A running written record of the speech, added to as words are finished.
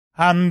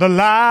and the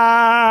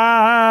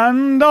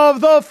land of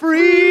the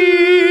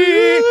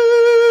free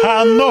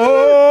and the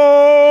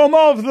home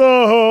of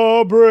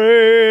the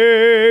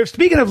brave.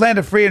 Speaking of land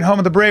of free and home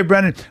of the brave,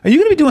 Brendan, are you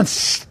going to be doing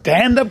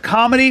stand-up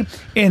comedy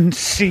in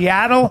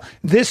Seattle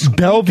this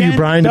Bellevue, weekend?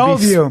 Brian,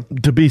 Bellevue.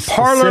 to be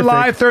specific. Parlor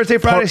Live Thursday,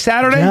 Friday,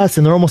 Saturday? Yes,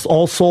 and they're almost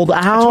all sold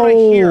out. That's what I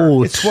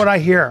hear. It's what I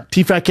hear.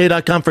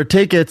 TFATK.com for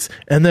tickets.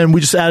 And then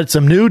we just added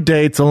some new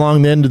dates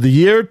along the end of the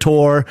year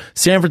tour.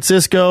 San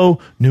Francisco,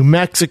 New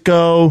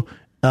Mexico,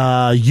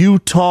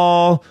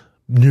 Utah,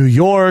 New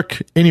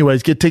York.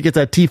 Anyways, get tickets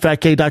at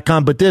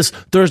TFATK.com. But this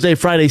Thursday,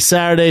 Friday,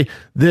 Saturday,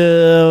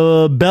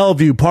 the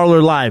Bellevue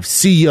Parlor Live.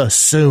 See you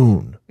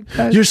soon.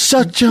 You're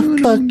such a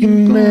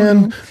fucking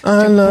man.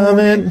 I love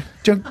it.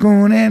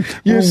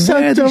 You're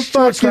such a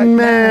fucking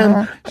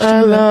man.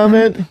 I love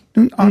it.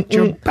 On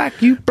your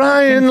back, you.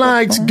 Brian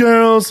likes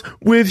girls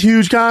with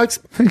huge cocks.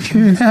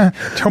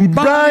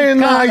 Brian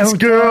likes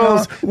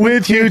girls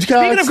with huge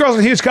cocks. Speaking of girls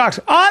with huge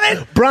cocks, on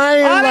it.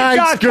 Brian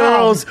likes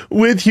girls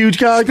with huge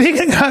cocks.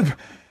 Speaking of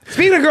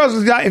girls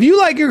with, if you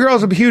like your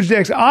girls with huge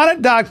dicks,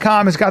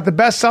 Onnit.com has got the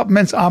best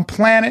supplements on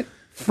planet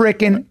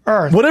frickin'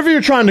 Earth. Whatever you're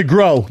trying to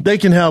grow, they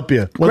can help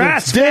you.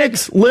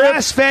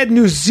 Grass-fed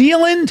New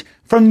Zealand,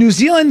 from New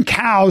Zealand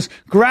cows,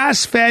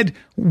 grass-fed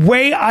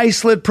whey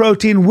isolate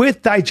protein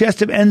with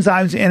digestive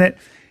enzymes in it.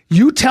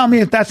 You tell me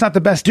if that's not the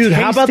best. Dude,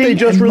 how about they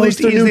just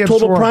released their new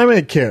Total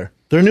Primate Care?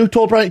 Their new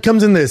Total Primate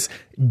comes in this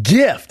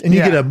gift, and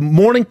you get a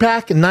morning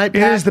pack and night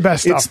pack. It is the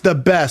best stuff. It's the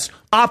best.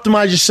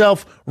 Optimize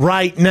yourself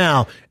right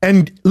now.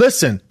 And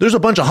listen, there's a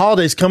bunch of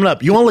holidays coming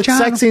up. You want to look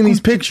sexy in these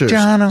pictures.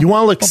 You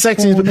want to look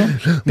sexy.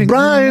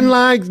 Brian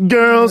likes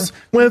girls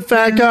with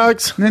fat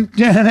cocks.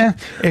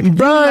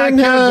 Brian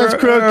has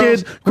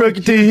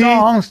crooked teeth.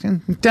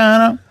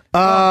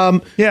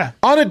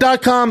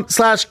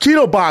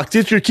 Onnit.com/KetoBox.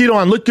 It's your keto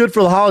on. Look good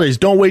for the holidays.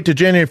 Don't wait till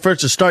January 1st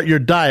to start your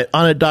diet.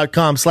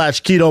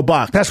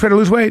 Onnit.com/KetoBox. Best way to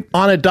lose weight.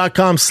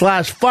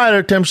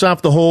 Onnit.com/fighter. 10%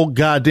 off the whole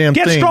goddamn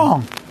thing. Get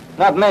strong.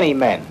 Not many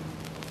men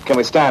can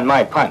withstand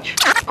my punch.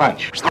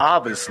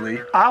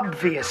 Obviously.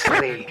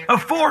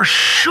 For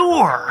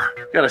sure.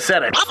 Got a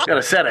set of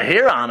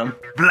hair on them.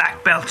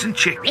 Black belts and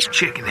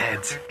chicken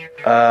heads.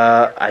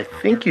 I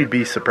think you'd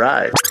be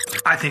surprised.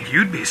 I think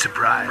you'd be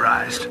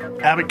surprised.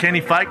 Abbott Kenny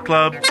Fight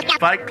Club.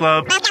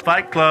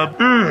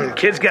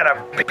 Kid's got a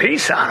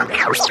piece on him.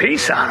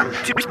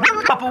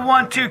 Couple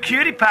 1-2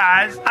 cutie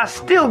pies. I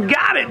still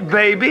got it,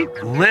 baby.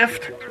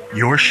 Lift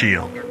your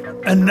shield.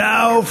 And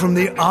now from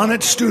the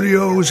Onnit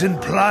Studios in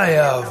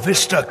Playa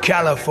Vista,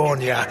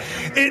 California,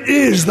 it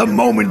is the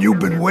moment you've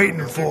been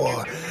waiting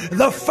for.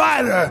 The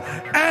Fighter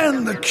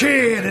and the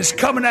Kid is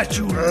coming at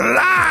you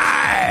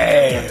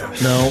live.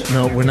 No,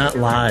 we're not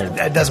live.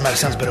 That doesn't matter. It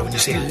sounds better when you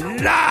say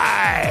live.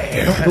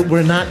 No, but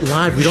we're not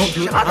live. We don't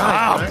do it Shut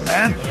live. up,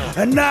 man.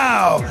 And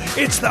now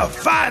it's the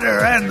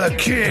Fighter and the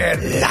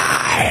Kid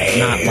live.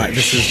 Not live.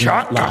 This is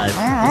not live. This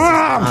is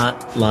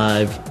not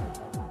live.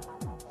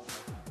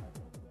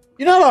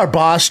 You're not our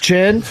boss,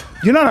 Chin.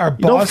 You're not our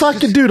boss.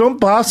 Don't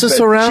boss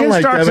us around Chin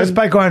like that. Chin starts us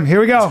by going, here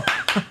we go.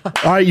 All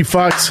right, you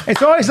fucks.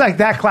 It's always like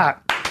that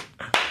clap.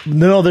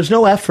 No, there's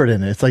no effort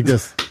in it. It's like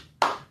this.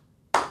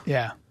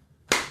 Yeah.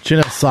 Chin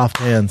has soft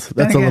hands.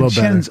 That's again, a little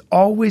better. Chin's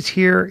always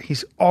here.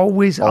 He's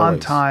always on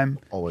time.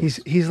 Always.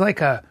 He's like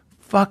a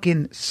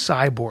fucking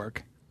cyborg.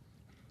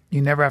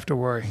 You never have to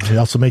worry. He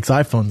also makes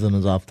iPhones in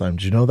his off time.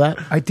 Did you know that?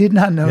 I did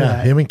not know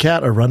that. Him and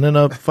Kat are running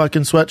a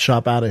fucking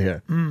sweatshop out of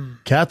here.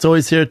 Kat's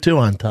always here too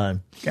on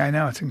time. Yeah, I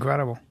know. It's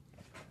incredible.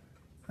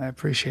 I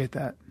appreciate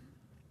that.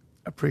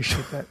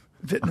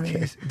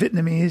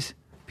 Vietnamese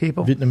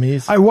people.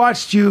 Vietnamese. I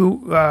watched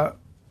you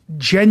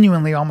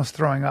genuinely almost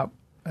throwing up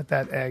at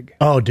that egg.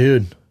 Oh,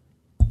 dude.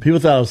 People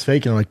thought I was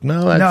faking. I'm like,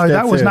 no,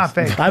 that was not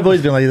fake. I've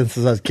always been like this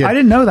since I was a kid. I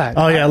didn't know that.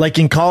 Oh, yeah. Like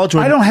in college.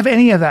 I don't have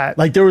any of that.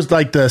 Like there was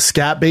like the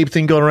scat babe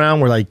thing going around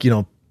where like,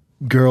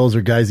 girls or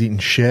guys eating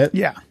shit.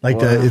 Yeah. Like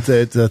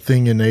it's a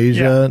thing in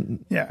Asia.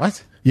 Yeah.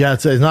 What? Yeah,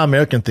 it's not an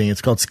American thing.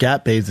 It's called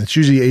scat babes. It's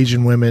usually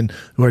Asian women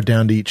who are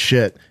down to eat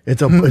shit.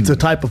 It's a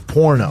type of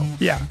porno.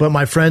 Yeah. But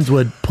my friends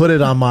would put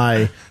it on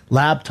my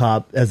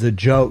laptop as a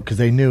joke because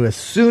they knew as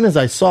soon as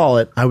I saw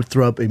it, I would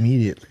throw up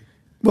immediately.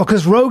 Well,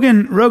 because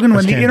Rogan,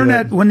 when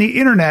the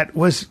internet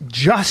was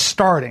just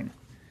starting,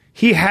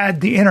 he had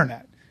the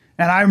internet,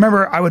 and I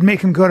remember I would make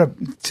him go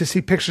to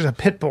see pictures of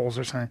pit bulls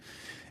or something,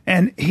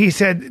 and he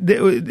said,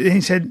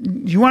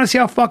 "You want to see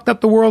how fucked up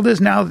the world is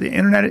now that the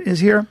internet is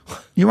here?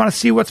 You want to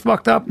see what's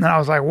fucked up?" And I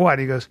was like, "What?"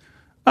 He goes,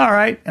 "All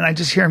right," and I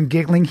just hear him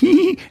giggling.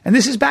 And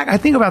this is back. I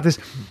think about this.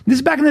 This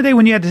is back in the day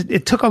when you had to.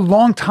 It took a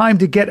long time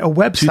to get a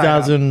website.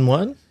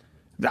 2001.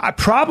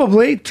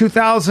 Probably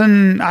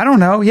 2000. I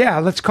don't know. Yeah,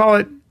 let's call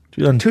it.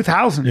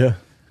 2000. Yeah.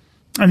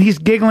 And he's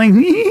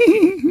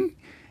giggling.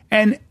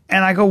 and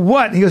I go,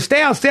 what? He goes,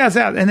 stay out.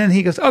 And then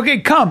he goes,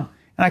 okay, come.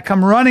 And I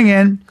come running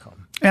in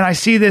and I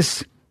see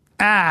this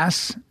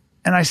ass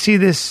and I see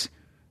this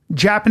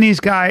Japanese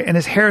guy and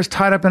his hair is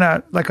tied up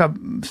in like a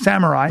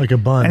samurai. Like a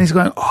bun. And he's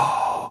going,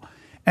 oh.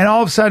 And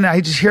all of a sudden,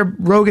 I just hear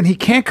Rogan. He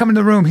can't come in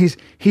the room.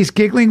 He's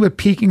giggling but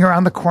peeking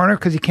around the corner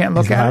because he can't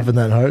look He's at laughing it.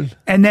 that hard.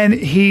 And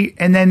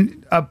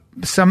then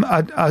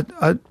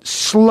a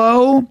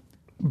slow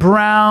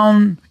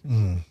brown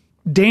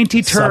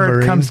dainty turd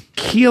Submarine. comes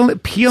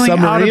peeling out of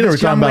Submarine, or we're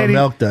this young talking about lady,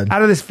 milk then?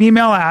 out of this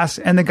female ass,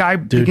 and the guy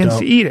begins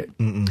to eat it.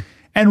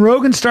 And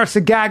Rogan starts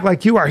to gag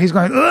like you are. He's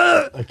going,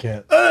 ugh, I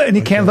can't. and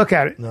he can't look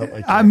at it. No,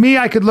 I can't. Me,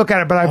 I could look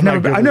at it, but I've never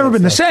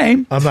been the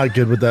same. I'm not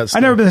good with that stuff.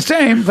 I've never been the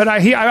same, but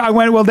I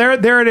went, well,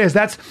 there it is.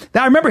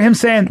 I remember him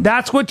saying,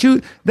 that's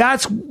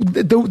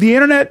the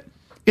internet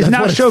is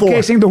now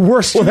showcasing the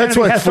worst humanity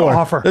has to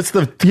offer. That's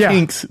the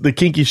kinks, the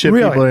kinky shit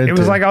really, people are into.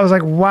 I was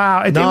like,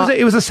 wow.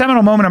 It was a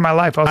seminal moment in my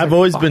life. I've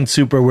always been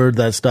super weird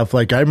with that stuff.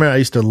 Like, I remember I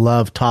used to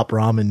love Top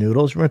Ramen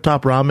noodles. Remember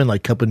Top Ramen,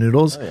 like cup of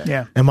noodles? Oh,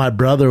 yeah. And my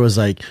brother was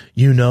like,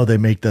 they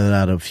make that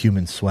out of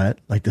human sweat.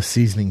 Like the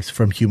seasonings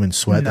from human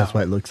sweat. That's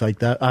why it looks like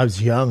that. I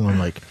was young. I'm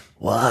like,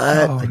 what?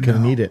 I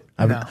couldn't eat it.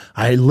 I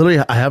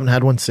haven't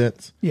had one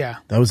since. Yeah.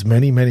 That was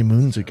many, many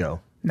moons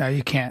ago. No,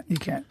 you can't. You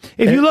can't.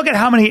 If you look at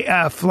how many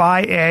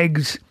fly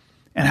eggs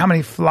and how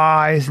many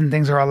flies and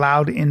things are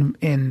allowed in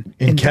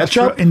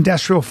ketchup?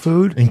 industrial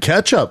food. In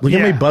ketchup. Look how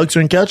many bugs are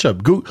in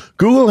ketchup.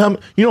 Google how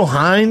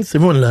Heinz.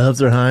 Everyone loves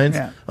their Heinz.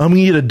 Yeah. I'm going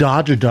to eat a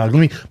Dodger dog. Let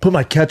me put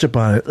my ketchup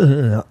on it.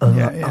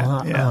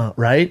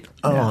 Right?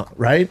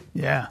 Right?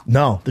 Yeah.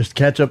 No, there's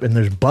ketchup and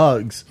there's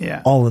bugs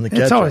all in the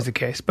ketchup. It's always the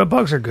case, but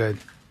bugs are good.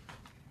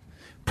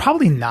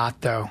 Probably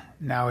not, though,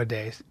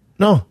 nowadays.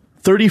 No.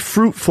 30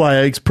 fruit fly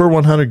eggs per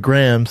 100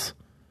 grams.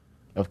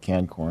 Of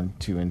canned corn,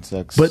 2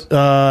 insects. But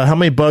how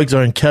many bugs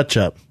are in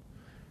ketchup?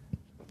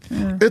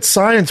 Yeah. It's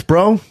science,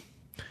 bro.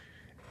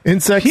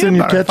 Insects Peanut in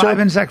your butter, ketchup? 5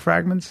 insect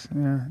fragments.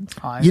 Yeah, it's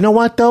fine. You know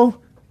what,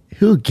 though?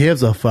 Who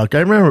gives a fuck? I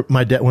remember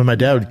when my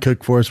dad would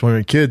cook for us when we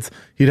were kids,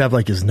 he'd have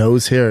like his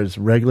nose hair, his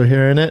regular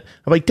hair in it.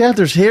 I'm like, Dad,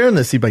 there's hair in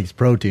this. He'd be like, it's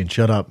protein.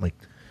 Shut up. I'm like,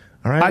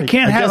 all right. I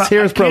can't have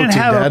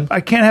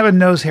a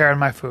nose hair in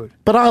my food.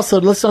 But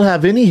also, let's not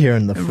have any hair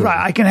in the food.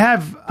 Right. I can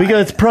have.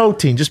 Because it's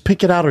protein. Just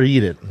pick it out or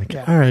eat it. I'm like,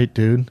 all right,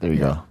 dude. There you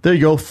go. There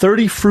you go.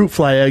 30 fruit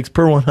fly eggs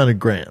per 100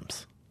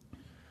 grams.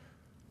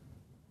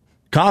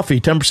 Coffee,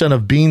 10%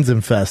 of beans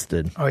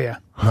infested. Oh, yeah.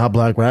 Not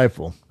Black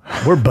Rifle.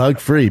 We're bug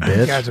free, bitch.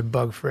 You guys are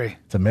bug free.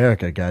 It's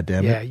America,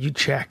 goddammit. Yeah, you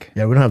check.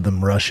 Yeah, we don't have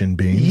them Russian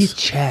beans. You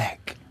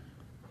check.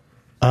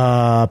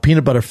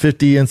 Peanut butter,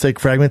 50 insect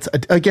fragments.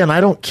 Again,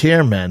 I don't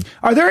care, man.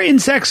 Are there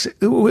insects?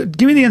 Give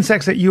me the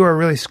insects that you are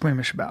really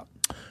squeamish about.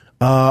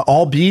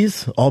 All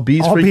bees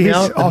freak me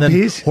out. All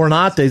bees.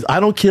 Hornates. I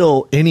don't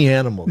kill any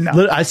animals.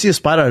 No. I see a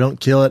spider, I don't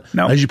kill it.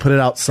 No. I usually put it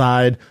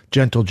outside,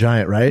 gentle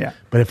giant, right? Yeah.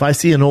 But if I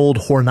see an old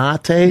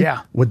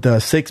Hornate with the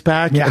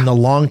 6-pack and the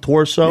long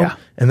torso,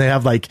 and they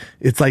have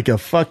it's like a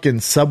fucking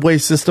subway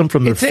system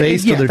from their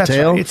face to their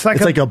tail. Right. It's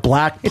like a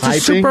black piping.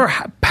 It's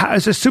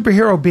a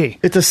superhero bee.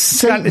 It's a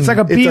Satan. It's like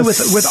a bee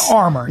with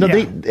armor. No,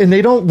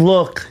 they don't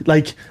look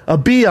like a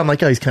bee. I'm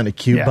like, oh, he's kind of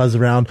cute, buzz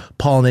around,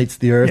 pollinates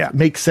the earth. Yeah.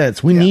 Makes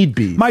sense. We need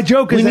bees. My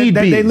joke is that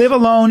they live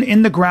alone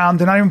in the ground.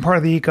 They're not even part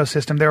of the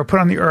ecosystem. They were put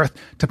on the earth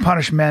to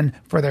punish men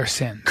for their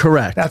sin.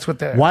 Correct. That's what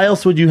they're. Why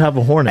else would you have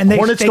a hornet? And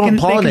Hornets don't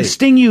pollinate. They can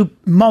sting you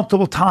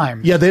multiple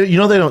times. Yeah, they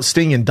don't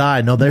sting and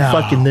die. No, they're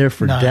fucking there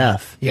for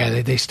death.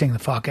 Yeah, they sting the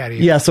fuck out of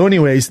you. Yeah, so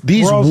anyways,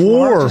 these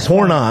war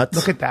hornets.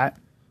 Look at that.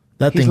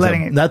 That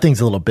thing's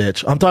a little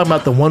bitch. I'm talking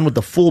about the one with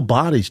the full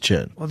body's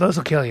chin. Well, those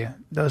will kill you.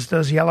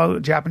 Those yellow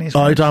Japanese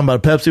hornets. Oh, you're talking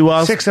about a Pepsi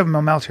wasp? 6 of them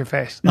will melt your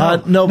face.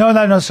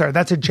 No, sir.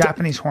 That's a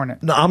Japanese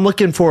hornet. No, I'm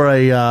looking for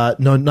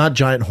not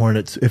giant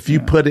hornets. If you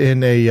put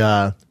in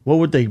a, what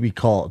would they be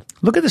called?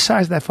 Look at the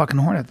size of that fucking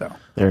hornet, though.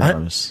 They're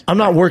enormous. I'm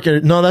not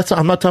working. No,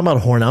 I'm not talking about a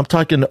hornet. I'm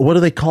talking, what are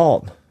they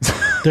called?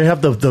 They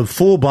have the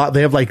full body.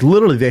 They have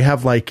they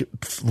have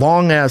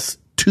long ass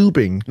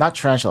tubing. Not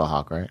tarantula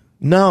hawk, right?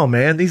 No,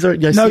 man. These are.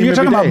 No, you're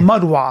talking about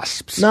mud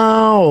wasps.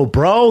 No,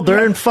 bro.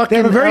 They're in fucking.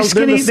 They have a very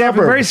skinny. They have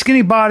a very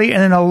skinny body,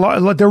 and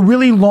then they're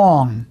really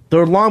long.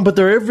 They're long, but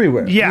they're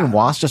everywhere. Yeah,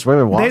 wasps, just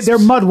regular wasps. They're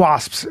mud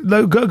wasps.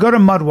 Go to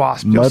mud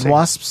wasps. Mud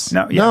wasps?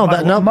 No,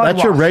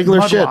 that's your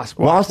regular shit.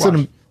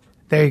 Wasps.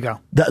 There you go.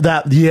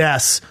 That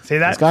yes. See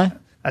that? This guy?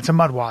 That's a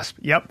mud wasp.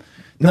 Yep.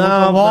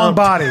 Long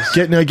bodies.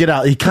 Get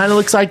out. He kind of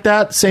looks like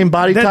that. Same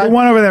body type. The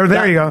one over there.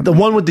 There you go. The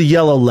one with the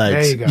yellow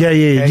legs. There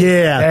you go.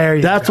 Yeah. There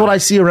you That's go. what I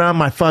see around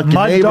my fucking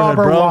mud neighborhood,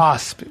 dauber bro.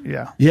 Wasp.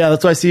 Yeah. Yeah,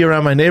 that's what I see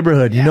around my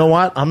neighborhood. You know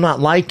what? I'm not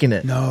liking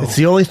it. No. It's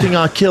the only thing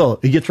I'll kill.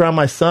 It gets around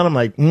my son. I'm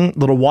like,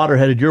 little water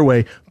headed your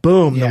way.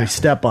 Boom. Then we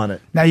step on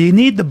it. Now you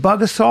need the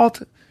bug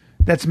assault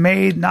that's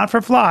made not for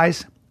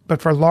flies,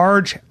 but for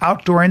large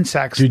outdoor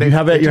insects. Dude, you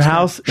have it at your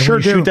house? Sure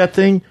when you do. shoot that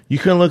thing, you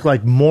can look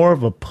like more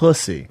of a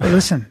pussy. But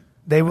listen,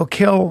 they will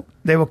kill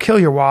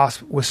your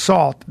wasp with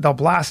salt. They'll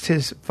blast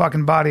his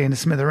fucking body into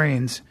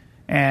smithereens,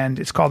 and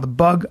it's called the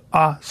bug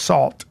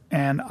assault.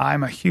 And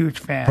I'm a huge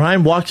fan.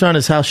 Brian walks around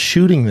his house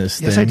shooting this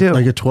thing. Yes, I do.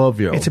 Like a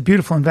 12-year-old. It's a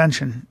beautiful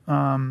invention.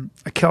 I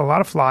kill a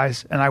lot of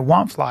flies, and I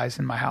want flies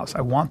in my house.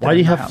 I want them. Why do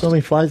you in my have house. so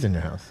many flies in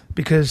your house?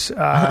 Because you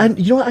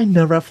know what? I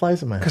never have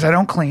flies in my house. Because I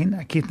don't clean.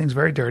 I keep things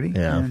very dirty.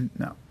 Yeah. And,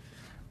 no.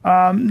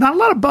 Not a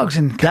lot of bugs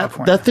in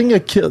California. That thing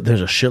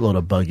there's a shitload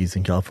of buggies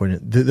in California.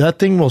 That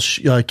thing will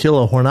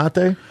kill a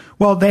hornate?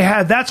 Well,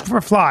 that's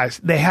for flies.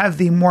 They have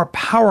the more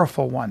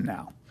powerful one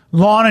now.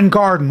 Lawn and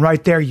garden,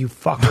 right there, you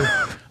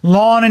fucker.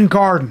 Lawn and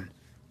garden.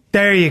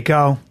 There you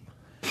go.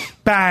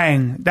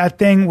 Bang. That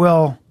thing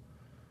will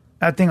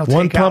one take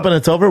pump out. And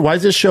it's over. Why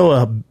does this show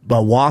a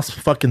wasp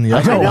fucking the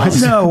other? I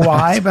don't know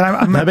why,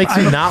 but that makes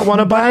me not want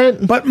to buy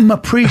it. But I'm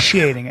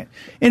appreciating it.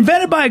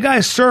 Invented by a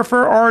guy,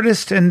 surfer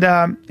artist, and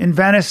in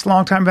Venice,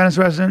 longtime Venice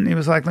resident. He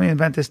was like, "Let me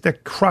invent this." They're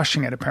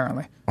crushing it,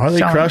 apparently. Are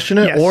they crushing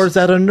it, yes. or is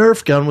that a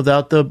Nerf gun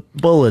without the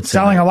bullets?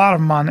 Selling a lot of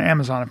them on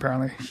Amazon,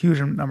 apparently, huge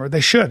number.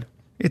 They should.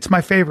 It's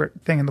my favorite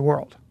thing in the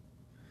world.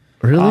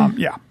 Really?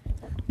 Yeah.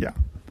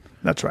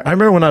 That's right. I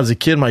remember when I was a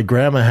kid, my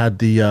grandma had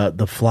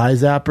the fly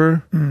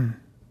zapper.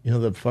 You know,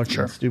 the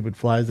fucking stupid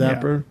fly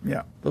zapper?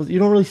 Yeah. Those, you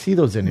don't really see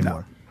those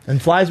anymore. No.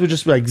 And flies would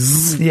just be like,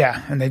 zzz.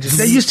 Yeah, and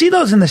you see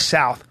those in the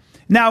South.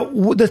 Now,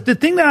 the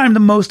thing that I'm the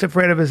most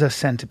afraid of is a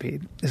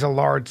centipede, is a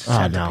large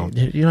centipede. Oh, no.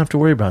 You don't have to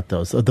worry about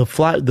those. The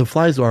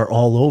flies are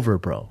all over,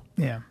 bro.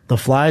 Yeah. The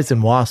flies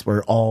and wasps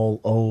are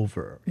all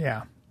over.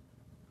 Yeah.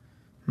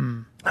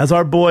 Has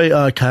our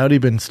boy Coyote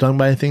been stung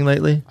by anything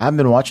lately? I haven't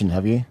been watching.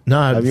 Have you?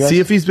 No. See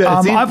if he's been.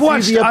 I've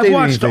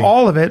watched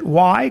all of it.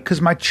 Why? Because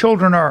my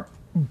children are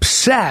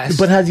obsessed.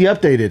 But has he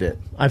updated it?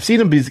 I've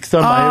seen him be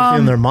stung by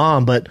everything and their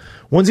mom, but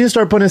when's he gonna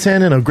start putting his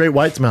hand in a great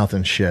white's mouth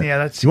and shit? Yeah,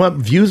 that's. You want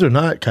views or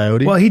not,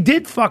 Coyote? Well, he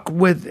did fuck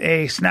with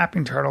a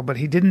snapping turtle, but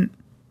he didn't.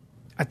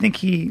 I think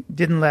he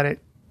didn't let it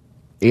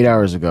 8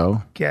 hours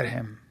ago. get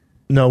him.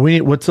 No,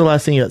 what's the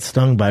last thing he got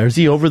stung by? Or is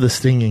he over the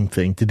stinging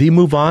thing? Did he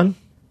move on?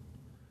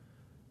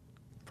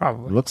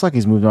 Probably. It looks like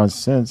he's moved on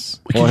since.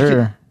 Well,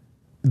 here.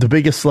 The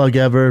biggest slug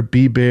ever,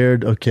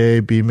 B-Beard, okay,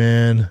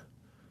 B-Man.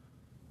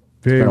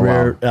 Very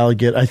rare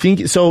alligator. I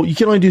think, so you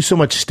can only do so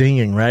much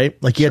stinging, right?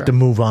 Like you have to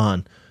move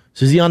on.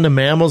 So is he on the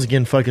mammals,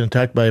 getting fucking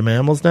attacked by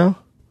mammals now?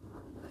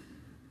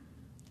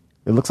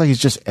 It looks like he's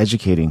just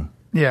educating.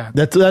 Yeah.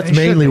 That's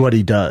mainly what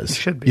he does. He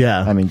should be.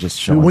 Yeah. I mean, just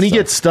showing when he stuff.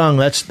 gets stung,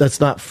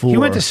 that's not for. He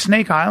went to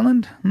Snake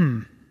Island?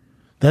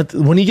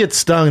 When he gets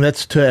stung,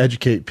 that's to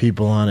educate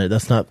people on it.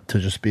 That's not to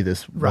just be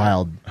this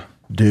wild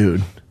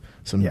dude.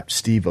 Some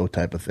Steve-O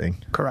type of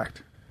thing.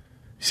 Correct.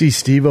 See,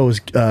 Steve-O was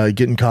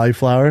getting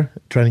cauliflower,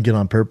 trying to get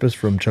on purpose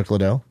from Chuck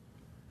Liddell.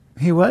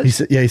 He was?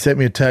 He sent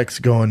me a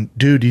text going,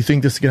 dude, do you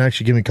think this is going to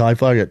actually give me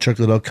cauliflower? I got Chuck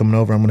Liddell coming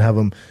over. I'm going to have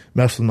him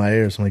mess with my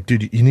ears. I'm like,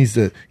 dude, you need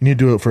to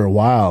do it for a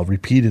while,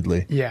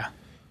 repeatedly. Yeah.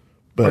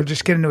 But or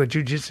just get into a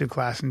jiu-jitsu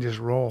class and just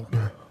roll.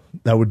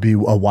 That would be a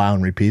while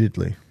and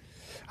repeatedly.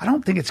 I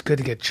don't think it's good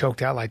to get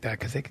choked out like that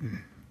because they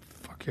can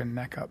fuck your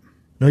neck up.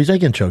 No, he's not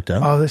getting choked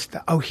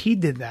out. He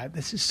did that.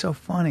 This is so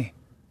funny.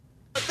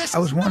 I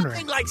was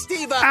wondering. Like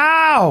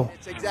Ow!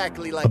 It's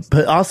exactly like.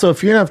 But also,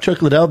 if you're gonna have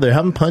Chuck Liddell there,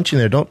 have him punching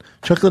there.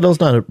 Chuck Liddell's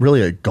not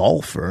really a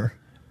golfer.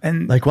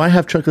 And like, why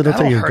have Chuck Liddell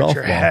take your golf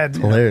ball? Head it's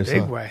hilarious. In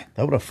a big way.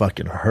 That would have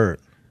fucking hurt.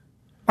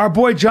 Our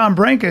boy John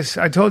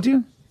Brankus, I told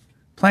you,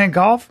 playing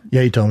golf.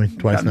 Yeah, you told me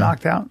twice got now.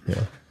 Knocked out.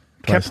 Yeah,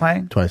 kept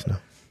playing twice now.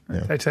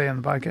 Yeah. Did I tell you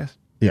on the podcast?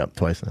 Yeah,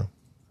 twice now.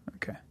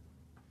 Okay,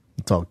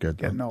 it's all good.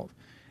 Getting old.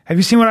 Have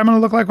you seen what I'm going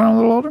to look like when I'm a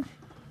little older?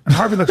 And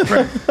Harvey looks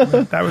great.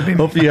 That would be.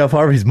 Hopefully, you have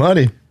Harvey's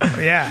money.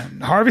 Yeah,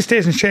 Harvey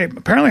stays in shape.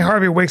 Apparently,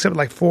 Harvey wakes up at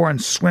like 4 and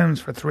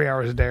swims for 3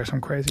 hours a day or some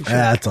crazy shit.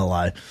 That's a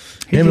lie.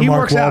 He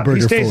works out.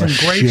 He stays in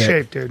great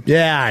shape, dude.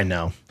 Yeah, I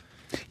know.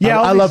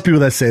 Yeah, I love people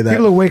that say that.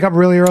 People who wake up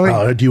really early.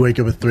 Oh, do you wake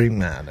up at 3?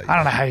 Nah, I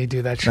don't know how you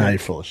do that shit. Nah, you're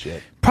full of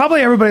shit.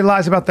 Probably everybody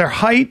lies about their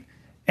height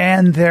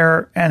and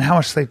how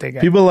much sleep they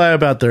get. People lie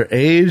about their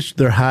age,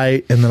 their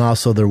height, and then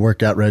also their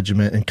workout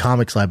regimen. And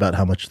comics lie about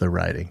how much they're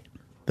writing.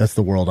 That's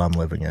the world I'm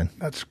living in.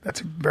 That's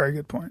a very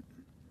good point.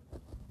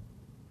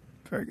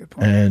 Very good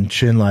point. And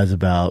Shin lies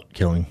about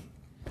killing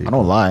people. I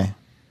don't lie.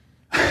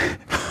 I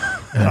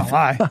don't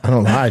lie. I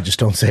don't lie. Just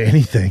don't say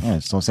anything. Yeah,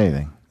 just don't say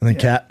anything. And then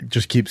Kat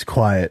just keeps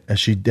quiet as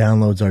she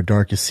downloads our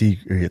darkest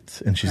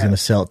secrets, and she's going to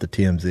sell it to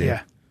TMZ.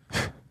 Yeah,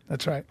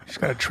 that's right. She's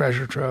got a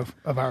treasure trove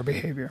of our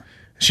behavior.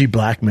 She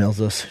blackmails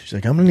us. She's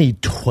like, I'm going to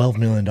need $12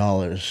 million,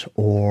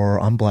 or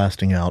I'm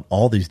blasting out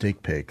all these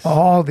dick pics.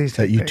 All these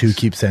that dick you pics. two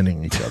keep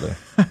sending each other.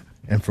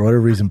 And for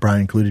whatever reason, Brian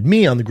included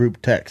me on the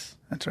group text.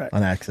 That's right.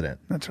 On accident.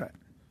 That's right.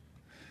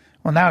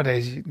 Well,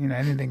 nowadays,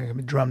 anything can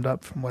be drummed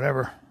up from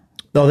whatever.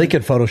 No, they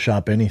could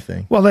Photoshop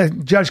anything. Well,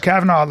 Judge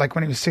Kavanaugh, like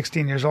when he was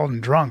 16 years old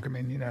and drunk, I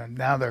mean,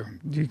 now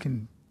you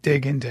can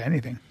dig into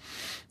anything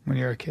when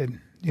you're a kid.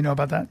 You know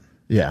about that?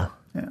 Yeah.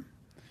 Yeah.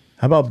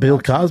 How about Bill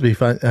Cosby?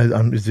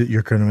 Is it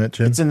your current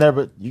mention? It's in there,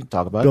 but you can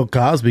talk about Bill it.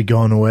 Cosby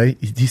going away.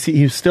 You see,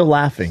 he was still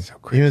laughing,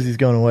 even as he's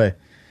going away.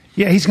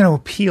 Yeah, he's going to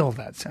appeal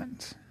that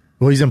sentence.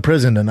 Well, he's in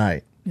prison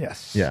tonight.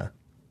 Yes. Yeah.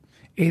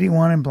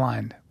 81 and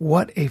blind.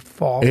 What a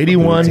fall.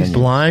 81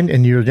 blind,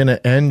 and you're going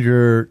to end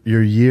your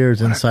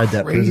years inside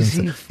that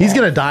prison. He's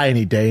going to die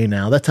any day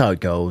now. That's how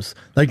it goes.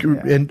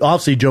 And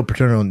obviously Joe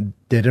Paterno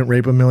didn't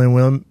rape a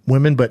million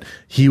women, but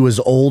he was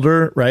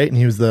older, right? And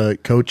he was the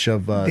coach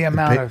of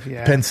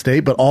Penn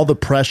State. But all the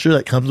pressure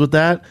that comes with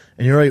that,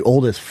 and you're already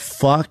old as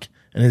fuck,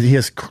 and he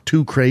has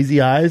two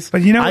crazy eyes.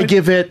 But you know, I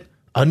give it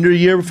under a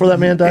year before that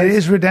man dies. It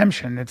is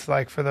redemption. It's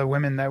like for the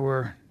women that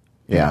were.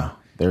 Yeah,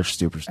 they're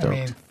super stoked. I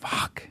mean,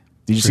 fuck.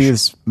 Did you see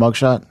his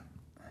mugshot?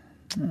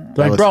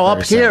 Like, bro,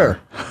 up here.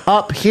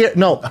 Up here.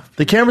 No,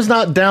 the camera's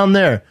not down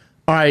there.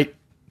 All right.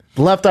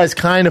 The left eye's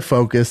kind of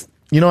focused.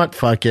 You know what?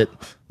 Fuck it.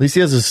 At least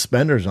he has his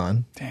suspenders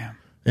on. Damn.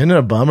 Isn't it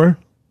a bummer?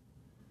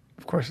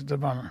 Of course it's a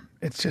bummer.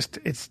 It's just,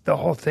 the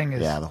whole thing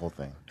is. Yeah, the whole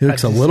thing. He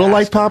looks a little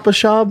like Papa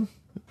Shab.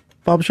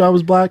 Papa Shab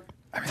was black.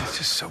 I mean, it's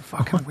just so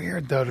fucking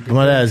weird, though, to be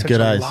Well, that has such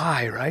good a eyes.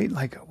 lie, right?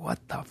 Like,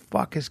 what the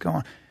fuck is going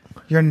on?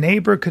 Your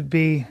neighbor could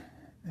be,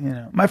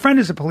 my friend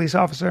is a police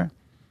officer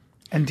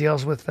and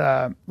deals with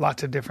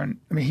lots of different,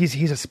 I mean,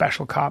 he's a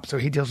special cop, so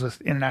he deals with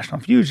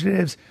international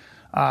fugitives,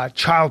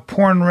 child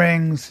porn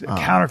rings,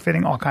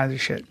 counterfeiting, all kinds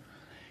of shit.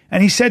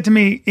 And he said to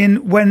me,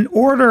 when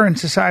order in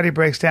society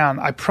breaks down,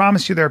 I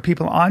promise you there are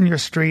people on your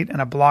street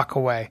and a block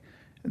away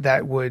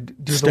that would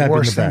do the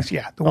worst things.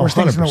 Yeah, the worst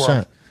things in the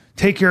world.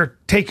 Take your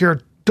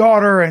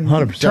daughter and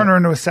 100%. turn her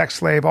into a sex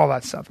slave, all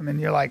that stuff. I mean,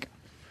 you're like,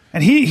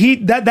 and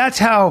that's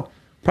how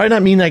Probably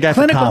not mean that guy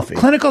for coffee.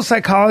 Clinical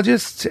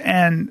psychologists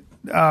and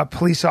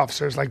police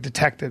officers, like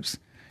detectives,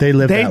 They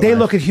live. They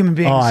look at human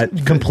beings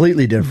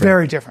completely different,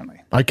 very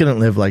differently. I couldn't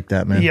live like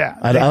that, man. Yeah,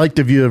 I like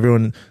to view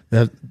everyone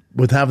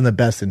with having the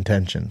best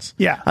intentions.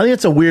 Yeah, I think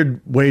it's a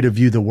weird way to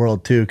view the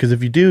world too, because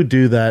if you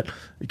do that,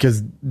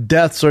 because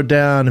deaths are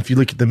down, if you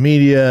look at the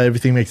media,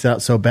 everything makes it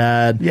out so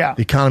bad. Yeah,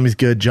 the economy's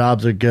good,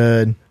 jobs are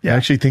good. Yeah,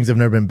 actually, things have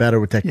never been better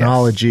with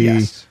technology.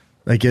 Yes.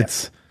 Like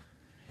it's.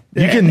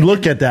 You can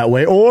look at that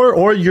way,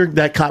 or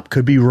that cop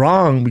could be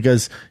wrong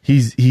because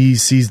he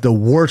sees the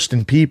worst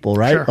in people,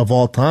 right, of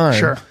all time.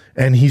 Sure.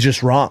 And he's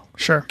just wrong.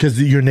 Sure.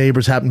 Because your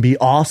neighbors happen to be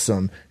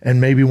awesome.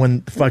 And maybe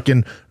when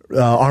fucking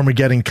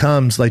Armageddon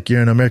comes, like you're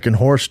in American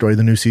Horror Story,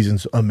 the new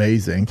season's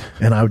amazing.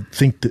 And I would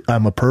think that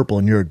I'm a purple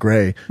and you're a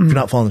gray. If you're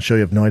not following the show,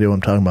 you have no idea what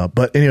I'm talking about.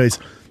 But anyways,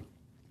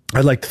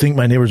 I'd like to think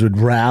my neighbors would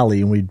rally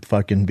and we'd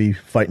fucking be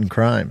fighting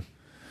crime.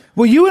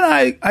 Well, you and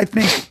I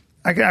think,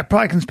 I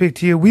probably can speak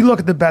to you. We look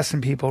at the best in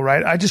people,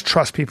 right? I just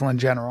trust people in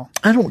general.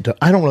 I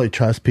don't really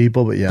trust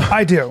people, but yeah.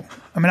 I do.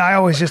 I mean, I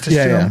always just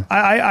assume.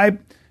 Yeah.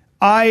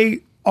 I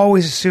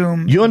always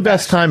assume you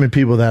invest time in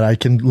people that I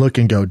can look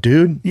and go,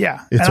 dude.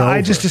 Yeah, it's over.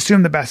 I just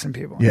assume the best in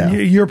people. Yeah,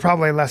 you're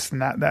probably less than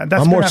that. That's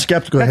I'm more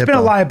skeptical. That's been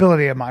a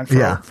liability of mine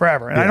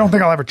forever, and I don't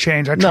think I'll ever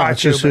change. I try to.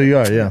 It's just who you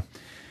are. Yeah,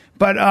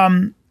 but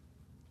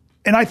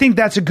and I think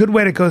that's a good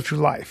way to go through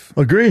life.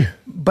 Agree.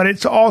 But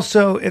it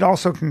also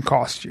can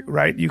cost you,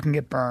 right? You can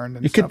get burned.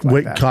 And stuff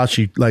like that. Cost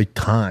you like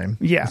time.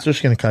 Yeah, it's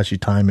just going to cost you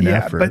time and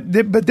effort.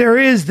 But there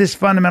is this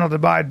fundamental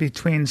divide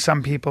between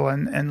some people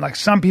and like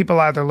some people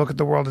either look at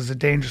the world as a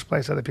dangerous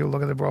place, other people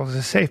look at the world as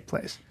a safe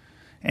place,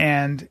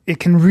 and it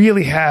can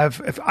really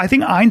have. I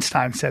think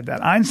Einstein said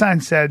that.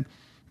 Einstein said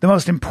the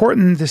most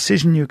important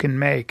decision you can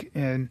make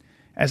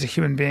as a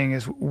human being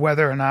is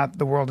whether or not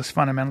the world is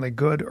fundamentally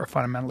good or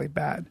fundamentally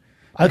bad.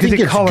 I think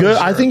it's good.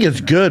 I think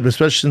it's good,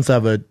 especially since I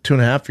have a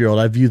 2.5-year-old.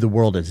 I view the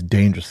world as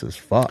dangerous as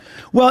fuck.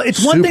 Well,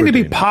 it's one thing to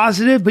be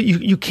positive, but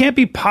you can't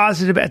be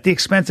positive at the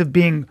expense of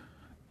being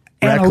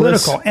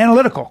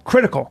analytical,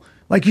 critical.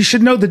 Like you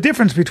should know the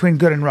difference between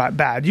good and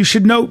bad. You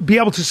should be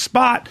able to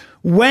spot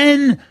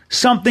when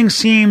something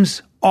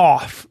seems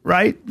off,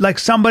 right? Like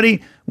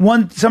somebody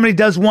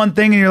does one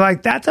thing and you're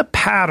like, that's a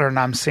pattern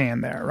I'm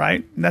seeing there,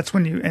 right? That's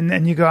when and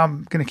then you go,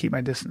 I'm going to keep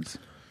my distance.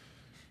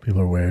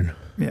 People are weird.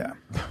 Yeah.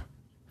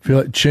 Feel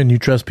like, Chin, you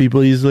trust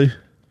people easily?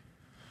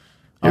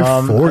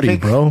 You're 40,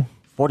 bro.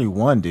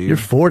 41, dude. You're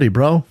 40,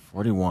 bro.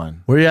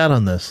 41. Where you at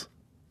on this?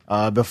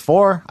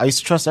 Before, I used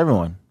to trust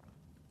everyone.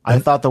 I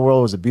thought the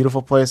world was a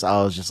beautiful place.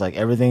 I was just like,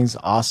 everything's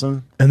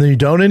awesome. And then you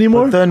don't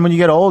anymore? But then when you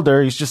get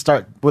older, you just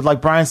start with,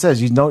 like Brian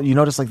says, you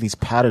notice like these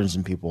patterns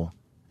in people.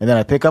 And then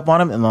I pick up on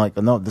them and I'm like,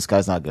 no, this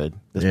guy's not good.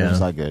 This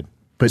person's not good.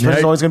 But this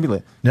person's always going to be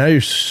lit. Now you're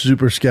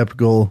super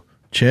skeptical,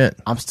 Chin.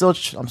 I'm still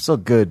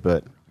good,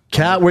 but...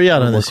 Kat, where you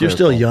at on this? You're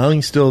still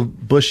young, still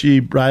bushy,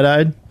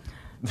 bright-eyed?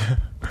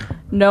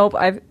 Nope.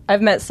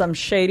 I've met some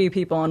shady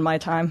people in my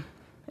time.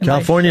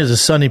 California is a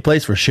sunny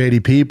place for shady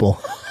people.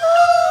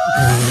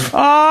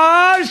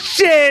 Oh,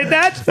 shit.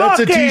 That's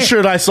a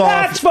t-shirt I saw.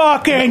 That's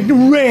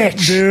fucking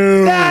rich.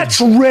 Dude.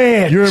 That's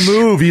rich. Your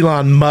move,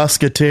 Elon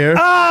Musketeer.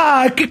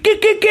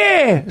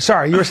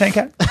 Sorry, you were saying,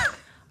 Kat?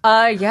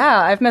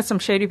 Yeah, I've met some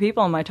shady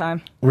people in my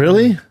time.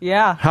 Really?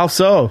 Yeah. How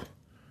so?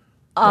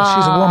 Well,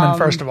 she's a woman,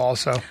 first of all,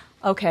 so...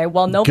 Okay,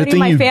 well, nobody in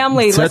my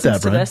family listens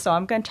to this, so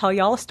I'm going to tell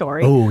y'all a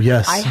story. Oh,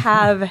 yes. I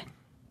have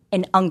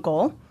an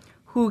uncle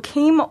who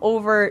came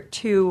over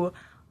to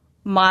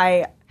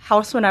my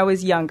house when I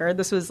was younger.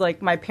 This was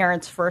like my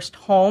parents' first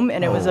home,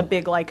 and it was a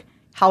big like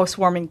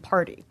housewarming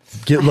party.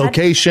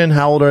 Location,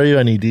 how old are you?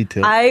 Any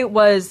details? I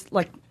was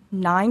like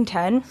 9,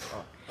 10.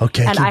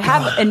 Okay, and I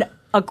have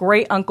a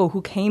great uncle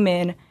who came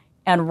in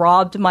and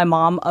robbed my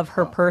mom of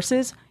her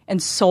purses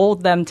and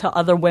sold them to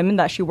other women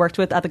that she worked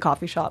with at the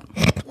coffee shop.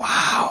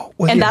 Wow.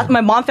 And that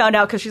my mom found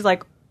out because she's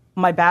like,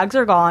 my bags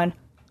are gone.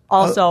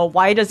 Also,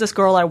 why does this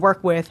girl I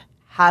work with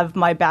have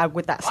my bag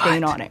with that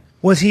stain on it?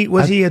 Was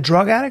he a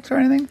drug addict or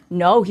anything?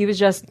 No, he was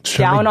just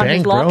down on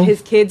his luck.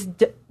 His kids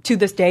to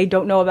this day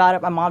don't know about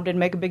it. My mom didn't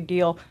make a big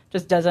deal.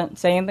 Just doesn't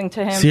say anything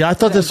to him. See, I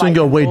thought this would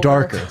go way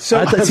darker.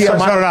 So did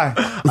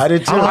I. I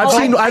did too.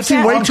 I've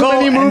seen way too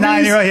many movies.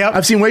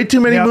 I've seen way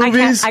too many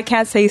movies. I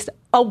can't say.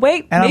 Oh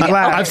wait, and maybe, I'm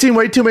glad. I've seen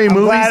way too many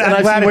movies, and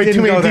I've seen way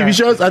too many TV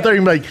shows. I thought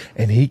you were like,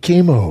 and he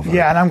came over.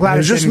 Yeah, and I'm glad it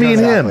was just me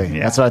and him.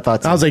 Yeah. That's what I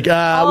thought. Too. I was like,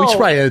 we should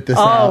probably edit this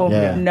out.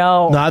 Yeah.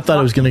 No, I thought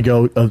it was going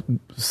to go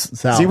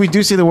south. See, we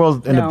do see the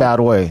world in a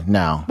bad way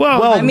now.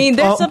 Well, I mean,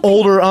 there's some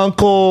older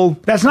uncle.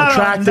 That's not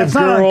attractive that's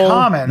girl.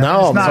 Not uncommon.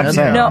 No, it's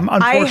not. No,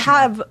 I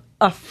have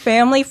a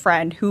family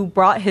friend who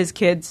brought his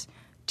kids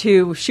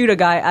to shoot a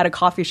guy at a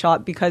coffee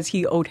shop because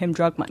he owed him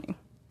drug money.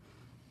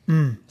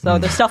 So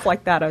there's stuff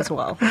like that as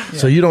well.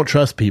 So you don't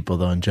trust people,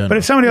 though, in general. But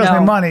if somebody owes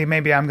me money,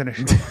 maybe I'm going to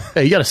shoot.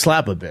 Hey, you got to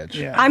slap a bitch.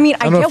 Yeah. I mean,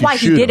 I get why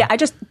he did it. I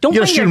just don't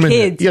bring your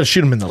kids. You got to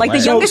shoot him in the leg. Like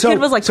the youngest kid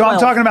was like 12. So I'm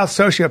talking about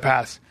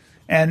sociopaths.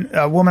 And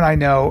a woman I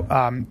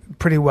know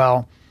pretty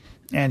well,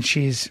 and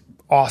she's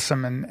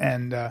awesome.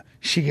 And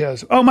she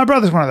goes, "Oh, my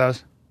brother's one of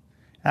those."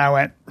 And I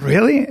went,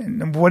 "Really?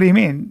 And what do you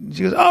mean?"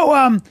 She goes,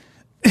 "Oh,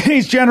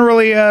 he's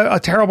generally a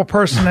terrible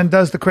person and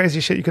does the crazy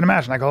shit you can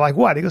imagine." I go, "Like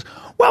what?" He goes,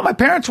 "Well, my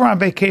parents were on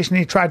vacation and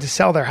he tried to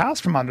sell their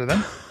house from under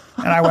them."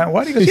 And I went,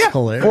 "What?" He goes, "Yeah,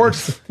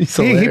 hilarious. He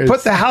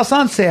put the house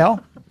on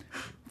sale,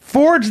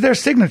 forged their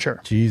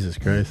signature." Jesus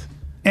Christ.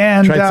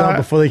 And tried selling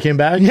before they came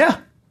back? Yeah,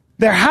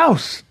 their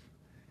house,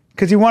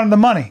 because he wanted the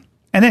money.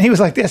 And then he was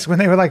like this when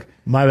they were like,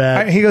 "My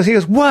bad." He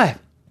goes, "What?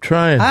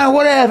 Trying.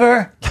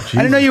 Whatever. Jesus I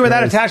didn't know you were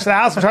that Christ. attached to the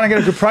house. I'm trying to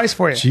get a good price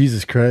for you."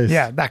 Jesus Christ.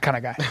 Yeah, that kind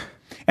of guy.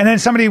 And then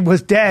somebody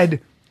was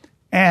dead.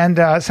 And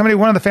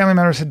one of the family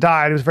members had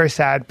died. It was very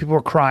sad. People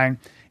were crying.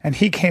 And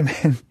he came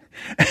in.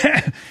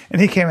 And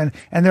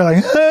they're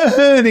like,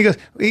 and he goes,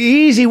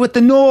 "Easy with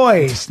the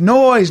noise,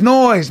 man."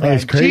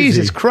 He's crazy.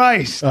 Jesus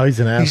Christ. Oh, he's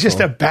an asshole. He's just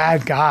a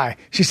bad guy.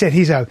 She said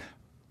he's a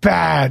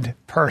bad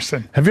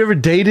person. Have you ever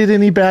dated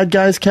any bad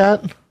guys,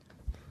 Kat?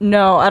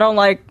 No, I don't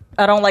like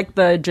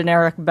the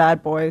generic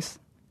bad boys.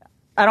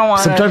 I don't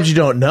want. Sometimes you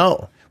don't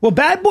know. Well,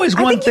 bad boys,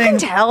 one thing. You can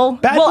tell.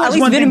 At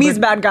least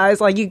Vietnamese bad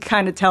guys, like you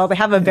kind of tell. They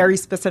have a very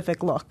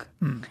specific look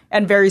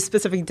and very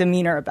specific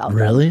demeanor about them.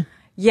 Really?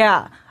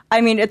 Yeah.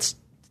 I mean, it's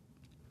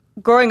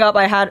growing up.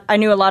 I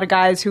knew a lot of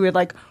guys who would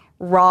like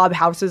rob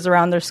houses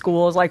around their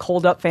schools, like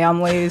hold up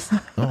families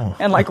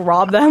and like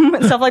rob them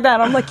and stuff like that.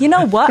 And I'm like, you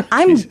know what?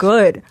 I'm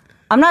good.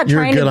 I'm not You're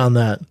trying good to. on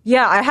that.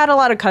 Yeah, I had a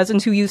lot of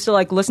cousins who used to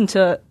like listen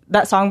to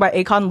that song by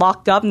Akon,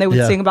 "Locked Up," and they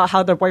would sing about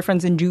how their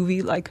boyfriend's in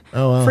juvie, like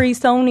 "Free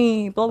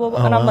Sony," blah blah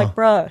blah. And I'm like,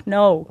 bruh,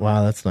 no.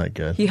 Wow, that's not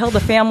good. He held the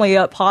family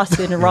up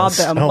hostage and robbed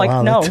them.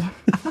 No.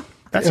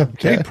 That's a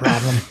big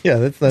problem. Yeah,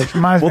 that's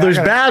Well, there's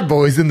bad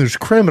boys and there's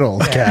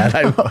criminals, Kat.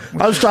 I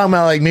was talking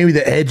about like maybe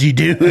the edgy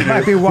dude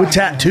with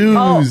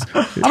tattoos.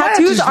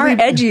 Tattoos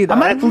aren't edgy, though. I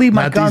might have to leave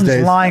my Not guns these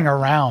days. lying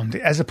around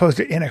as opposed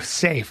to in a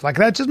safe. Like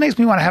that just makes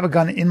me want to have a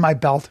gun in my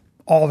belt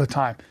all the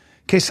time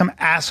in case some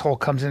asshole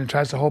comes in and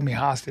tries to hold me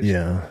hostage.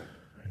 Yeah,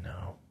 I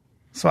know.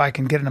 So I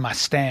can get into my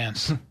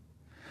stance.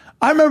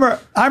 I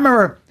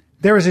remember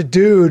there was a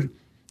dude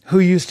who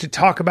used to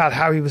talk about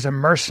how he was a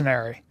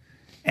mercenary.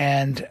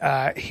 And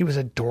he was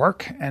a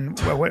dork. And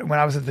when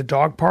I was at the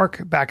dog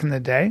park back in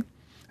the day,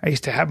 I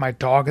used to have my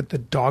dog at the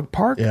dog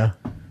park. Yeah.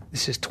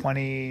 This is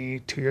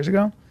 22 years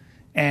ago.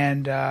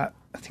 And I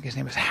think his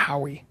name was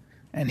Howie.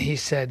 And he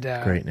said...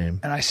 Great name.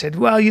 And I said,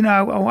 well,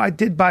 I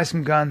did buy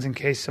some guns in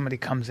case somebody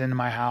comes into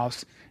my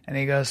house. And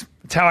he goes,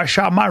 "That's how I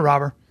shot my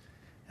robber."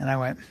 And I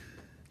went,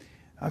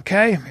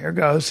 "Okay, here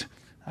goes."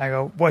 I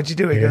go, "What'd you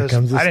do?" He goes,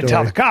 "I didn't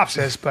tell the cops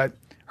this, but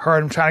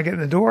heard him trying to get in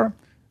the door.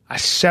 I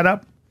set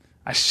up,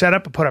 I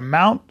put a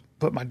mount,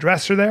 put my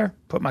dresser there,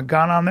 put my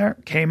gun on there,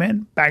 came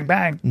in, bang,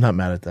 bang." I'm not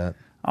mad at that.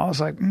 I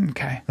was like,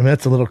 okay. I mean,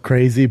 that's a little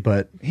crazy,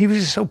 but He was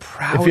just so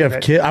proud if you of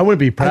have it. kids, I wouldn't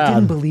be proud. I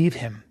didn't believe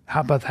him.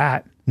 How about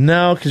that?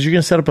 No, because you're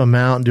going to set up a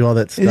mount and do all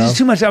that It's just stuff.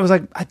 too much. I was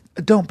like, I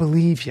don't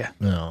believe you.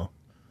 No.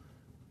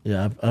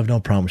 Yeah, I have no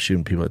problem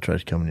shooting people that try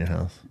to come in your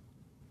house.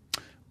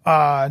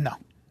 No.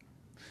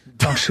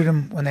 Don't shoot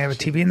them when they have a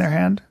TV in their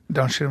hand.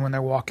 Don't shoot them when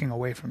they're walking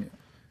away from you.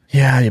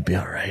 Yeah, you'll be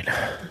all right.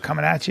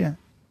 Coming at you.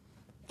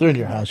 They're in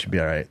your house, you'll be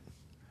all right.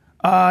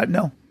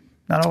 No.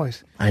 Not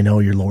always. I know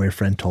your lawyer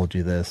friend told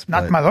you this.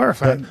 Not but my lawyer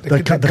friend.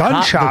 The gun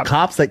cop, shop. The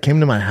cops that came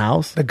to my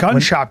house. The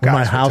gun shop when guys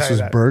my will house tell you was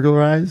that.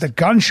 burglarized. The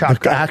gun shop The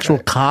guys actual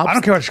say. cops. I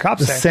don't care what the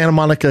cops the say. Santa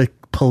Monica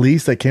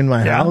police that came to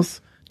my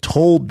house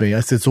told me.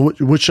 I said, "So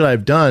what should I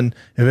have done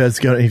if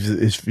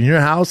it's in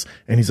your house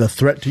and he's a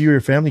threat to you or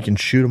your family? You can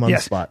shoot him on the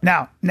spot."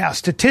 Now,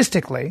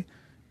 statistically,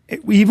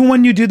 even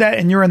when you do that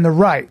and you're in the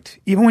right,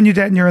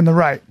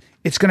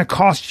 it's going to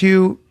cost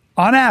you,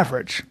 on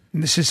average,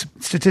 and this is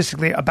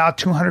statistically, about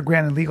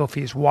 $200,000 in legal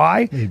fees.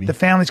 Why? Maybe. The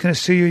family's going to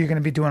sue you. You're going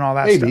to be doing all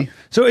that Maybe. stuff.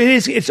 So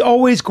it's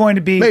always going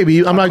to be. Maybe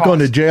I'm not cost. going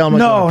to jail. I'm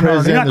not going to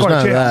prison. No, you're not There's going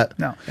none to jail. of that.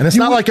 No, and it's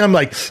not like I'm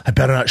like, I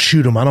better not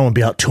shoot him. I don't want to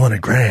be out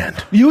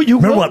 $200,000. You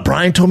remember will. what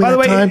Brian told me By the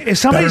that way, time? if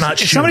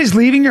somebody's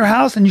leaving your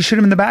house and you shoot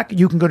him in the back,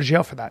 you can go to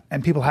jail for that,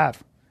 and people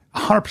have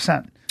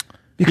 100%.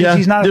 because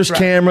he's not. There's a threat.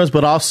 cameras,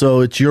 but also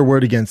it's your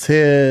word against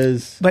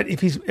his. But if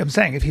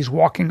he's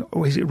walking,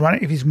 or he's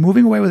running, if he's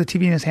moving away with a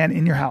TV in his hand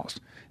in your house,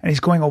 and he's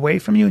going away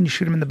from you, and you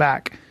shoot him in the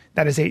back,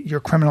 you're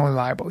criminally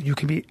liable. You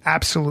can be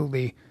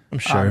absolutely, I'm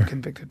sure,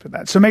 convicted for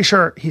that. So make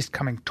sure he's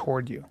coming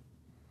toward you.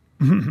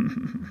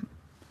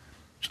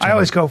 I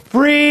always go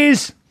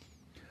freeze.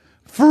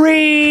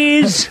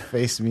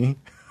 Face me.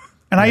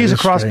 And I use a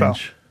crossbow.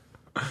 Strange.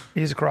 I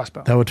use a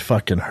crossbow. That would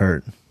fucking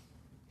hurt.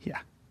 Yeah.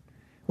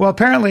 Well,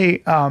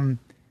 apparently,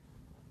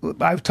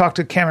 I've talked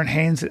to Cameron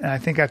Haynes, and I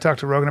think I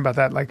talked to Rogan about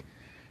that. Like,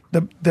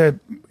 the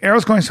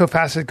arrow's going so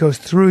fast it goes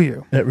through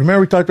you. Yeah,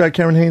 remember we talked about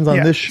Cameron Haynes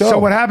on this show? So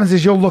what happens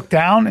is you'll look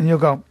down and you'll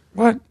go,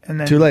 what? And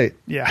then too late.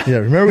 Yeah. Yeah.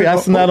 Remember we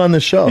asked him that on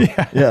the show.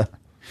 Yeah.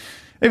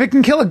 If it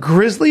can kill a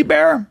grizzly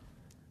bear,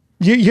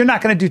 you're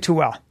not going to do too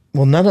well.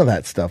 Well, none of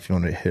that stuff you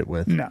want to get hit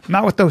with. No,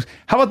 not with those.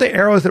 How about the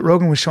arrows that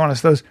Rogan was showing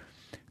us?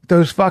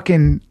 Those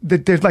fucking,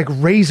 they're like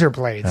razor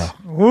blades.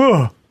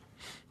 Oh.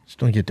 Just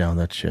don't get down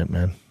that shit,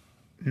 man.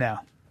 No.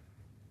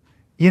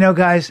 You know,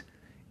 guys,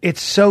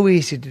 it's so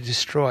easy to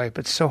destroy,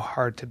 but so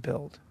hard to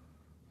build.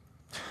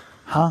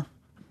 Huh?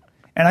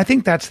 And I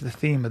think that's the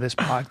theme of this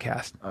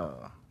podcast.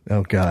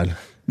 Oh, God.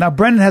 Now,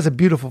 Brendan has a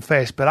beautiful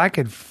face, but I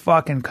could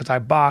fucking, because I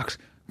box,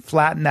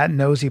 flatten that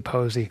nosy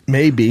posy.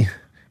 Maybe.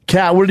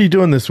 Kat, what are you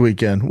doing this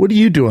weekend? What do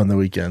you do on the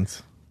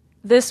weekends?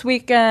 This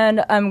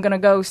weekend, I'm going to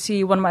go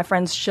see one of my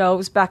friend's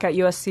shows back at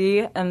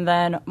USC, and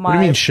then What do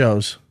you mean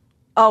shows?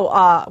 Well,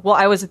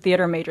 I was a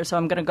theater major, so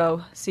I'm going to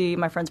go see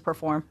my friends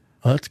perform.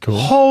 Oh, that's cool.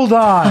 Hold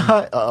on.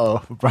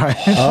 Uh-oh, Brian.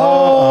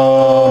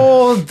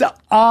 Hold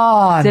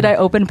on. Did I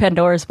open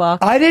Pandora's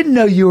box? I didn't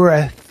know you were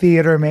a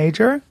theater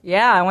major.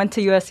 Yeah, I went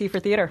to USC for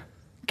theater.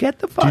 Get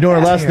the fuck Do you know her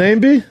out last here. name,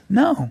 B?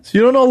 No. So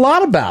you don't know a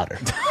lot about her.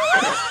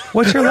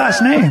 What's your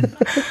last name?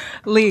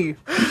 Lee.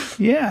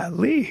 Yeah,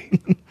 Lee.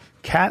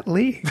 Kat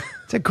Lee.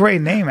 It's a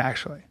great name,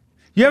 actually.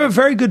 You have a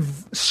very good,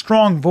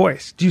 strong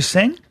voice. Do you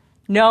sing?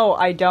 No,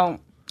 I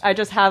don't. I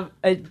just have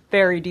a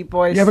very deep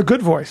voice. You have a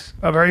good voice.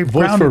 A very Voice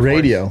grounded for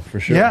radio, for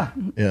sure. Yeah.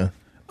 Yeah.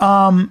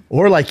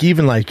 Or like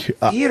even like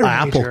Theater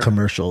Apple major.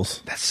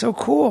 commercials. That's so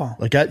cool.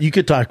 Like you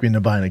could talk me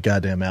into buying a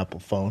goddamn Apple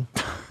phone.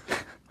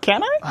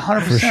 Can I?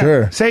 100%. For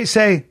sure.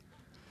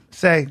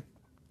 Say,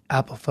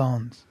 Apple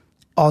phones.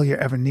 All you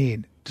ever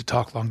need to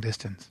talk long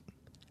distance.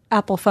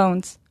 Apple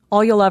phones.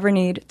 All you'll ever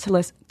need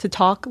to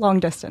talk long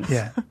distance.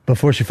 Yeah.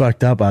 Before she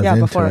fucked up, I was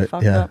before I into it.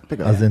 fucked Yeah, up.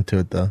 I was into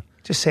it though.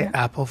 Just say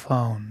Apple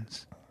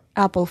phones.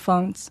 Apple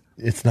phones.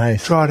 It's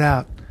nice. Draw it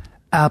out.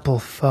 Apple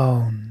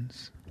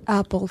phones.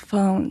 Apple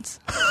phones.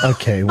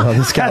 Okay, well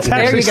this got That's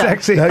weird. actually you go.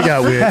 sexy. That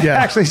got weird. Yeah,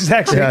 Actually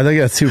sexy. yeah, that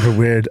got super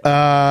weird.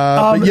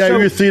 But yeah, so-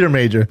 you're a theater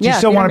major. Do you Yeah,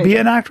 still theater want to be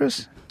major. an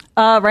actress?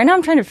 Right now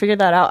I'm trying to figure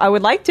that out. I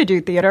would like to do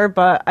theater,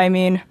 but I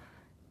mean,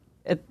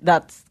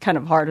 that's kind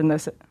of hard in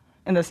this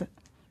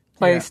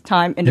place,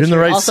 time, industry. in the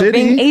right also, city?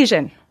 being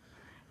Asian.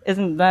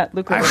 Isn't that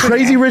lucrative?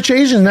 Crazy Rich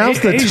Asians. Now's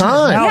the Asians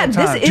time. now. Yeah, this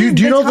time. is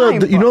Do you know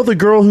time. you know the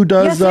girl who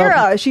does Yeah,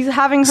 Sarah. She's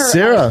having her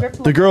Sarah,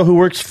 script the girl who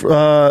works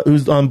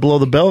who's on Below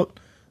the Belt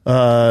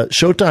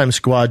Showtime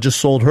Squad just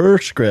sold her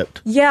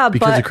script. Yeah,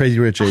 because but of Crazy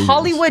Rich Asians.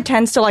 Hollywood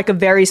tends to like a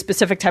very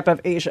specific type of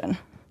Asian.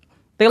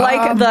 They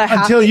like the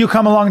half, Until you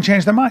come along and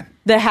change their mind.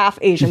 the half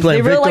Asians. You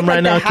playing They really victim like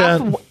right the now,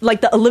 half, Kat?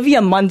 like the Olivia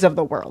Munns of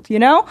the world. You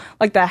know,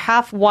 like the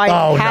half white,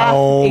 Oh half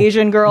no,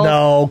 Asian girls.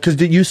 No, because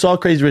you saw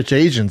Crazy Rich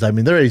Asians. I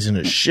mean, they're Asian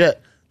as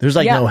shit. There's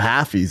like Yeah. no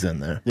halfies in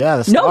there. Yeah,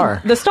 the No,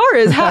 star. the star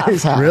is half.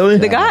 He's half. Really?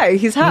 The guy,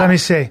 he's half. Let me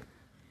see.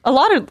 A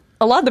lot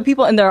of the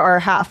people in there are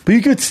half. But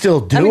you could still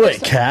do mean,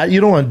 it, Kat. You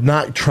don't want to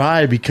not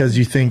try because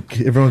you think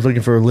everyone's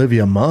looking for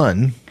Olivia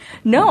Munn.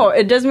 No,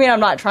 it doesn't mean I'm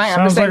not trying. I'm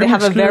Sounds just saying like they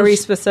an have a very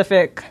excuse.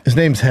 specific. His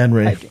name's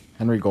Henry.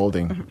 Henry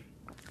Golding.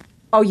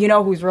 Oh, you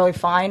know who's really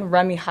fine?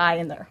 Remy High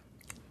in there.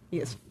 He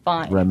is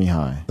fine. Remy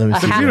High. Let me A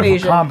see. half Beautiful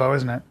Asian. combo,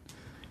 isn't it?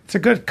 It's a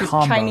good He's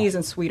combo. Chinese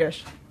and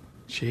Swedish.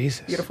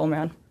 Jesus. Beautiful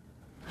man.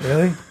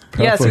 Really?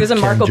 Yes, he was in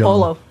Kim Marco Jong.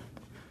 Polo.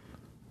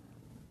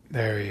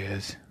 There he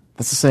is.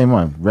 That's the same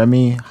one.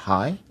 Remy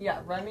High? Yeah,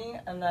 Remy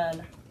and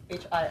then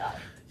HII.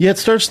 Yeah, it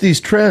starts these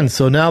trends.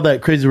 So now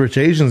that Crazy Rich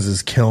Asians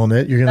is killing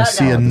it, you're going to That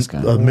see guy. This guy.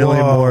 a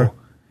million Whoa. more.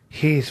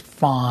 He's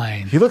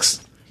fine. He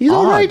looks He's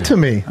all odd. right to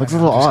me. Looks a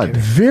little odd.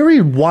 Very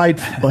wide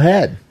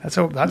head. That's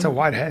a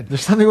wide head.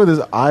 There's something with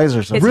his eyes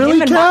or something. It's Really,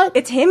 him and Kat?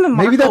 It's him and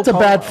Marco Maybe that's a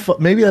bad. Polo.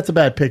 Maybe that's a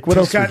bad pick. What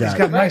else we He's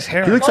got nice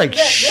hair. He looks like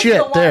This is shit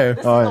the one. there.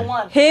 This Oh, is the yeah.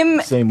 one.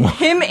 Him, Same one.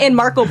 him in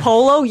Marco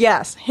Polo,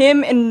 yes.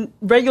 Him in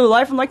regular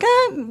life, I'm like,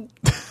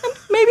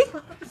 maybe.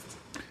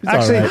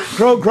 Actually,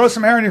 all right. grow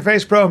some hair on your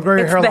face, bro, and grow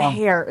your It's hair the long.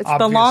 hair. It's the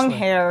Obviously. long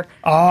hair.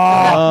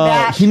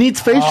 Oh, he needs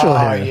facial Oh,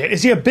 hair. yeah.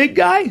 Is he a big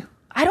guy?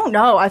 I don't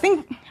know. I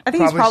think he's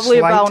Probably probably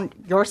slight. around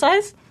your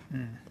size.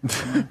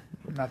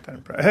 Not that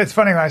impressed. It's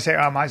funny when I say,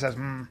 my size.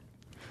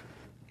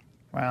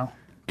 Wow.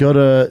 Go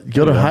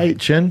to height,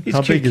 Chin. He's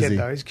How a cute big is kid, he?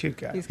 though. He's a cute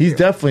guy. He's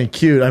definitely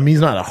cute. I mean,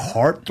 he's not a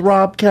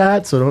heartthrob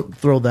cat, so don't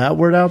throw that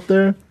word out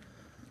there.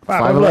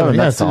 5'11",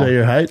 Yeah, that's so tall.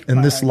 your height.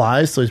 And this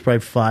lies, so he's probably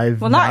 5'9".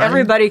 Well, not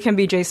everybody can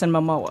be Jason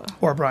Momoa.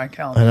 Or Brian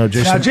Callen. I know,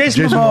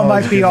 Jason Momoa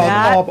might be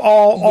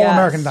all Yes.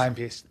 American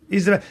timepiece.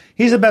 He's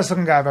the best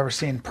looking guy I've ever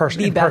seen in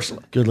person.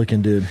 Good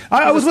looking dude.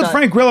 I was with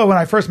Frank Grillo when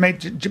I first met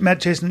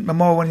Jason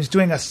Momoa when he was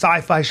doing a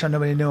sci-fi show.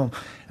 Nobody knew him,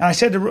 and I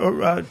said to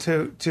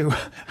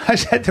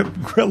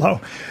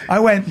Grillo, I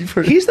went,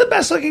 "He's the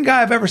best looking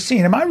guy I've ever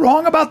seen. Am I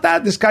wrong about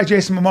that?" This guy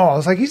Jason Momoa. I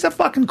was like, "He's the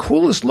fucking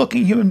coolest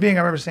looking human being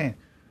I've ever seen.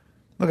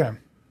 Look at him.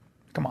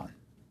 Come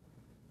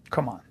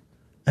on."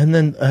 And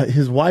then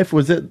his wife,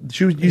 was it?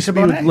 She used to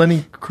be with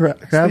Lenny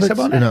Kravitz? Lisa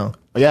Bonet. No.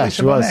 Yeah, Lisa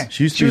she was. Bonet.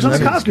 She used to She was be on the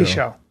Lenny's Cosby girl.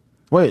 Show.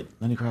 Wait,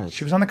 Lenny Kravitz.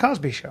 She was on the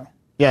Cosby Show.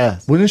 Yeah,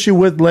 Wasn't she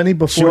with Lenny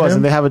before she was, him?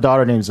 and they have a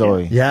daughter named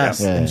Zoe. Yes,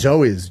 Yeah. and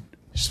Zoe is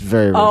She's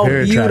very. Oh,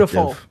 very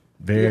beautiful. attractive.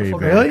 Very, Beautiful.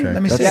 very Really? attractive.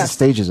 Let me That's see. the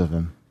stages of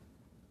him.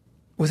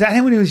 Was that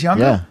him when he was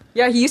younger?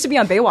 Yeah. Yeah, he used to be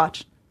on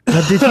Baywatch.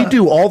 Now, did he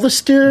do all the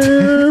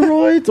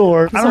steroids,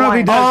 or? I don't know if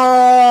he does.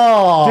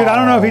 Oh, Dude, I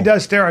don't know if he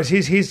does steroids.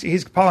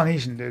 He's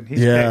Polynesian, dude. He's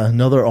Yeah, big.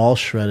 no, they're all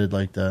shredded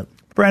like that.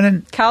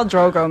 Brennan. Cal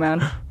Drogo,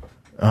 man.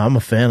 I'm a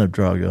fan of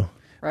Drago.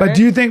 Right? But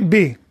do you think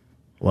B?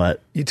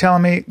 What? You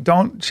telling me?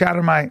 Don't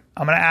shatter my.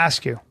 I'm going to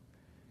ask you,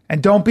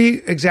 and don't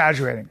be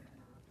exaggerating.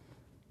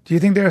 Do you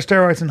think there are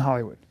steroids in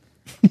Hollywood?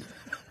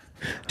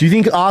 Do you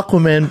think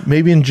Aquaman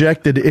maybe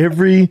injected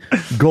every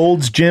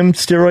Gold's Gym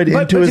steroid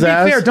into his to be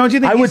ass? fair, don't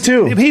you think I would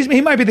too. He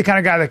might be the kind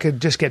of guy that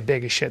could just get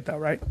big as shit, though,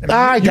 right?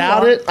 I you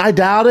doubt are. it. I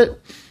doubt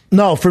it.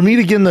 No, for me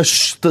to get in the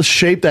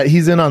shape that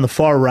he's in on the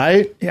far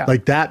right, Yeah.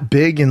 like that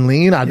big and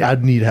lean,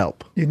 I'd need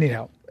help. You need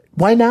help.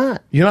 Why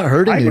not? You're not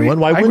hurting I agree. anyone.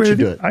 Why I wouldn't agree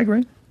you with do it? I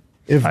agree.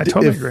 If, I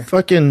totally if agree.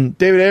 fucking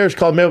David Ayers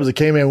called me up as a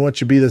K-Man, why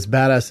don't you be this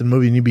badass in the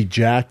movie and you be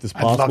jacked as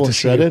I'd love possible to and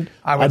see you. shredded?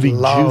 I'd be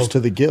juiced to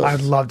the gills.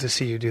 I'd love to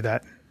see you do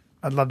that.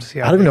 I'd love to see.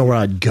 I don't even know where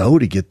I'd go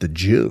to get the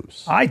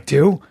juice. I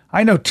do.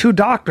 I know 2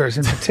 doctors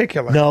in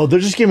particular. No, they're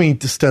just giving me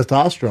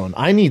testosterone.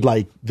 I need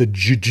like the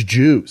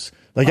juice.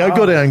 Like I'd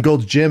go down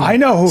Gold's Gym. I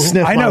know who.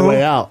 Sniff I know my who.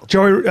 way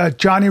out.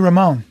 Johnny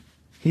Ramone.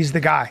 He's the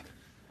guy.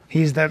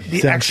 He's the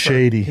Sounds expert.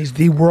 shady. He's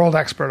the world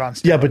expert on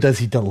steroids. Yeah, but does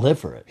he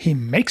deliver it? He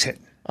makes it.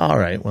 All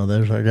right. Well,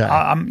 there's our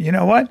guy. You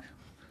know what?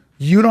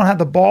 You don't have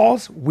the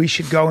balls. We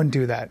should go and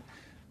do that.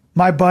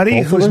 My buddy,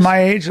 Both of who's us?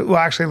 my age, well,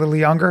 actually a little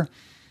younger,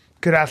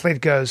 good athlete,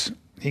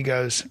 he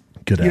goes,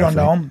 Good you don't athlete.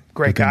 know him?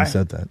 Great Good thing guy. you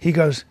said that. He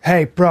goes,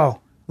 hey, bro,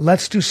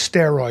 let's do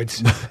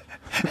steroids.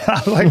 I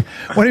was like,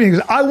 what do you mean? He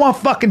goes, I want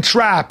fucking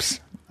traps.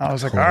 I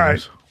was like, all right.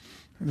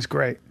 It was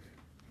great.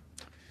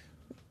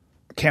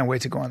 Can't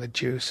wait to go on the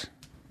juice.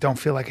 Don't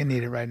feel like I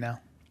need it right now.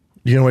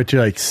 You're going to wait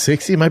till like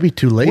 60? It might be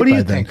too late What do by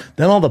you then. think?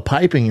 Then all the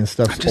piping and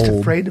stuff's I'm just old.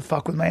 afraid to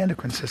fuck with my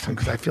endocrine system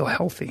because I feel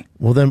healthy.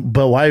 Well, then,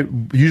 but why?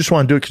 You just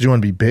want to do it because you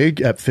want to be big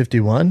at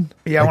 51?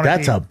 Yeah, I wanna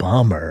that's be- a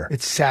bummer.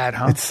 It's sad,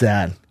 huh? It's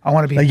sad. I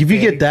want to be Like if you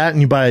big. get that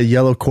and you buy a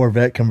yellow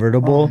Corvette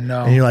convertible Oh,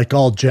 no. and you're like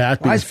all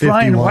jacked Why at is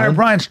 51. Why are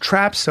Brian's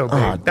traps so big?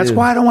 Oh, That's dude.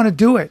 why I don't want to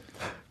do it.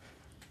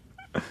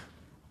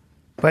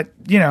 But,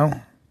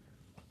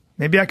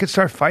 maybe I could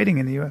start fighting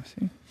in the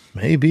UFC.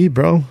 Maybe,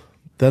 bro.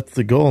 That's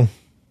the goal.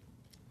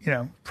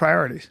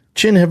 Priorities.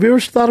 Chin, have you ever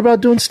thought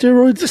about doing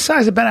steroids? The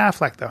size of Ben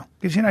Affleck, though.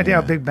 Gives you an idea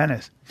how big Ben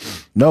is.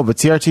 No, but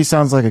TRT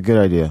sounds like a good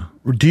idea.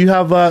 Do you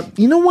have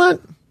you know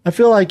what? I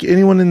feel like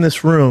anyone in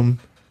this room,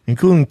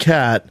 including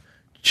Kat,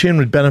 Chin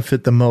would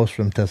benefit the most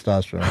from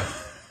testosterone.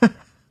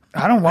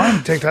 I don't want him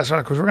to take that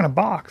shot because we're going to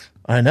box.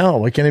 I know.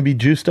 Why can't he be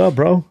juiced up,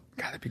 bro?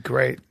 God, that'd be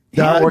great. He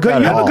don't work You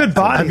out at have a all. good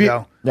body, Have you-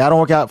 though. Yeah, I don't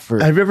work out for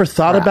Have you ever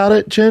thought about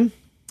it, Chin?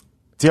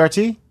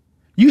 TRT.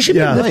 You should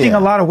Yeah. be lifting Yeah.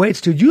 a lot of weights,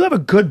 dude. You have a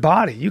good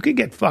body. You could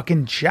get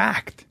fucking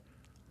jacked.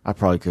 I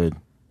probably could.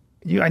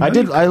 Know I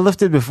did. you- I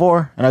lifted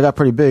before, and I got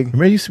pretty big,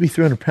 Remember, you used to be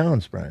 300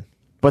 pounds, Brian.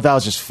 but that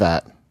was just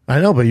fat. I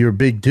know, but you're a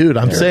big dude.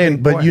 I'm saying,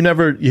 big but boy. you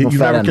never, you fat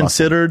never and muscle.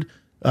 considered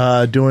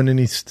doing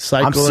any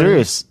cycling. I'm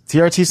serious.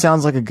 TRT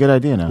sounds like a good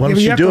idea now. Why Yeah, don't but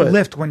you you have do to it?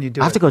 lift when you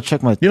do I have it. to go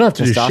check my You don't have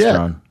to do shit.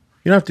 testosterone.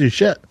 You don't have to do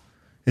shit.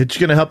 It's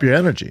going to help your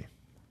energy.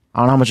 I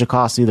don't know how much it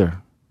costs either.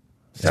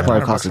 It's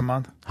probably $700 a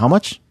month. How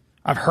much?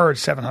 I've heard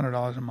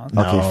 $700 a month.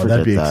 No, forget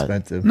that'd be that.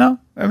 expensive. No,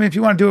 I mean if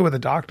you want to do it with a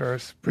doctor,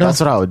 it's pretty. That's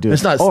what I would do.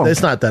 It's not. Oh,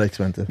 It's not that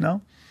expensive.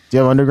 No, do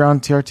you have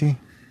underground TRT?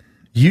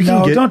 You can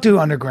no, get. don't do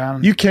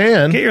underground. You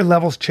can. Get your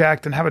levels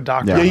checked and have a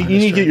doctor. Yeah, Yeah, you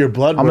need to get your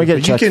blood. I'm gonna work, get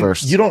but checked you can,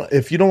 first. You don't.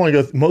 If you don't want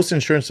to go. Most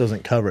insurance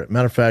doesn't cover it.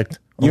 Matter of fact,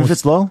 Even if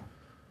it's low?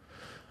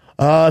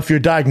 if you're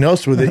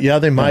diagnosed with it, yeah,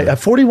 they might. At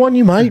 41,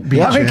 you might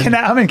be. I'm in Jen.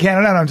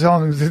 Canada and I'm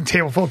telling them there's a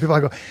table full of people.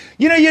 I go,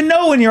 you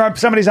know when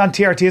somebody's on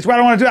TRT, it's what I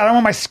don't want to do. I don't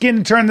want my skin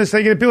to turn this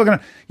thing. People are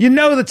gonna,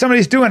 that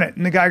somebody's doing it.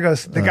 And the guy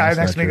goes, guy that's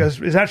next to me not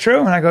goes, is that true?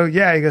 And I go,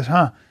 yeah. He goes,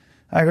 huh?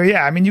 I go,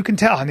 yeah. I mean, you can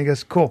tell. And he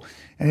goes, cool.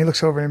 And he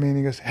looks over at me and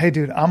he goes, hey,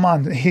 dude,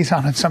 he's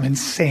on some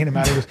insane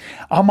amount. He goes,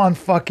 I'm on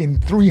fucking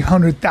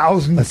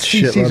 300,000 That's a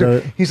shitload cc's. of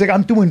it. He's like,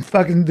 I'm doing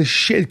fucking the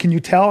shit. Can you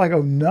tell? I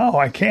go, no,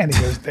 I can't.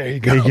 He goes, there you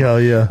go. There you go,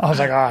 yeah. I was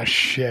like, oh,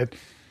 shit.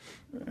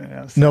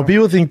 Yeah, so- No,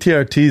 people think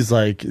TRT is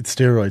like it's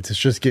steroids. It's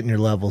just getting your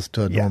levels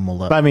to a normal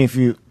level. But I mean, if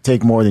you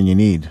take more than you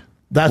need,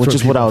 That's which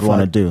is what I would people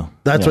want to find. do.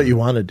 That's Yeah. what you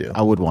want to do.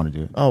 I would want to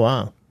do it. Oh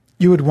wow.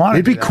 You would want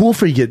It'd be cool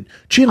for you to get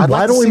Chin.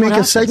 Why don't we make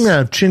a segment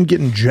out of Chin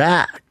getting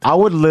jacked? I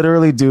would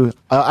literally do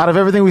out of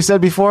everything we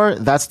said before.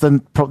 That's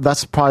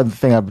probably the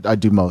thing I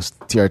do most.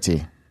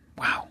 TRT.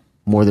 Wow.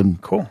 More than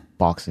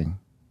boxing.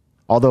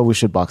 Although we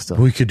should box still.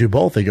 We could do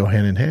both. They go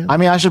hand in hand. I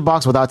mean, I should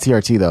box without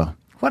TRT though.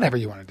 Whatever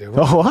you want to do.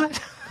 Oh,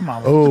 what? Come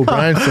on. Oh,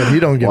 Brian said he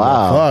don't give a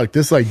fuck.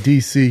 This is like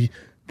DC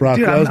Brock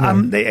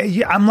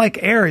Lesnar. I'm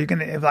like air. You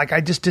can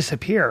I just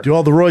disappear. Do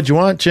all the roids you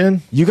want,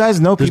 Chin. You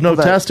guys know people. There's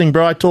no testing,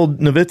 bro. I told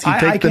Nowitzki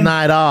take the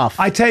night off.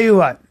 I tell you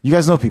what. You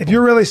guys know people. If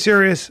you're really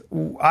serious,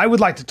 I would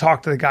like to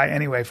talk to the guy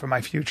anyway for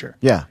my future.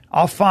 Yeah.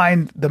 I'll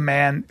find the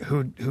man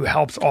who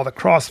helps all the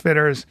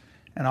CrossFitters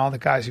and all the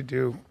guys who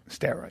do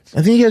steroids.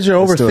 I think you guys are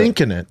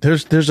overthinking it.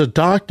 There's a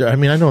doctor. I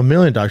mean, I know a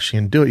million doctors who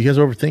can do it. You guys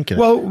are overthinking it.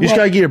 You just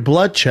got to get your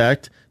blood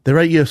checked. They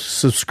write you a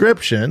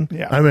subscription.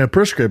 Yeah. I mean, a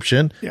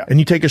prescription. Yeah. And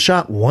you take a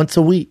shot once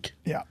a week.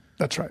 Yeah.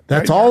 That's right.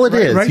 That's all it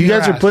is. You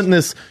guys are putting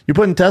you're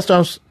putting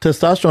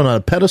testosterone on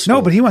a pedestal.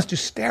 No, but he wants to do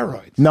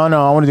steroids. No,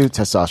 I want to do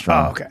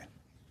testosterone. Oh, okay.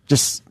 You're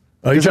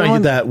trying to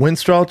get that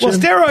Winstrol Chin? Well,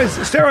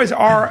 steroids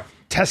are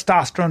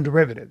testosterone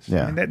derivatives.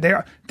 Yeah. I mean, they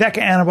are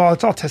DECA anabolic.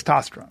 It's all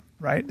testosterone,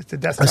 right? It's the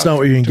testosterone. That's not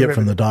what you can get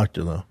from the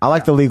doctor, though. I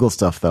like the legal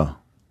stuff, though.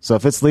 So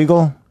if it's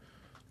legal,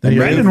 then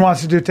Brendan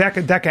wants to do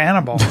DECA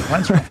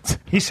anabolic.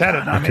 He said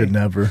it, not me. I could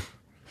never.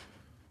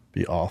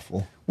 Be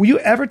awful. Were you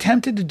ever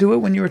tempted to do it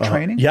when you were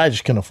training? Yeah, I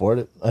just couldn't afford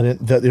it. I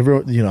didn't. I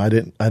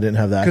didn't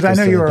have that. Because I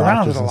know you were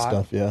around it a lot.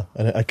 Stuff. Yeah,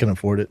 I couldn't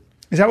afford it.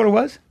 Is that what it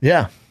was?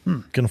 Yeah,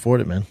 couldn't afford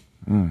it, man.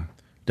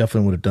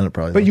 Definitely would have done it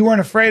probably. But you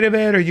weren't afraid of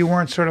it, or you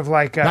weren't sort of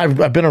like.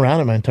 I've been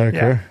around it my entire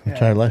career,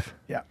 entire life.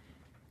 Yeah,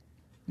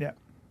 yeah.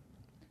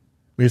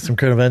 We have some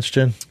current events,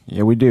 Jen.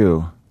 Yeah, we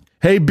do.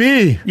 Hey,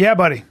 B. Yeah,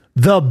 buddy.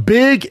 The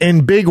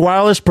big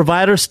wireless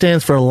provider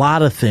stands for a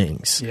lot of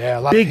things. Yeah,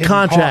 a lot big of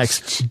contracts,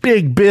 costs.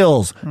 Big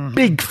bills,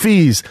 big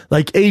fees,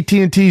 like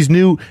AT&T's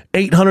new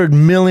 $800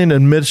 million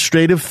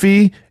administrative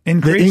fee.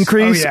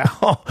 Increase?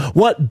 Oh, yeah.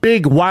 What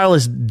big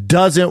wireless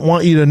doesn't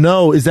want you to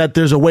know is that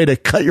there's a way to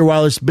cut your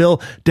wireless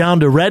bill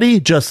down to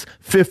just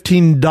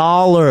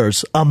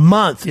 $15 a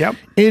month. Yep.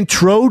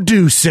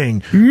 Introducing,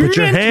 put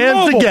your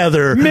hands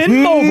together.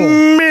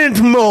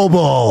 Mint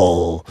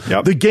Mobile.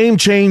 Yep. The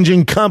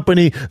game-changing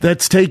company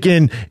that's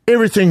taken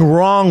everything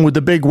wrong with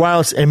the big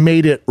wireless and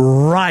made it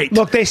right.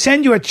 Look, they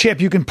send you a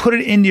chip. You can put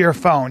it into your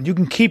phone. You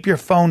can keep your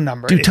phone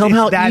number. Dude, tell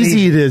them how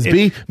easy it is,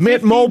 B.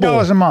 Mint Mobile.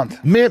 $15 a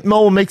month. Mint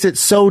Mobile makes it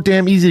so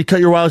damn easy to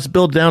cut your wireless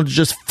bill down to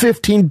just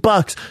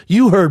 $15.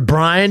 You heard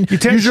Brian.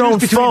 Use your own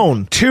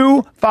phone.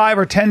 2, 5,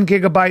 or 10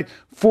 gigabyte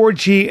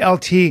 4G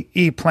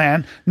LTE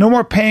plan. No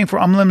more paying for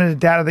unlimited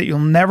data that you'll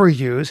never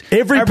use.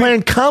 Every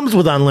plan comes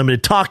with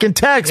unlimited talk and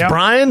text,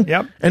 Brian.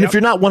 Yep. And if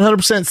you're not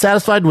 100%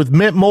 satisfied with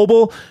Mint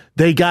Mobile,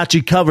 they got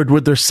you covered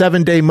with their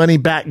 7-day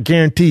money-back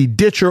guarantee.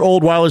 Ditch your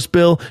old wireless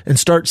bill and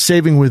start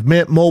saving with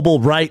Mint Mobile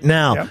right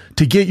now. Yep.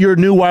 To get your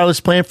new wireless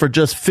plan for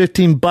just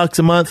 $15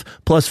 a month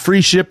plus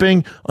free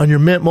shipping on your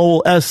Mint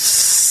Mobile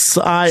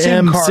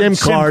SIM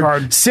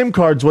card. SIM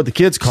card's what the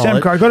kids call it.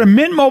 SIM card. Go to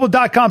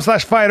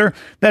mintmobile.com/fighter.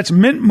 That's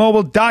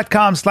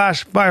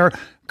mintmobile.com/fighter.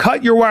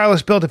 Cut your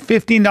wireless bill to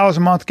 $15 a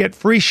month. Get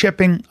free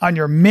shipping on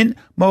your Mint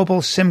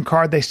Mobile SIM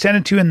card. They send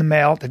it to you in the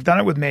mail. They've done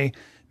it with me.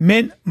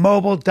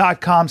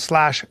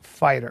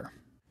 mintmobile.com/fighter.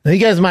 Now, you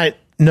guys might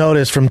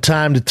notice from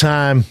time to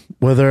time,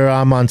 whether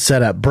I'm on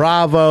set at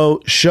Bravo,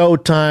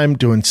 Showtime,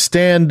 doing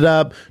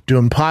stand-up,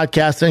 doing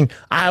podcasting,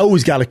 I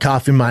always got a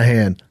coffee in my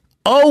hand.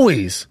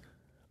 Always.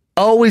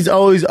 Always,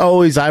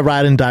 I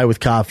ride and die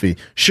with coffee.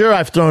 Sure,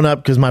 I've thrown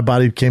up because my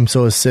body became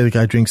so acidic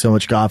I drink so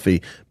much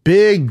coffee.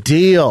 Big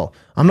deal.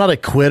 I'm not a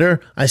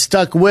quitter. I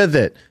stuck with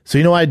it. So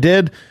you know what I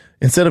did?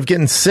 Instead of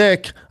getting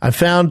sick, I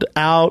found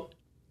out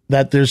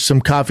that there's some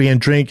coffee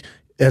and drink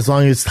as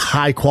long as it's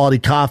high quality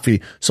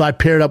coffee. So I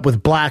paired up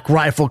with Black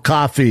Rifle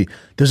Coffee.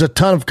 There's a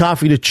ton of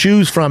coffee to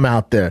choose from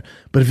out there.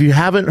 But if you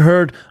haven't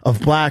heard of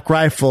Black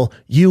Rifle,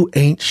 you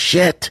ain't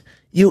shit.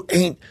 You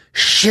ain't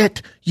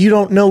shit. You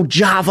don't know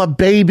Java,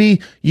 baby.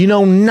 You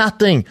know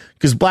nothing.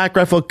 Because Black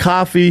Rifle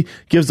Coffee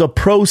gives a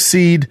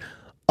proceed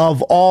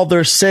of all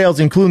their sales,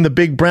 including the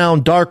Big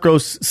Brown Dark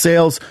Roast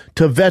sales,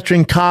 to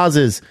veteran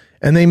causes.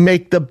 And they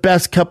make the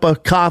best cup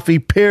of coffee,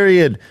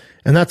 period.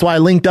 And that's why I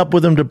linked up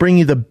with them to bring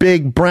you the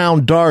Big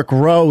Brown Dark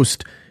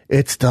Roast.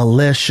 It's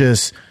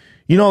delicious.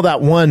 You know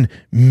that one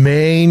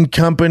main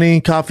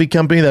coffee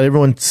company that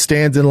everyone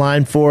stands in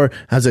line for,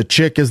 has a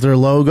chick as their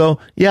logo?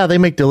 Yeah, they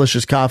make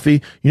delicious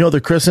coffee. You know their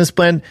Christmas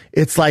blend?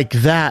 It's like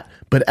that,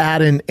 but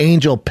add in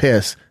angel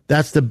piss.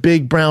 That's the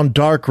Big Brown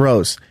Dark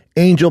Roast.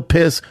 Angel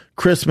piss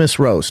Christmas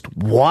roast.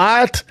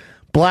 What?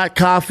 Black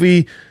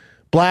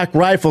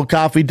Rifle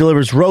Coffee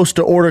delivers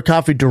roast-to-order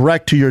coffee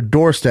direct to your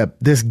doorstep.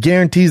 This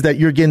guarantees that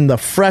you're getting the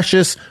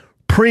freshest,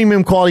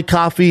 premium quality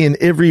coffee in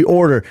every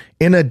order.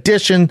 In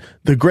addition,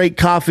 the great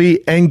coffee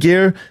and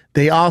gear,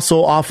 they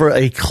also offer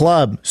a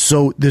club.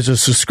 So there's a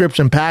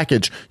subscription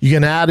package. You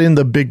can add in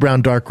the Big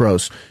Brown Dark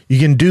Roast. You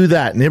can do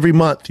that. And every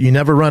month, you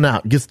never run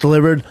out. It gets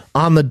delivered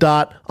on the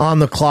dot, on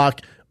the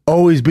clock,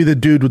 always be the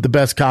dude with the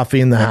best coffee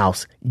in the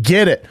house.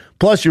 Get it.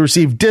 Plus, you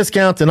receive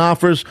discounts and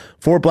offers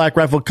for Black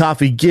Rifle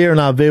Coffee gear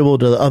not available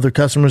to other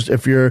customers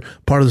if you're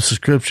part of the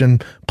subscription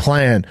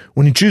plan.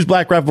 When you choose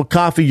Black Rifle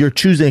Coffee, you're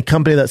choosing a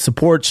company that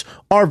supports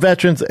our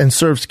veterans and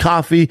serves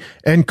coffee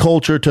and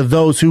culture to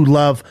those who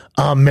love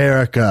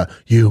America.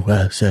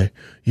 USA,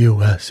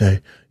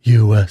 USA,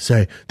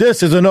 USA.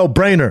 This is a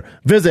no-brainer.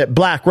 Visit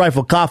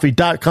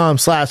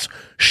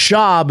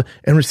blackriflecoffee.com/shop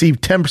and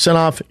receive 10%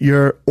 off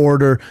your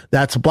order.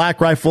 That's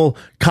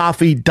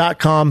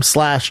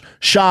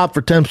blackriflecoffee.com/shop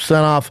for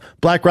 10% off.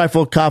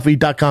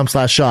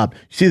 blackriflecoffee.com/shop. You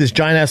see this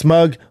giant-ass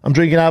mug I'm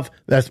drinking off?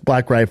 That's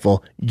Black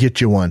Rifle.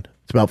 Get you one.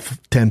 It's about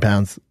 10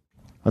 pounds.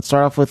 Let's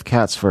start off with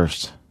cats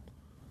first.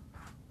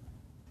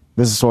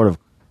 This is sort of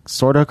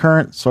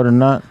current, sort of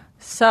not.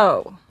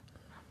 So,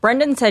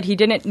 Brendan said he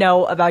didn't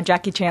know about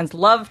Jackie Chan's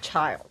love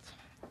child.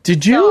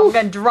 Did you? So I'm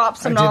going to drop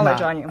some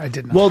knowledge on you. I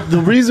did not. Well, the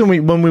reason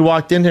when we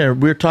walked in here,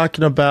 we were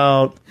talking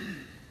about,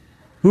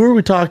 who are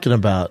we talking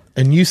about?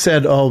 And you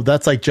said, oh,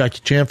 that's like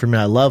Jackie Chan for me.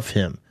 I love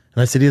him.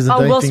 And I said, he doesn't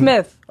do Will anything.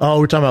 Smith. Oh,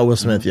 we're talking about Will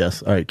Smith,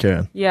 yes. All right,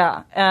 Karen.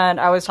 Yeah, and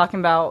I was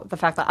talking about the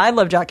fact that I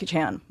love Jackie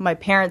Chan. My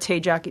parents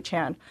hate Jackie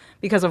Chan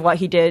because of what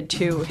he did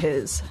to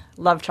his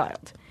love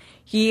child.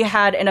 He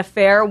had an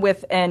affair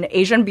with an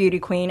Asian beauty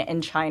queen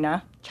in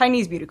China,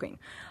 Chinese beauty queen.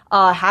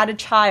 Had a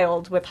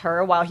child with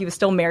her while he was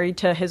still married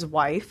to his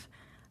wife.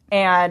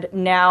 And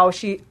now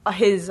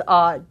his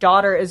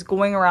daughter is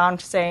going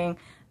around saying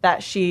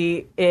that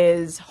she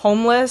is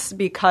homeless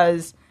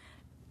because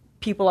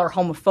people are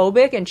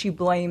homophobic, and she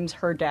blames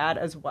her dad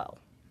as well.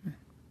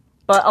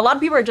 But a lot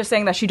of people are just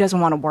saying that she doesn't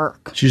want to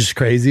work. She's just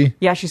crazy?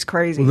 Yeah, she's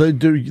crazy.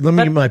 Let me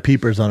get my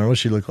peepers on her. What's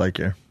she look like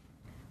here?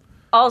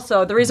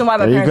 Also, the reason why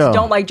my parents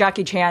don't like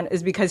Jackie Chan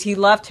is because he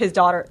left his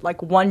daughter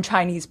like one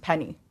Chinese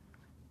penny.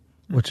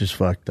 Which is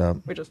fucked up.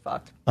 Which is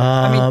fucked.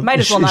 I mean, might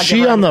as well not. Is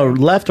she on the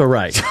left or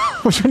right?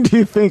 Which one do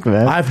you think,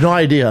 man? I have no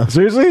idea.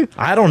 Seriously?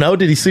 I don't know.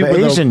 Did he sleep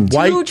with Asian. a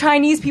white? Two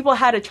Chinese people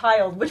had a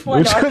child. Which one?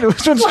 Which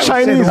one's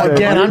Chinese?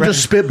 Again, I'm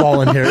just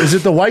spitballing here. Is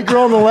it the white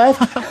girl on the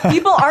left?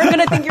 People aren't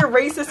going to think you're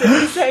racist if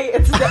you say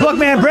it's. Look,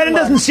 man, Brendan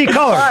doesn't see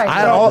color.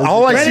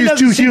 All I see is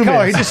two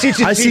humans. He just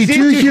sees I see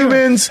two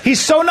humans.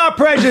 He's so not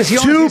prejudiced. He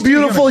only Two sees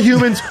beautiful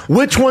humans.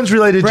 Which one's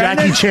related to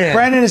Jackie Chan?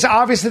 Brendan is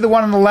obviously the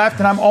one on the left,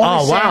 and I'm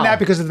only saying that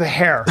because of the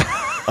hair.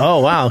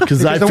 Oh, wow.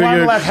 Because I figured the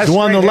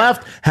one on the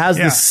left has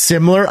the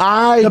similar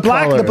eye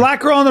color. The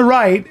black girl on the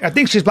right, I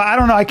think she's black. I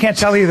don't know. I can't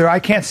tell either. I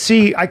can't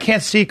see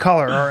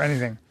color or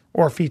anything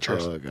or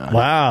features. Oh, God.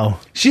 Wow.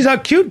 She's a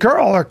cute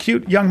girl or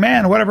cute young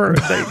man, whatever.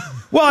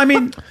 Well, I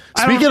mean.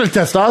 Speaking of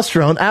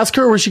testosterone, ask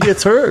her where she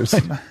gets hers.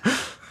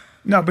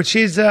 No, but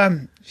she's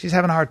having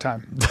a hard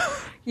time.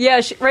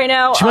 Yeah, right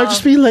now. She might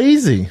just be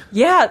lazy.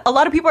 Yeah, a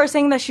lot of people are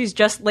saying that she's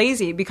just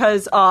lazy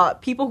because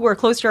people who are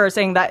close to her are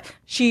saying that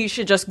she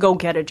should just go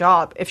get a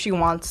job if she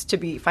wants to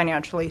be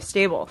financially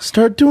stable.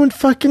 Start doing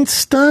fucking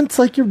stunts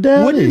like your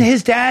dad. Wouldn't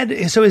his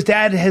dad? So his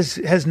dad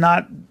doesn't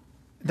have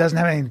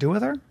anything to do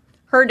with her.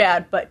 Her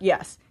dad, but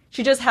yes,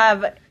 she just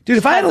have. Dude,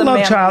 if I had a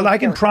love child, I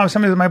can promise.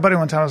 Somebody, my buddy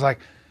one time was like,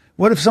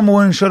 what if some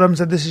woman showed up and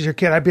said, this is your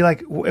kid? I'd be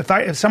like,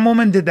 if some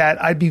woman did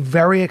that, I'd be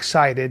very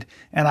excited,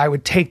 and I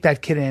would take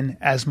that kid in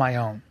as my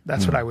own.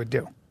 That's what I would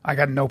do. I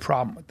got no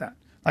problem with that.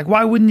 Like,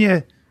 why wouldn't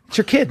you? It's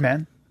your kid,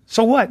 man.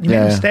 So what? You made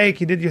a mistake.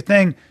 You did your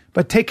thing.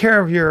 But take care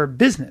of your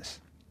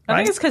business. I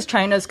think it's because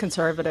China's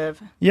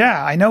conservative.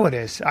 Yeah, I know it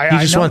is. He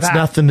just wants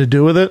nothing to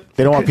do with it?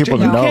 They don't want people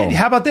to know.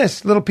 How about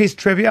this? Little piece of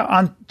trivia.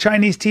 On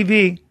Chinese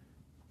TV,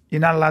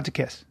 you're not allowed to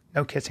kiss.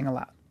 No kissing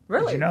allowed.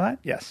 Really? Did you know that?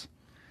 Yes.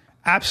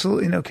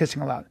 Absolutely no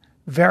kissing allowed.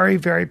 Very,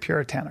 very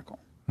puritanical.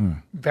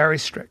 Very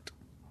strict.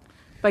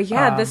 But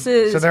yeah, this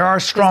is... So there are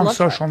strong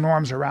social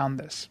norms around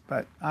this,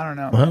 but I don't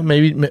know. Well,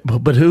 maybe,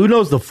 but who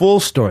knows the full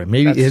story?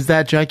 Maybe is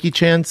that Jackie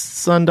Chan's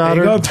son,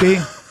 daughter? There you go,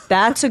 B.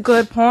 That's a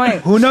good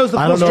point. Who knows the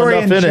full story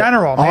in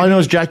general? All I know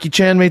is Jackie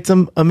Chan made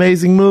some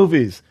amazing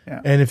movies.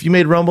 Yeah. And if you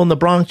made Rumble in the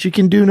Bronx, you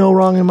can do no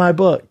wrong in my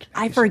book.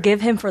 I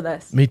forgive him for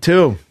this. Me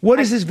too. What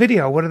is this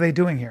video? What are they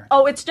doing here?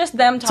 Oh, it's just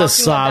them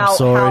talking about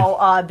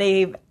how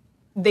they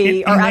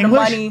are out of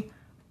money.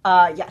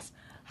 Yes.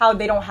 How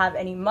they don't have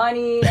any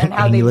money and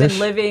how they've been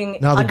living.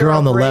 Now the girl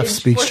on the left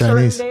speaks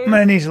Chinese. I'm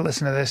going to need to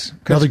listen to this.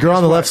 Now the girl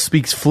on the left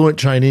speaks fluent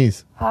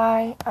Chinese.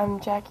 Hi, I'm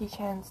Jackie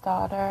Chan's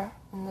daughter,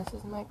 and this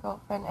is my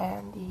girlfriend,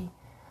 Andy.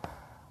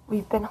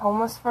 We've been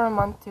homeless for a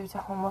month due to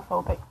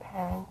homophobic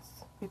parents.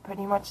 We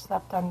pretty much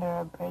slept under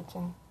a bridge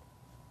and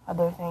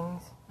other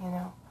things, you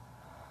know.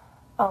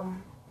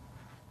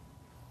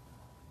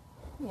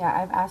 Yeah,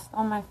 I've asked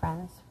all my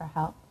friends for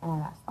help, and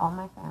I've asked all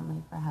my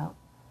family for help.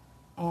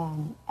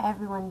 And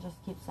everyone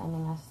just keeps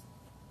sending us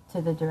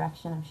to the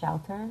direction of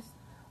shelters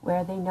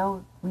where they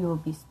know we will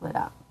be split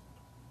up.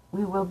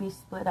 We will be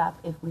split up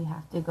if we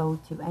have to go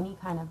to any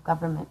kind of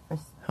government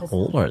facility. How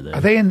old are they?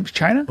 Are they in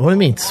China? What do you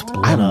mean split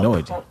up? I have no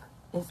idea.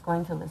 Is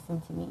going to listen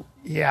to me.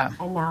 Yeah.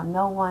 And now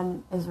no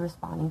one is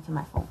responding to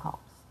my phone calls.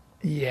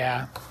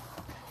 Yeah.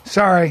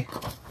 Sorry.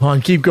 Come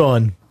on, keep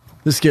going.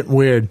 This is getting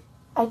weird.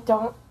 I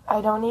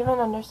don't even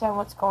understand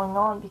what's going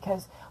on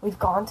because we've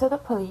gone to the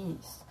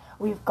police.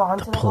 We've gone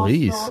to the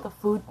police. hospital, the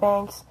food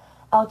banks,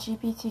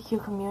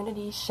 LGBTQ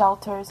communities,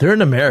 shelters. They're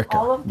in America.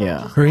 All of them Yeah.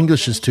 just Her don't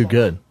English give is a too shit.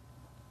 good.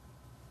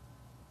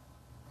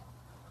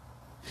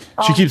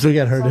 She keeps looking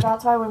at her. So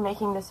that's why we're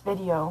making this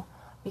video,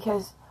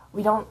 because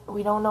we don't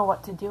know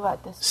what to do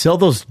at this Sell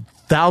those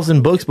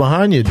 1,000 books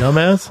behind you,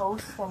 dumbass.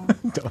 post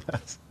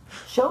and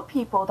show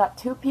people that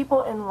two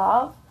people in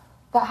love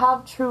that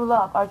have true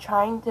love are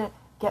trying to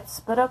get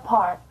split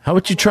apart. How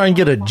about you try and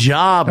get a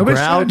job,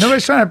 Grouch?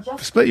 Nobody's trying to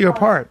Just split you because-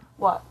 apart.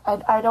 What?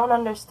 I don't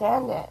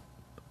understand it.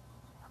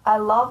 I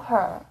love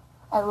her.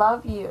 I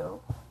love you.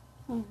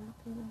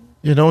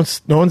 Yeah, no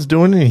one's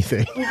doing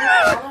anything. We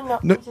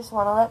just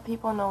want to let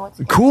people know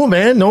what's Cool,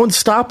 man. No one's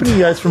stopping you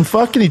guys from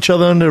fucking each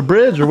other under a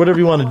bridge or whatever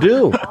you want to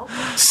do.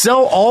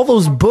 Sell all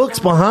those books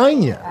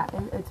behind you. Yeah,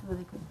 it's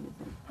really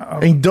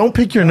confusing. And don't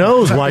pick your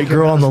nose, white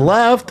girl on the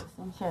left.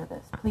 And share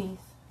this, please.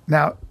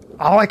 Now,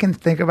 all I can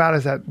think about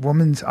is that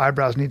woman's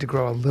eyebrows need to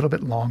grow a little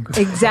bit longer.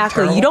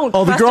 Exactly. You don't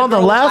Oh, the trust girl a on the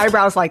girl with left?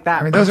 eyebrows like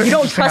that. I mean, those are you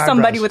don't interesting trust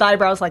somebody eyebrows. with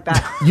eyebrows like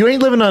that. You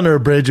ain't living under a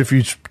bridge if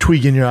you're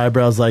tweaking your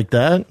eyebrows like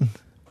that.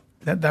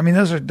 I mean,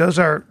 those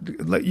are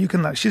you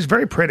can. She's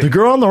very pretty. The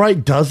girl on the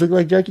right does look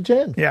like Jackie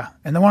Chan. Yeah,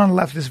 and the one on the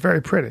left is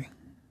very pretty.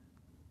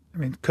 I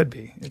mean, could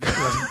be. It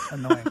wasn't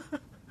annoying.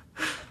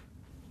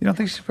 You don't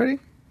think she's pretty?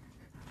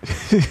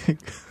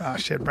 Oh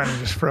shit! Brendan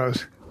just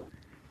froze.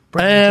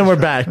 And we're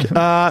back.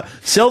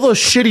 Sell those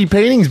shitty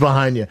paintings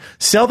behind you.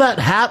 Sell that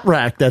hat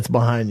rack that's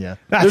behind you.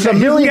 There's a You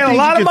million can get a things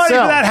lot you of could money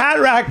sell. for that hat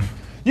rack.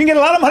 You can get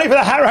a lot of money for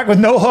that hat rack with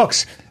no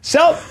hooks.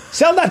 Sell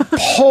that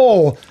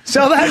pole.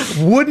 Sell that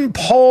wooden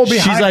pole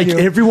behind She's like, you.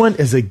 everyone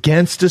is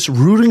against us,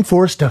 rooting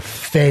for us to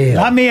fail.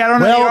 Not me. I don't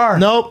know who you are.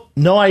 Nope.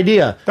 No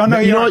idea. Don't know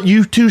But who you know are. what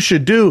you two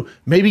should do?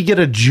 Maybe get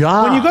a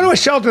job. When you go to a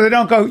shelter, they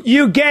don't go,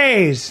 you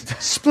gays,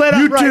 split up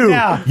you right two,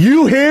 now.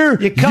 you here,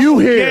 You couple you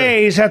here.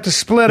 gays have to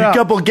split You up.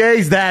 couple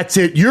gays, that's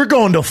it. You're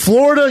going to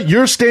Florida,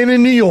 you're staying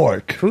in New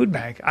York. Food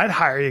bank. I'd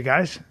hire you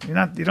guys. You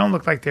don't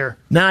look like they're.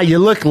 Nah, you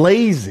look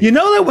lazy. You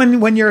know that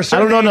when you're a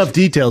certain I don't know age- enough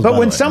details, But by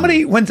when the way.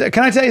 somebody,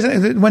 can I tell you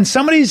something?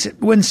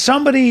 When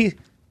somebody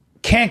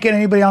can't get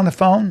anybody on the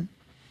phone,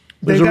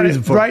 There's they've a got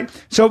reason it, for it. right?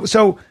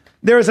 So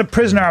there was a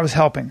prisoner I was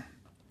helping.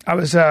 I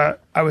was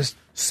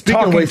Speaking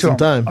of talking wasting to him.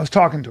 time. I was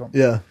talking to him.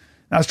 Yeah.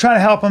 I was trying to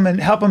help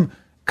him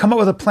come up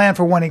with a plan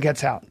for when he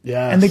gets out.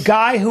 Yes. And the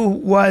guy who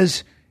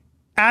was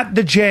at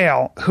the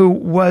jail,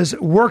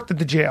 worked at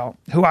the jail,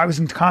 who I was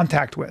in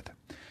contact with,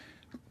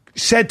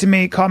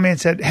 called me and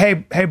said, hey,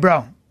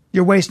 bro,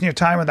 you're wasting your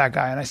time with that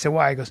guy. And I said,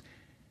 why? He goes,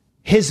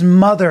 his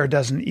mother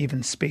doesn't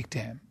even speak to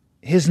him.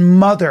 His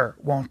mother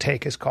won't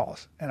take his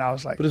calls. And I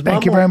was like,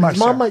 thank you very much, His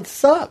mom sir. might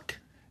suck.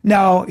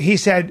 No, he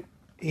said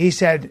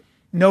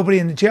nobody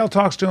in the jail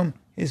talks to him.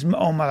 His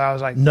own mother. I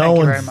was like, thank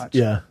you very much.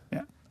 Yeah.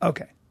 Yeah.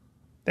 Okay.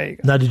 There you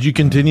go. Now, did you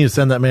continue to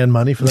send that man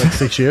money for like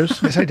 6 years?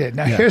 Yes, I did.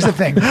 Now, here's the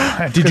thing.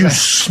 Did you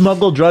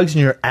smuggle drugs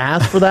in your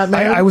ass for that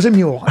man? I was a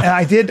mule. And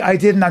I did,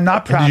 and I'm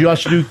not proud. Did you of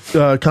also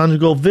do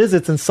conjugal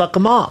visits and suck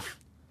them off?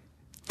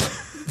 it.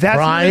 That's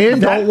Brian,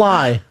 don't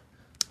lie.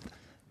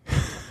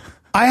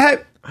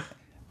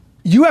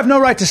 You have no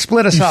right to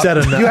split us You up. said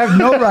enough. You have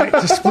no right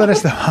to split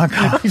us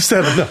up. You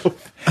said enough.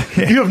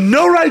 You have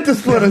no right to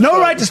split us No up.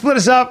 right to split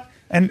us up.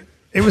 And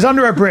it was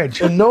under a bridge.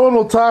 And no one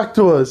will talk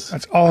to us.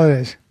 That's all it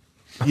is.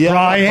 Yeah,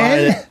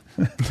 Brian.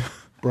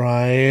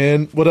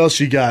 Brian, what else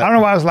you got? I don't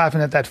know why I was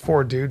laughing at that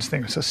four dudes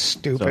thing. It was so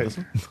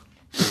stupid.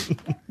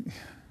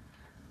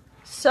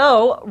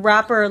 So,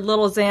 rapper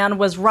Lil Xan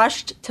was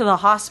rushed to the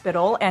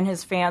hospital, and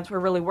his fans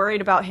were really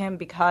worried about him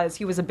because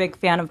he was a big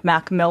fan of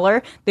Mac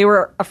Miller. They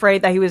were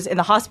afraid that he was in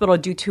the hospital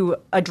due to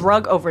a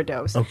drug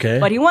overdose. Okay.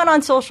 But he went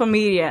on social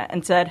media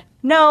and said,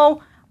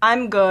 "No,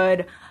 I'm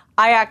good.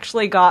 I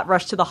actually got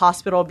rushed to the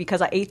hospiel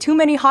because I ate too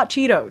many hot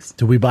Cheetos."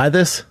 Did we buy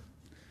this?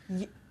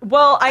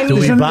 Well, I Do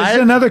we mean, buy There's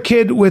it? another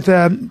kid with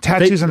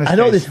tattoos on his I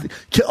know face.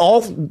 this.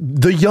 All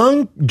the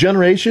young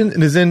generation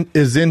is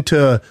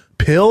into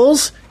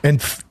pills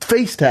and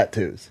face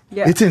tattoos.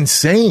 Yeah. It's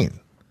insane.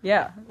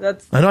 yeah,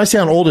 that's I know I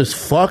sound old as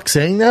fuck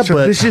saying that, So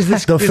but this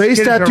the kid face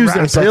is a tattoos rapper.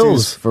 and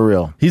pills. For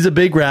real. He's a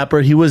big rapper.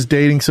 He was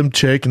dating some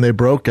chick and they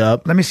broke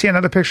up. Let me see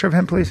another picture of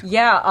him, please.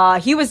 yeah.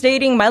 He was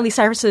dating Miley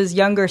Cyrus's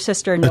younger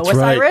sister, Noah That's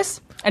right.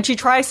 Cyrus, and she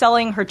tried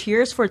selling her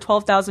tears for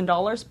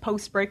 $12,000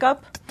 post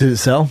breakup. Did it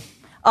sell?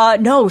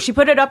 No, she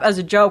put it up as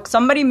a joke.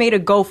 Somebody made a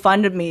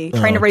GoFundMe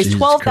trying to raise Jesus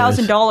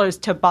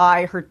 $12,000 to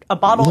buy a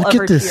bottle Look of at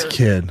her this tears.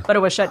 kid. But it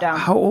was shut down.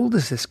 How old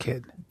is this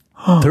kid?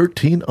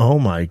 13? Oh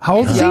my How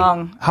old is he?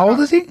 Young. How old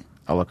is he?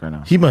 I'll look right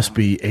now. He must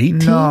be 18.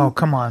 No,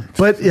 come on.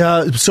 But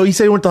so he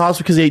said he went to the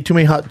hospital because he ate too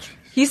many hot.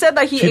 He said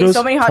that he Cheetos? ate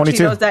so many hot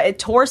 22. Cheetos that it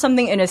tore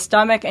something in his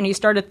stomach and he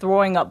started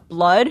throwing up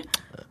blood.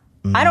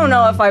 I don't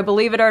know if I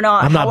believe it or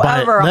not. I'm not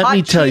However, buying. Let hot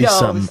me tell you Cheetos-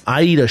 something.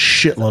 I eat a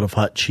shitload of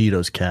hot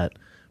Cheetos, Kat.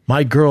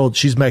 My girl,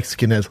 she's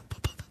Mexican, is,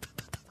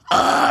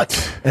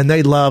 and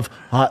they love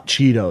hot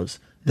Cheetos.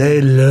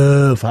 They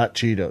love hot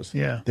Cheetos.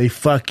 Yeah. They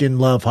fucking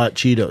love hot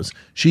Cheetos.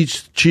 She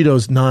eats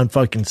Cheetos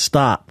non-fucking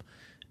stop.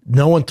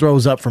 No one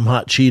throws up from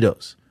hot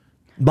Cheetos.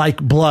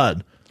 Like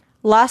blood.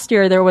 last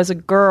year there was a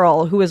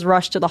girl who was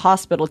rushed to the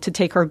hospital to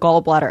take her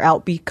gallbladder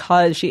out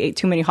because she ate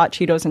too many hot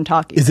Cheetos and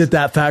Takis. Is it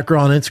that fat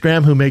girl on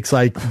Instagram who makes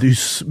like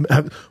these?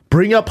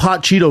 Bring up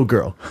hot Cheeto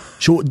girl.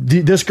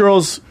 This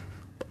girl's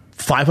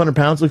 500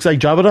 pounds, looks like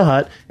Jabba the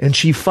Hutt, and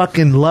she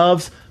fucking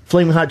loves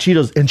Flamin Hot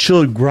Cheetos, and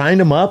she'll grind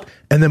them up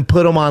and then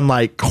put them on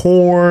like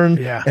corn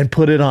and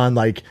put it on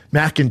like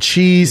mac and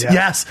cheese.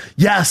 Yeah.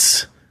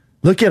 Yes.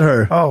 Look at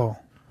her. Oh.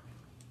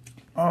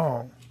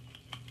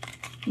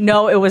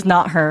 No, it was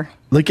not her.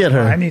 Look at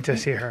her. I need to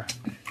see her.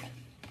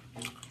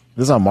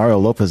 This is on Mario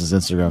Lopez's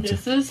Instagram too.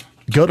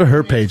 Go to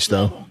her page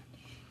though.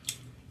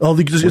 Oh,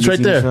 it's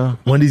right there. Show?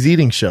 Wendy's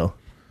eating show.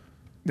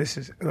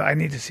 I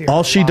need to see her.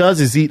 All she does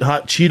is eat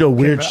hot Cheeto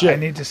weird shit. I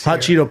need to see hot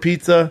Cheeto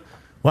pizza.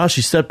 Wow,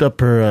 she stepped up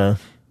her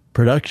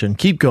production.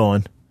 Keep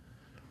going.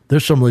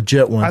 There's some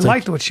legit ones. I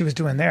liked what she was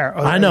doing there.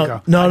 Oh, I know.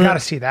 Go. No, I gotta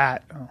see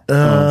that.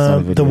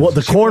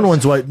 The corn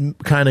one's what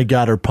kind of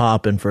got her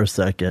popping for a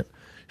second.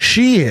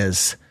 She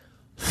is.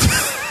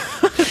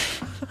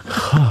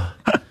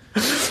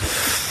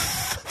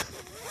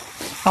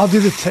 I'll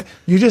do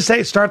you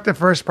just start the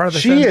first part of the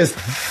She sentence.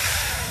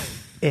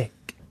 is.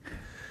 Ick.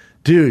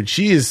 Dude,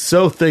 she is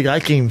so thick I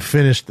can't even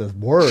finish the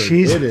word.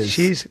 She's.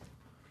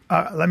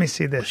 Let me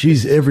see this.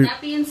 She's every.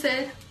 That being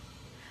said,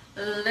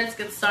 let's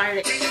get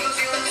started.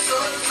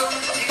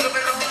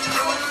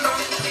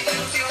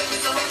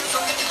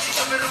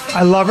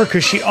 I love her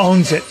because she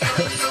owns it.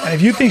 And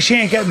if you think she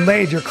ain't getting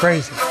laid, you're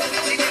crazy.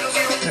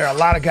 There are a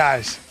lot of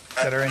guys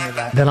that are into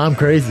that. Then I'm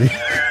crazy.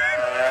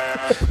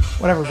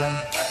 Whatever, Ben.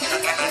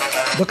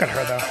 Look at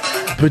her, though.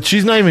 But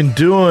she's not even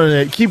doing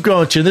it. Keep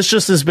going, Chin. This is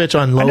just this bitch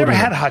unloading. I never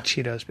had hot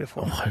Cheetos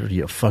before. Oh, are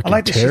you a fucking I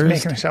like that terrorist?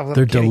 she's making herself a little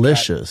They're kitty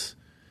delicious.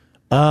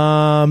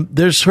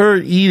 There's her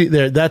eating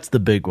there. That's the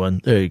big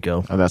one. There you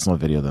go. Oh, that's no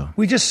video though.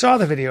 We just saw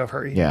the video of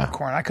her eating the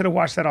corn. I could have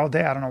watched that all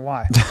day. I don't know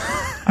why.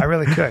 I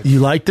really could. You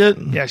liked it?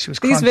 Yeah, she was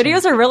These crunching.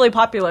 videos are really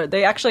popular.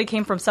 They actually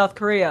came from South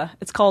Korea.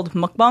 It's called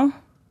mukbang.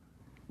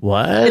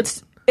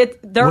 What?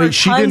 Wait,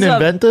 she didn't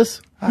invent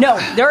this? No,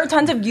 there are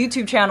tons of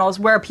YouTube channels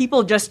where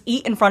people just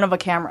eat in front of a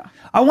camera.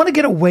 I want to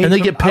get away and from...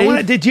 they get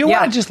paid? Did you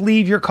want to just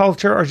leave your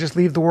culture or just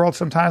leave the world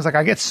sometimes? Like,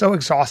 I get so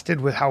exhausted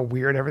with how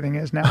weird everything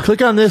is now.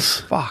 Click on this.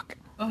 Fuck.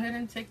 Go ahead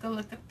and take a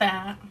look at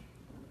that.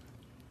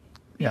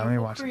 Yeah, let me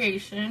watch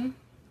creation.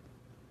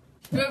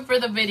 Do it for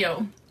the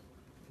video.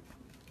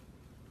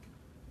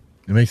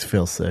 It makes me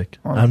feel sick.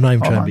 I'm not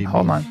even trying to be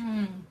Hold mean.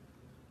 on.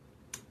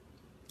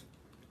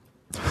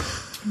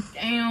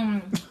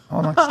 Damn.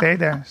 Hold on. Stay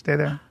there. Stay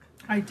there.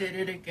 I did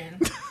it again.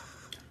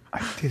 I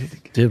did it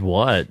again. Did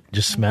what?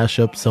 Just smash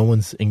up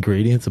someone's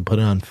ingredients and put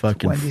it on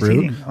fucking Wendy's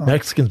fruit? eating. Oh.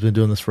 Mexicans been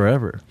doing this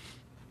forever.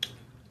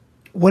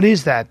 What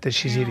is that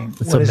she's eating?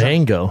 It's a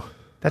mango.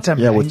 That's a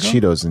mango? with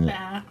Cheetos in it.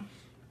 That.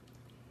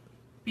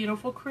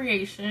 Beautiful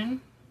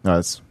creation. No,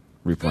 it's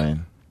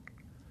replaying.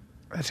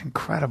 That's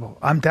incredible.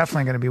 I'm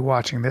definitely going to be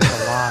watching this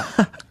a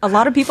lot. A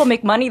lot of people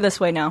make money this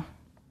way now.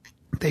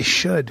 They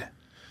should.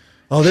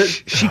 Oh,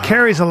 she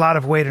carries a lot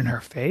of weight in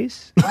her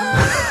face.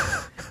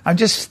 I'm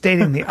just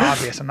stating the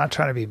obvious. I'm not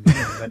trying to be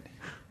mean, but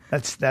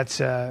that's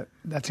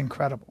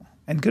incredible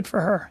and good for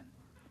her.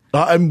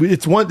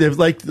 It's one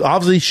like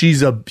obviously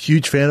she's a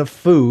huge fan of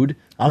food.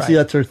 Obviously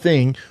that's her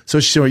thing. So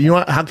she said, "You know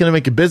what? How can I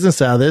make a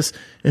business out of this?"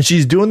 And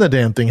she's doing the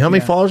damn thing. How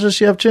many followers does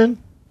she have, Chin?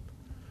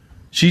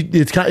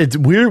 It's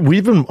weird.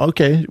 We've been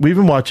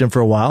watching for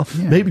a while.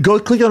 Yeah. Maybe go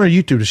click on her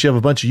YouTube. Does she have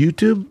a bunch of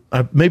YouTube?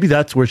 Maybe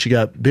that's where she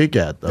got big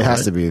at. Though, it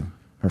has to be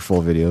her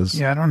full videos.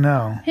 Yeah, I don't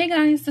know. Hey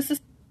guys, this is.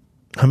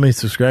 How many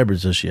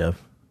subscribers does she have?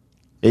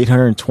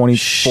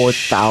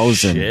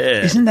 824,000.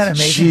 Isn't that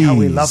amazing how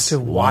we love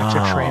to watch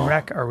a train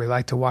wreck, or we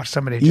like to watch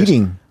somebody just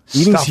eating's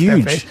stuff their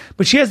huge. face?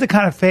 But she has the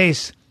kind of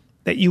face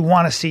that you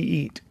want to see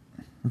eat.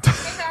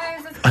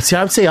 See,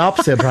 I would say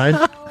opposite, Brian.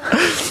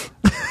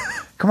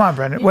 Come on,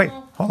 Brendan. Wait,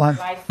 hold on.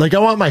 Like I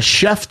want my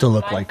chef to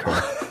look like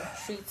her,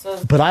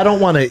 but I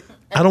don't want to.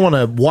 I don't want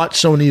to watch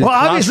someone eat. Well,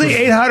 obviously,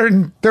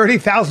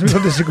 830,000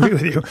 people disagree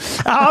with you.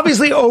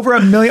 Obviously, over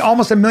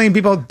almost a million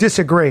people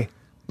disagree.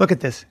 Look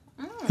at this.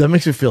 That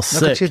makes me feel Look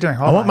sick. what she's doing.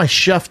 I want my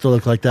chef to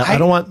look like that. I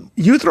don't want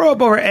you throw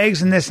up over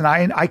eggs in this, and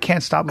I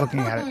can't stop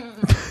looking at it.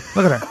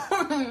 Look at her.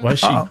 Why is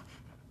she? Uh-oh.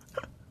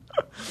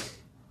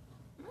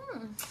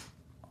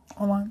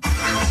 Hold on.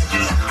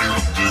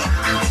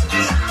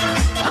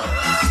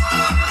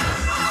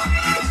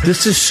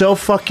 This is so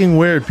fucking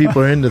weird.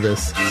 People are into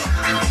this.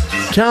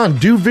 John,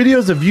 do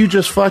videos of you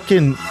just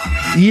fucking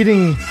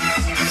eating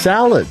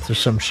salads or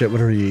some shit,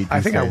 whatever you eat.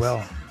 I think I days.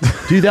 will.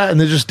 Do that and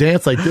then just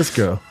dance like this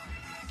girl.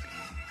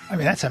 I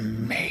mean, that's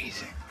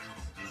amazing.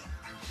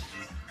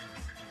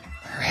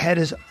 Her head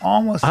is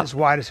almost as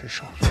wide as her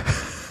shoulder.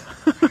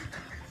 Look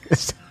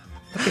at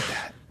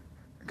that.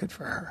 Good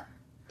for her.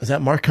 Is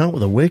that Mark Hunt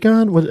with a wig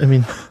on? What I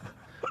mean,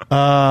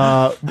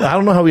 I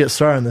don't know how we get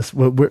started on this.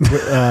 Either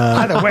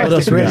way,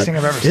 it's the greatest thing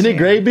I've ever seen. Isn't it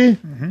great, B?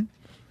 Mm-hmm.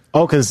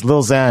 Oh, because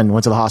Lil Xan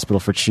went to the hospital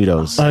for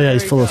Cheetos. Oh, yeah,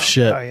 he's full of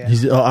shit. Oh, yeah.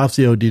 He's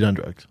obviously OD'd on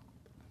drugs.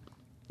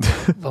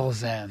 Lil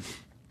Xan.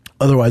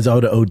 Otherwise, I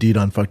would have OD'd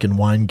on fucking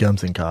wine,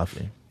 gums, and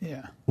coffee.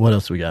 Yeah. What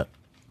else we got?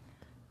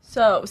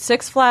 So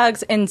Six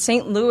Flags in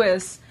St.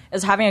 Louis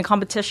is having a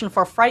competition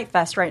for Fright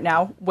Fest right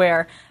now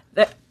where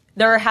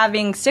they're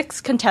having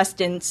 6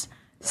 contestants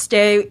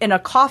stay in a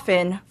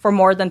coffin for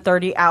more than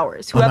 30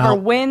 hours. Whoever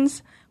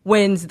wins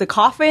the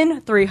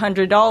coffin,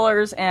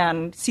 $300,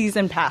 and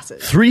season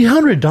passes.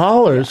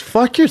 $300? Yeah.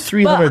 Fuck your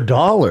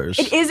 $300.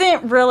 It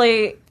isn't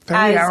really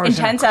as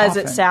intense as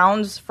it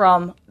sounds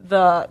from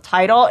the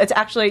title. It's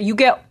actually, you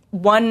get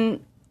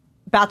 1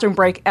 bathroom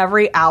break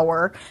every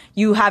hour.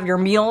 You have your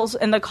meals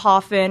in the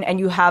coffin, and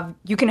you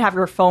can have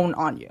your phone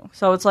on you.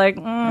 So it's like,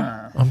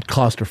 I'm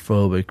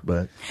claustrophobic,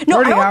 but no,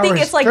 I don't think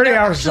it's like 30 they're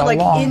hours is a actually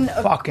long in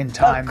fucking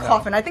time. A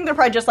coffin. I think they're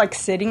probably just like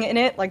sitting in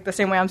it, like the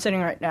same way I'm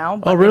sitting right now.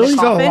 But oh, really? In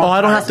a coffin. Oh,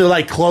 I don't have to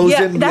like close it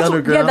in the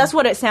underground. Yeah, that's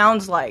what it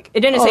sounds like. It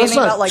didn't say anything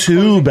about like too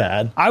closing.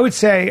 bad. I would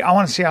say I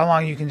want to see how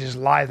long you can just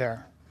lie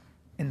there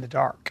in the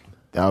dark.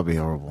 That would be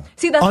horrible.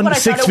 See, that's what I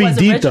thought 6 it feet was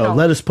deep, original. though.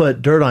 Let us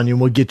put dirt on you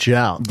and we'll get you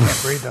out.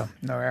 Can't breathe though.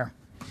 No air.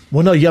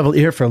 Well, no, you have an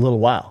ear for a little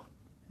while.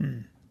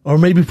 Or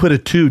maybe put a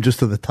tube just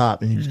to the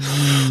top and you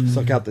just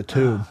suck out the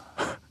tube.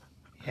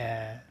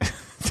 Yeah.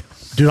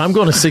 Dude, I'm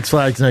going to Six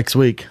Flags next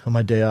week on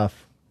my day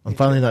off. I'm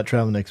finally not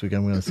traveling next week.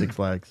 I'm going to Six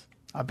Flags.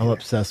 I'm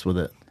obsessed with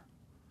it.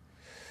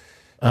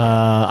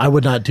 I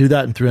would not do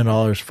that in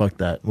 $300. Fuck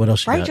that. What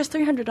else you got? Right, just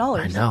 $300.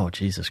 I know.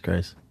 Jesus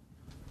Christ.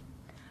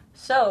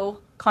 So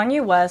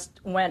Kanye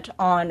West went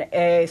on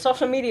a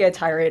social media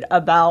tirade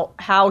about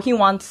how he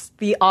wants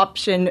the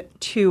option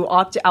to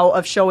opt out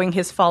of showing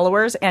his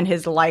followers and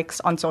his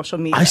likes on social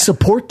media. I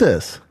support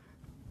this.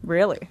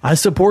 Really? I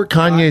support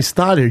Kanye's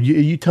thought here.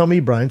 You tell me,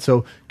 Brian.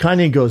 So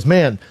Kanye goes,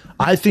 man,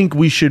 I think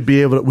we should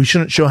be able to, we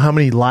shouldn't show how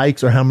many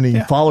likes or how many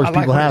followers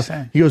people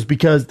have. He goes,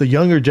 because the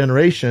younger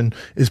generation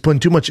is putting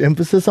too much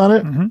emphasis on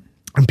it. Mm-hmm.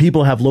 And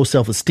people have low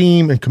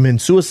self-esteem and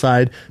commit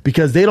suicide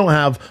because they don't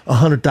have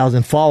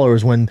 100,000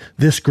 followers when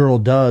this girl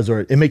does, or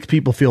it makes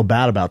people feel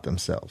bad about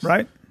themselves.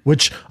 Right.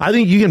 Which I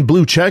think you can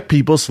blue check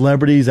people,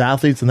 celebrities,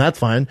 athletes, and that's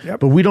fine. Yep.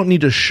 But we don't need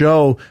to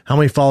show how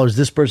many followers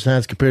this person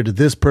has compared to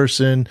this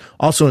person.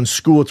 Also in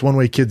school, it's one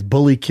way kids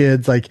bully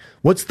kids. Like,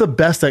 what's the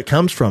best that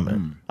comes from it?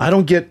 I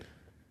don't get.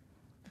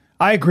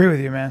 I agree with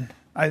you, man.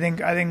 I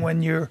think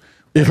when you're.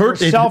 It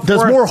hurts. It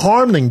does more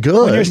harm than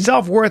good. When your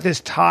self-worth is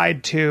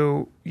tied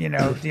to,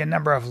 the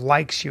number of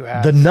likes you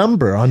have. The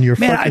number on your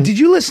fucking... did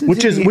you listen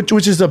to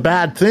which is a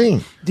bad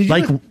thing. Did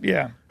you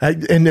yeah.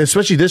 And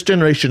especially this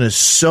generation is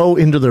so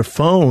into their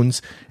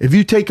phones. If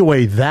you take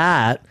away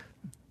that,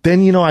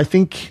 then, I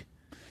think...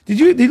 Did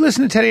you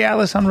listen to Teddy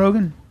Atlas on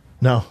Rogan?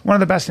 No. One of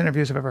the best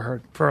interviews I've ever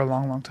heard for a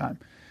long, long time.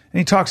 And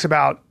he talks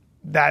about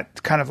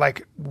that kind of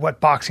like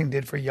what boxing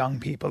did for young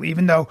people,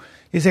 even though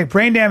he's like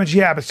brain damage,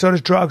 yeah, but so does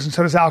drugs and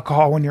so does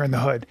alcohol when you're in the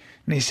hood.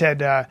 And he said,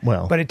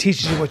 but it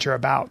teaches you what you're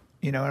about.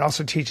 It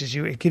also teaches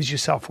you, it gives you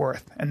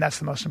self-worth. And that's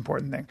the most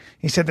important thing.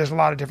 He said there's a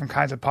lot of different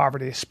kinds of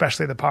poverty,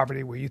 especially the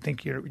poverty where you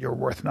think you're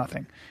worth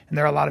nothing. And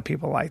there are a lot of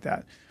people like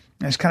that.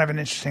 And it's kind of an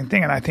interesting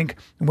thing. And I think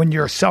when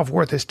your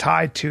self-worth is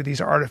tied to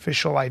these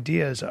artificial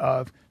ideas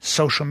of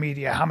social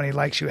media, how many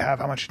likes you have,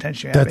 how much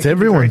attention you have. That's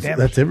everyone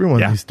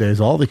these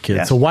days, all the kids.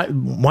 Yes. So why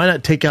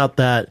not take out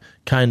that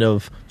kind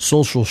of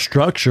social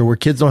structure where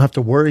kids don't have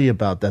to worry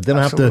about that? They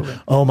don't have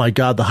to, oh my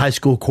God, the high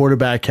school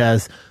quarterback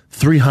has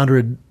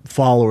 300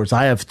 followers.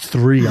 I have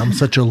 3. I'm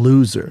such a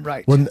loser.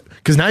 Right.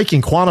 Because now you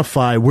can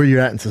quantify where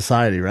you're at in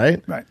society,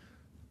 right? Right.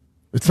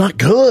 It's not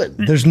good.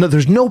 There's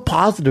no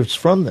positives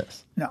from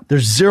this. No.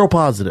 There's 0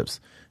 positives.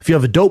 If you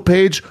have a dope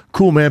page,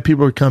 cool, man.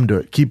 People would come to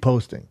it. Keep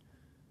posting.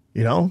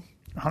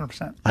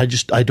 100%.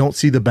 I don't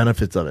see the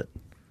benefits of it.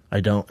 I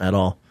don't at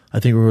all. I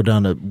think we're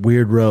down a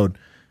weird road.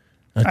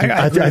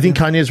 I think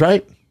Kanye's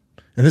right.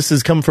 And this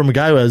is coming from a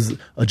guy who has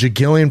a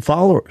jagillion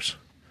followers.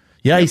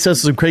 Yeah, he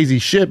says some crazy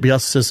shit, but he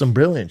also says some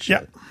brilliant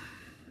shit.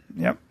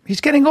 Yep.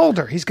 He's getting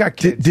older. He's got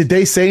kids. Did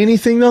they say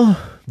anything, though?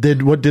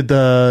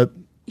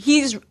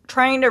 He's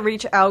trying to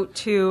reach out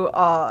to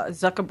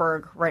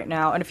Zuckerberg right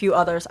now and a few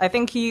others. I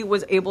think he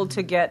was able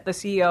to get the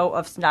CEO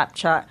of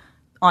Snapchat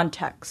on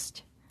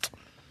text.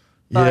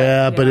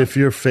 But if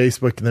you're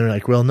Facebook and they're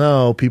like, well,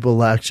 no,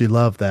 people actually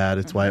love that.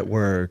 It's why it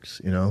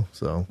works,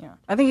 so. Yeah.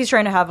 I think he's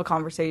trying to have a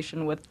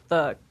conversation with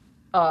the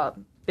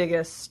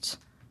biggest,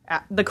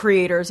 the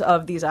creators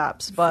of these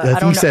apps. But I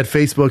don't know. He said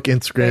Facebook,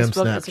 Instagram,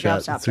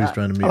 Snapchat. That's who he's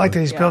trying to meet. I like that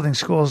he's building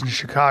schools in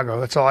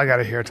Chicago. That's all I got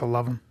to hear to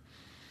love him.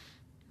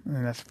 I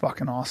mean, that's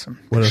fucking awesome.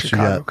 What else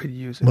Chicago you got? Could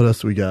use it. What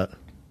else do we got?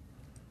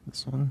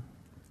 This one.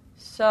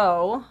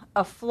 So,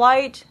 a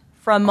flight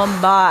from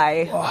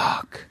Mumbai.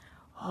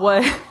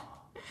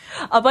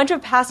 A bunch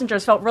of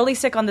passengers felt really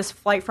sick on this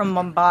flight from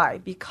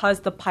Mumbai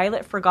because the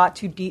pilot forgot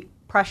to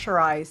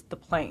depressurize the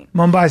plane.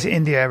 Mumbai's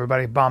India,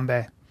 everybody.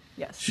 Bombay.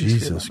 Yes.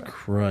 Jesus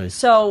Christ.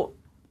 So,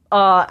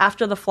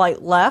 after the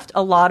flight left,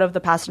 a lot of the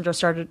passengers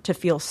started to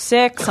feel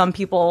sick. Some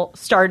people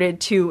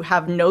started to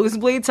have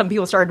nosebleeds. Some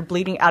people started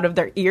bleeding out of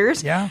their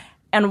ears. Yeah.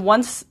 And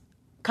once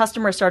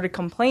customers started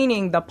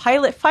complaining, the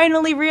pilot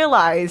finally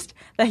realized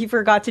that he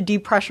forgot to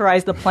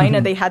depressurize the plane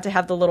and they had to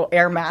have the little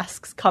air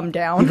masks come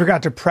down. He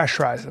forgot to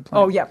pressurize the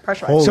plane. Oh yeah,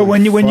 pressurize. Holy So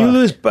when you fuck.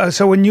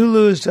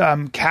 lose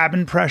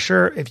cabin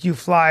pressure, if you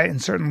fly in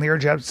certain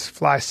Learjets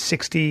fly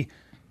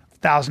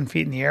 60,000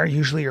 feet in the air,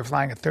 usually you're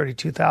flying at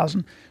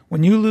 32,000.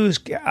 When you lose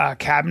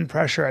cabin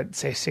pressure at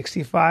say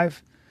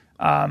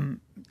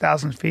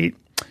 65,000 feet,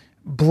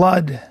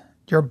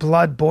 your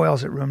blood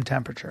boils at room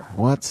temperature.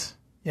 What?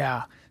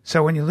 Yeah.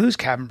 So when you lose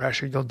cabin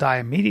pressure, you'll die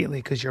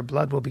immediately because your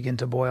blood will begin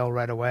to boil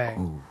right away.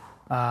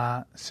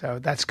 So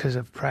that's because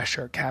of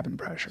pressure, cabin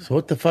pressure. So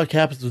what the fuck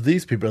happens with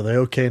these people? Are they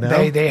okay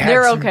now?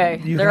 They're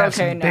okay. You They're have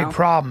okay some now. big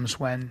problems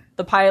when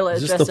The pilot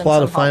Is is this just the in plot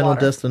some of Final hot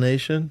water.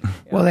 Destination?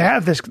 Well, they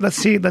have this. Let's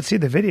see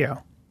the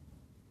video.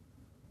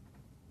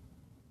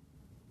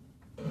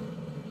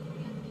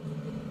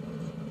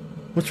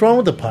 What's wrong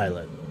with the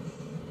pilot?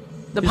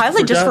 The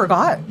pilot just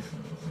forgot.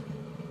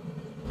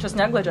 Just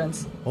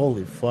negligence.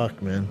 Holy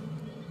fuck, man.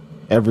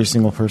 Every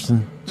single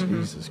person.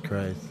 Jesus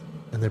Christ.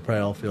 And they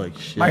probably all feel like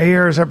shit. My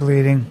ears are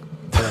bleeding.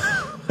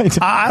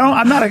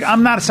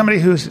 I'm not somebody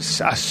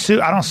who's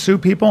I don't sue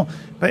people,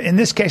 but in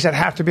this case, I'd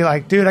have to be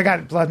like, dude, I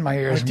got blood in my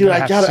ears. Dude,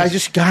 I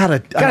just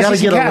gotta see get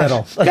some a cash.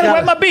 little. Gotta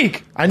wet my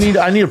beak. I need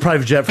a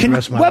private jet for the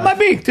rest of my Wet life. my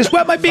beak. Just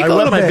wet my beak I a wet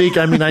little my bit. beak.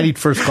 I mean, I need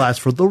first class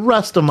for the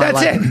rest of my That's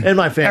life it. and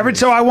my family.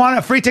 So I want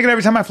a free ticket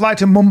every time I fly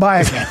to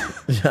Mumbai again.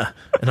 Yeah,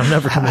 and I'm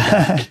never coming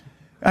back.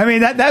 I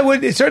mean, that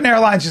would certain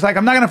airlines just like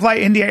I'm not going to fly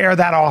India Air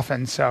that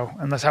often. So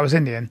unless I was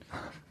Indian,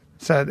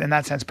 so in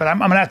that sense, but I'm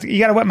going to have to. You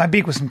got to wet my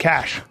beak with some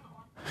cash.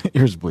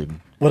 Ears bleeding.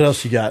 What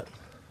else you got?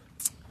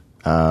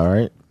 All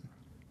right.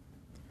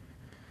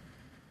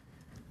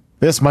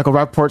 Michael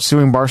Rapaport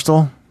suing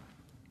Barstool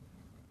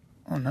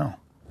Oh no!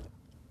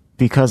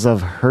 because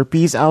of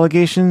herpes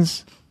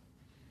allegations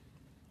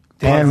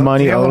and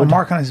money Did he have a little owed.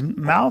 mark on his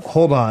mouth.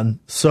 Hold on.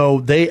 So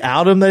they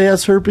out him that he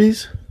has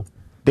herpes?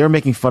 They were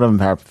making fun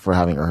of him for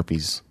having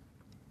herpes.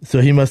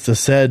 So he must have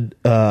said...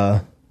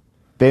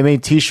 They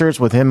made T-shirts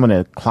with him in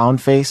a clown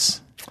face.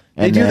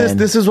 They do this.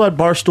 This is what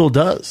Barstool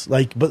does.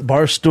 Like, but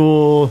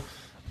Barstool...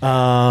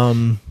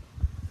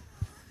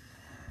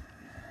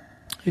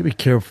 You be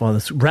careful on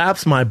this.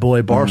 Rap's my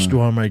boy. Barstool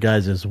are my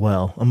guys as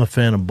well. I'm a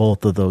fan of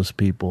both of those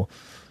people.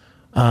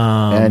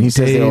 And he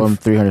says they owe him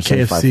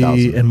 $375,000.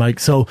 KFC and Mike.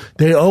 So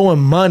they owe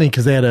him money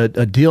because they had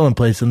a deal in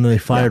place, and then they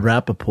fired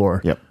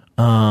Rapaport. Yep.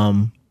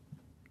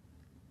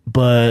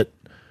 But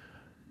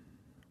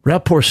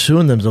Rapaport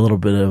suing them is a little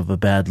bit of a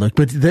bad look.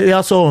 But they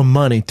also owe him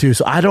money too.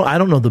 So I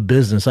don't know the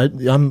business.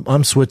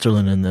 I'm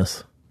Switzerland in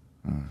this.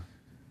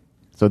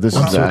 So this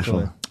is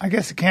actually. I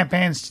guess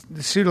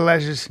the suit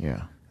alleges.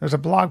 Yeah. There's a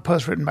blog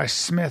post written by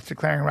Smith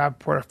declaring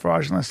Rapaport a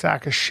fraudulent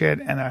sack of shit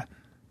and a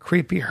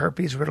creepy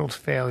herpes-riddled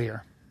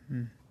failure.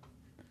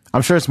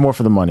 I'm sure it's more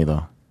for the money,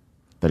 though,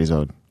 that he's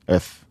owed.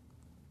 If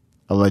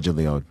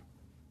allegedly owed.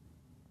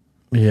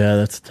 Yeah,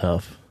 that's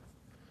tough.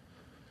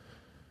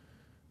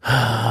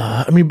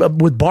 I mean, but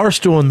with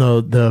Barstool and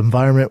the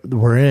environment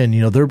we're in,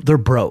 they're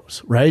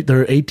bros, right?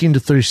 They're 18 to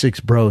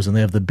 36 bros, and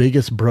they have the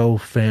biggest bro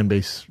fan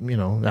base,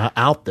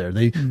 out there.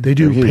 They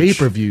do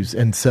pay-per-views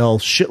and sell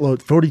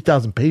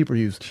 40,000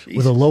 pay-per-views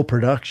with a low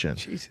production.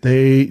 Jesus.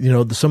 They, some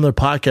of their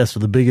podcasts are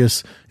the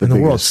biggest in the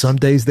world. Some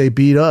days they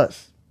beat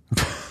us.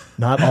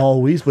 Not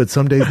always, but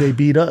some days they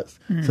beat us.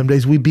 Some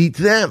days we beat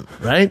them,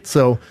 right?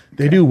 So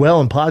they do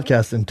well in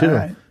podcasting too.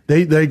 Right.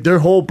 They their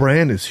whole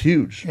brand is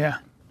huge. Yeah.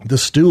 The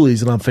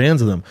Stoolies, and I'm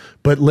fans of them.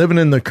 But living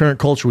in the current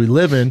culture we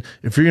live in,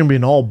 if you're going to be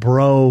an all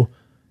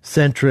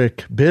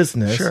bro-centric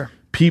business, Sure.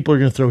 people are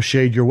going to throw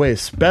shade your way,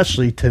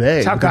 especially today.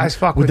 That's how guys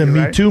fuck with with the you,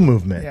 Me right? Too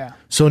movement. Yeah.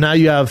 So now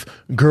you have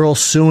girls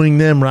suing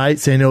them, right?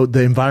 Saying, "Oh,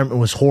 the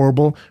environment was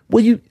horrible."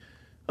 Well,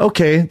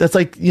 that's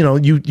like,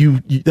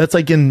 that's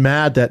like getting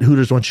mad that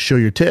Hooters wants you to show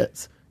your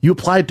tits. You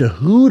applied to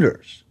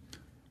Hooters.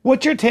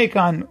 What's your take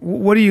on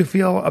what do you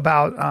feel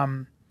about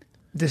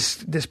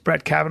this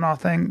Brett Kavanaugh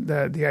thing?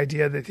 The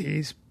idea that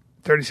he's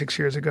 36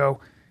 years ago,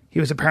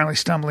 he was apparently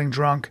stumbling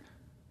drunk,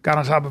 got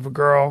on top of a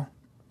girl,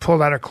 pulled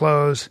out her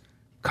clothes,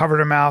 covered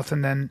her mouth,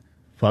 and then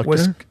Fucked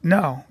her?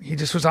 No, he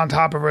just was on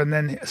top of her, and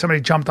then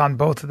somebody jumped on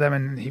both of them,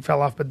 and he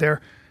fell off. But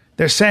they're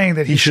saying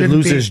that he should shouldn't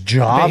lose be, his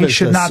job that he as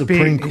should a not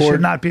Supreme be. He Court?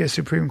 should not be a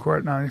Supreme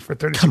Court nominee for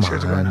 36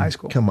 years ago in high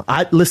school. Come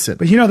on. Listen.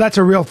 But that's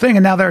a real thing,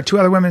 and now there are two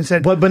other women that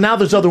said. But now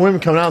there's other women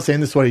coming out saying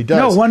this is what he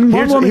does. No, one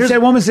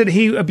woman said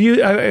he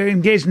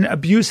engaged in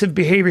abusive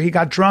behavior. He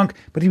got drunk,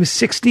 but he was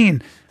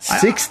 16.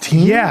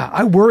 16? Yeah,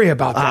 I worry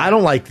about that. I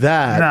don't like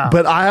that. No.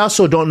 But I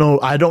also don't know.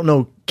 I don't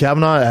know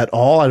Kavanaugh at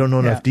all. I don't know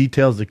enough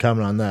details to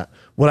comment on that.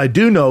 What I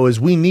do know is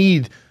we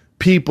need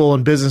people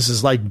and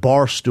businesses like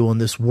Barstool in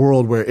this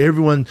world where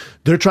everyone,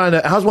 they're trying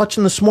to, I was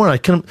watching this morning,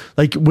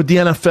 like with the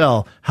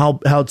NFL, how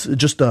it's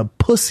just a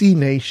pussy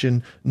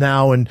nation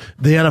now, and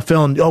the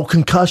NFL and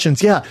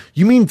concussions. Yeah.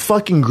 You mean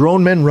fucking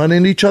grown men run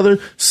into each other?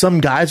 Some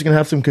guys are going to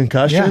have some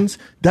concussions.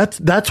 Yeah.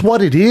 That's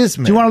what it is,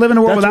 man. Do you want to live in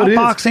a world without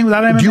boxing,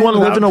 without MMA? Do you want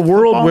to live in a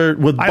world football? where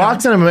with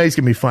boxing and MMA is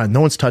going to be fine?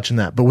 No one's touching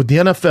that. But with the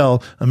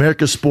NFL,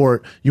 America's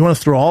sport, you want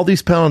to throw all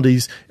these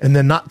penalties and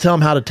then not tell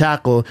them how to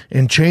tackle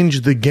and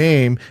change the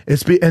game.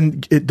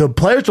 The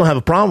players don't have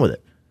a problem with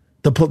it.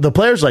 The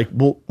players like,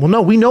 well,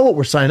 no, we know what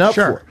we're signing up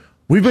for.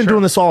 We've been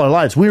doing this all our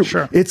lives.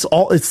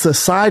 It's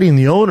society and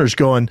the owners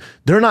going,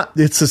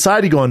 it's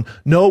society going,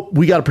 nope,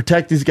 we got to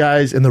protect these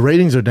guys and the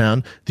ratings are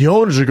down. The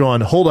owners are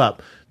going, hold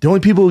up. The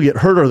only people who get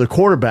hurt are the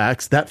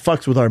quarterbacks. That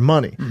fucks with our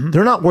money. Mm-hmm.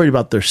 They're not worried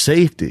about their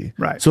safety.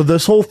 Right. So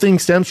this whole thing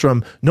stems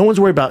from no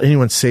one's worried about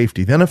anyone's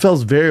safety. The NFL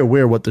is very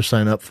aware of what they're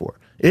signing up for.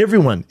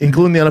 Everyone,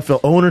 including the NFL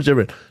owners,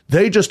 everyone,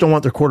 they just don't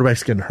want their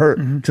quarterbacks getting hurt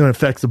because it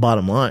affects the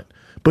bottom line.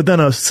 But then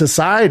a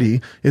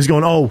society is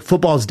going, oh,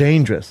 football's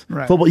dangerous.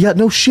 Right. Football, yeah,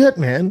 no shit,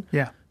 man.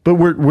 Yeah. But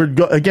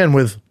again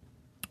with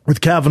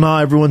Kavanaugh,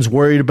 everyone's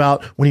worried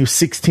about when he was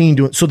 16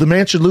 doing. So the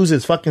man should lose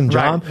his fucking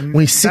job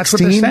when he's 16. That's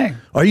what they're saying.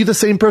 Are you the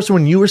same person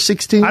when you were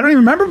 16? I don't even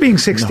remember being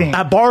 16. No.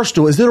 At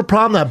Barstool, is there a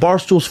problem that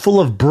Barstool's full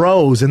of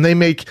bros and they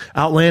make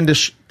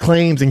outlandish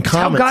claims and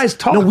comments? How guys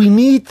talk. No, we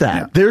need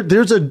that. Yeah.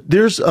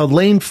 There's a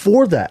lane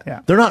for that.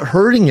 Yeah. They're not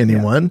hurting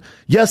anyone.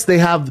 Yeah. Yes, they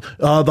have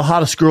the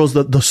hottest girls,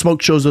 the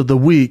smoke shows of the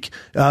week.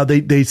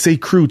 They say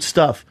crude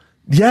stuff.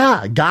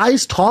 Yeah,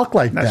 guys talk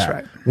like that. That's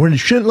right. We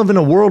shouldn't live in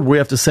a world where we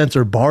have to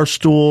censor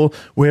Barstool,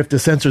 we have to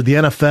censor the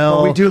NFL.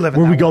 Well, we do live in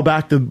where that we go world.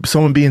 Back to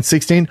someone being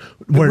 16.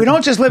 We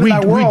don't just live in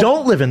that world. We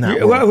don't live in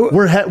that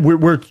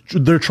world.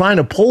 They're trying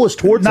to pull us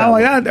towards not that.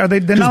 Like that. Are they?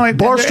 They're not like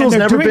Barstool's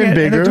never been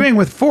bigger. And they're doing it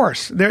with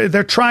force.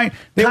 They're trying.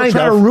 They were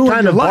trying to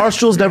ruin your life.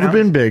 Barstool's never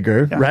been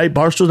bigger, right?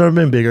 Barstool's never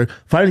been bigger.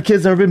 Fighting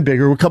Kids never been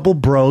bigger. We're a couple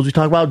bros. We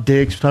talk about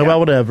dicks. We talk about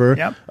whatever.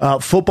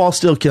 Yep. Football's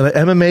still killing.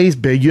 MMA's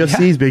big.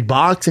 UFC's big.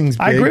 Boxing's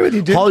big. I agree with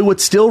you, dude.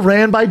 Hollywood's still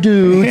ran by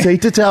dudes.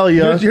 Hate to tell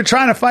you. You're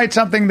trying to fight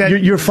something that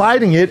you're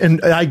fighting it,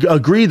 and I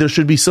agree there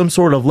should be some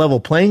sort of level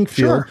playing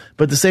field.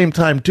 But at the same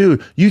time, too,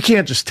 you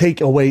can't just take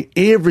away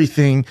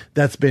everything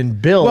that's been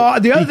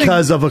built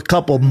because of a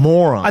couple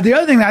morons. The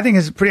other thing that I think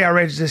is pretty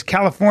outrageous is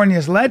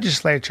California's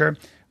legislature,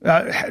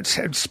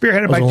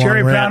 spearheaded by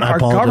Jerry Brown,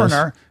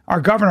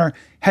 our governor,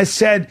 has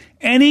said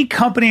any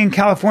company in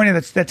California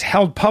that's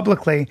held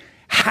publicly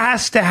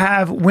has to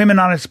have women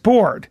on its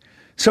board.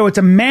 So it's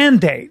a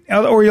mandate,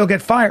 or you'll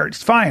get fired.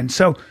 It's fine.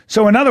 So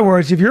in other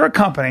words, if you're a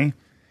company,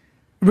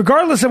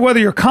 regardless of whether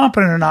you're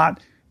competent or not,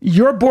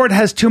 your board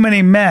has too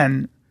many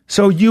men,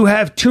 so you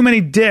have too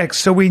many dicks,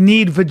 so we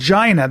need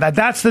vagina.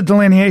 That's the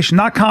delineation,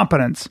 not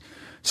competence.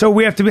 So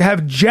we have to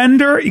have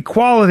gender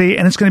equality,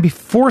 and it's going to be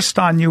forced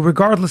on you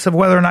regardless of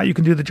whether or not you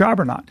can do the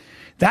job or not.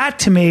 That,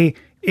 to me,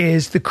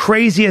 is the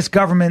craziest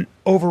government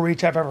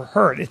overreach I've ever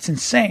heard. It's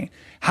insane.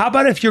 How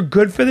about if you're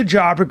good for the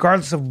job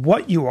regardless of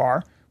what you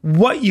are?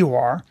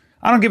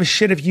 I don't give a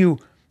shit if you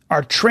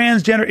are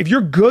transgender. If you're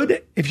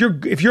good, if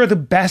you're the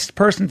best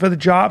person for the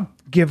job,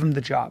 give them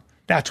the job.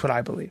 That's what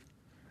I believe.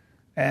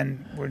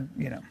 And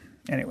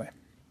anyway.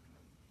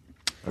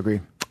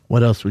 Agree.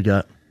 What else we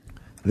got?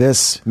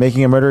 This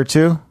Making a Murderer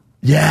 2.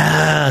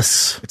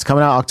 Yes. It's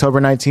coming out October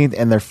 19th,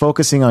 and they're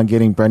focusing on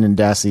getting Brendan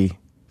Dassey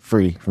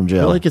free from jail.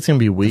 I feel like it's going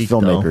to be weak, the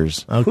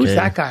filmmakers. Okay. Who's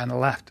that guy on the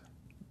left?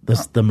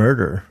 That's the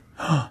murderer.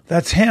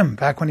 That's him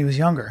back when he was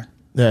younger.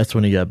 That's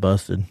when he got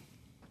busted.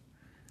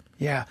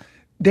 Yeah.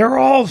 They're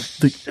all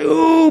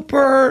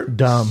super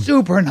dumb,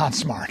 super not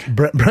smart.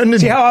 Brendan,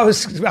 see how I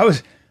was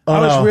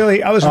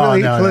really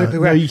politically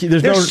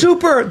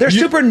correct. They're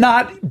super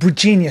not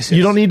geniuses.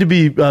 You don't need to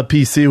be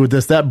PC with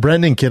this. That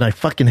Brendan kid, I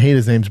fucking hate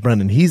his name's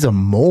Brendan. He's a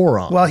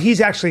moron. Well, he's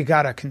actually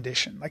got a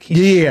condition. Like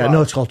he's slow.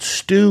 No, it's called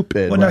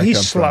stupid. Well, no,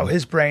 he's slow.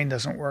 His brain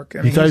doesn't work.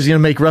 He thought he was going to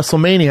make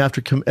WrestleMania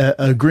after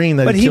agreeing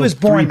that. But he was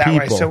born that way,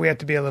 people. So we have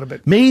to be a little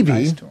bit maybe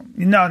nice to him.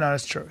 No,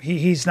 that's true.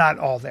 He's not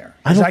all there.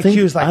 His IQ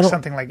is like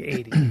something like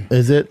 80.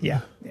 Is it?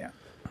 Yeah.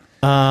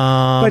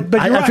 But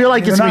I feel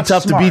like it's going to be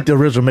tough to beat the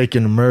original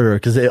Making a Murderer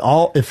because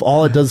if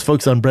all it does is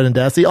focus on Brendan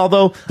Dassey,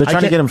 although they're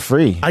trying to get him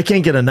free. I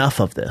can't get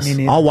enough of this.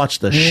 I'll watch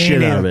the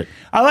shit out of it.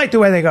 I like the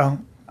way they go.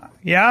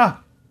 Yeah.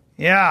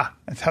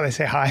 That's how they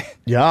say hi.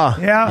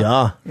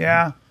 Yeah.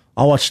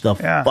 I'll watch the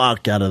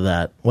fuck out of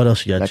that. What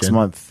else you got, next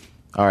month?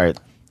 All right.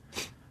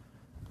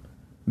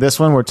 This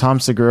one where Tom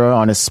Segura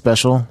on his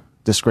special,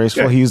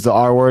 Disgraceful, he used the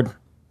R word.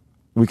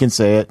 We can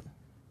say it,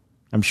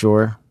 I'm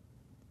sure.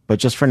 But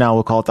just for now,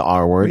 we'll call it the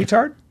R word.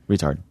 Retard?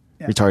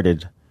 Yeah.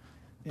 Retarded.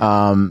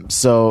 Yeah.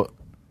 So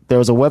there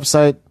was a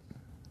website,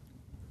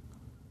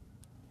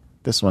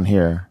 this one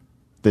here,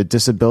 the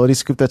Disability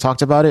Scoop that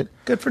talked about it.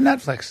 Good for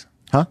Netflix.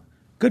 Huh?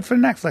 Good for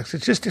Netflix.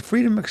 It's just a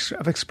freedom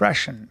of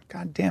expression.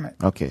 God damn it.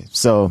 Okay.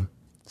 So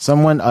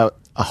someone, a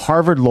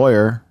Harvard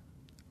lawyer,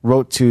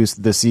 wrote to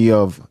the CEO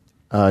of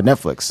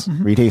Netflix,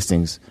 Reed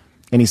Hastings,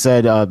 and he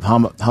said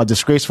how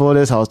disgraceful it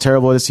is, how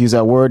terrible it is to use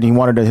that word, and he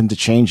wanted him to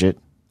change it.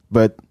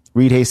 But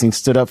Reed Hastings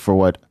stood up for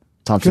what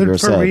Tom Segura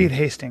said. Good for Reed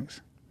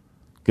Hastings.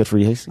 Good for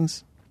Reed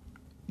Hastings?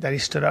 That he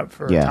stood up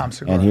for Tom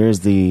Segura. And here's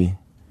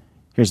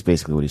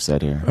basically what he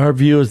said here. Our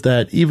view is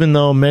that even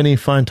though many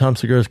find Tom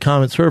Segura's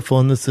comments hurtful,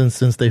 in this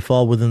instance, they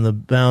fall within the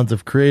bounds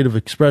of creative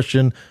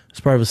expression as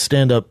part of a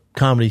stand-up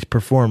comedy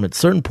performance.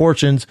 Certain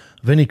portions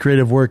of any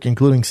creative work,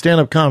 including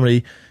stand-up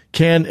comedy,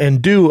 can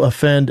and do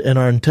offend and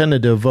are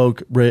intended to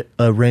evoke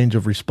a range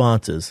of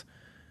responses.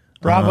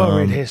 Bravo,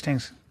 Reed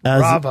Hastings.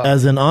 Bravo.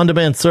 As an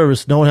on-demand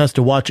service, no one has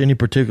to watch any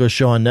particular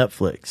show on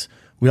Netflix.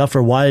 We offer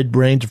a wide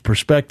range of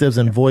perspectives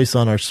and voice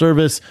on our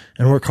service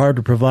and work hard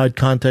to provide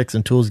context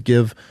and tools to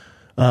give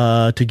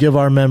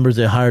our members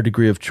a higher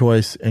degree of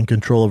choice and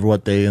control over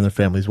what they and their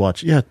families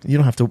watch. Yeah, you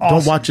don't have to. Awesome.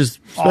 Don't watch his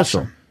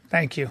special. Awesome.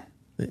 Thank you.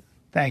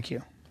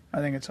 I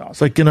think it's awesome.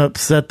 It's like gonna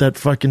upset that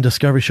fucking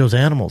Discovery shows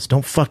animals.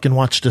 Don't fucking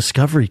watch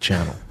Discovery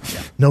Channel.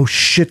 No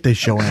shit, they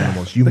show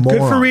animals. You but moron.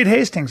 good for Reed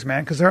Hastings,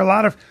 man, because there are a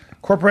lot of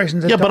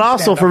corporations that yeah, don't but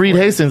also stand for up Reed it.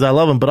 Hastings, I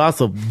love him. But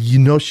also,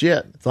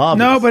 shit. It's obvious.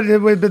 No,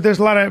 but there's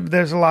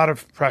a lot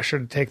of pressure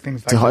to take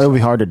things like It'll be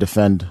hard to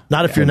defend.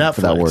 Not if you're Netflix.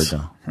 For that word,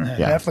 though.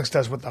 Yeah. Netflix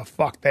does what the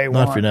fuck they Not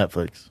want. if you're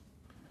Netflix.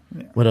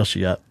 Yeah. What else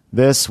you got?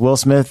 This, Will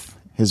Smith,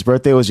 his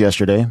birthday was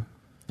yesterday,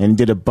 and he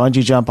did a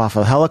bungee jump off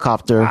a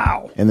helicopter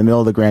in the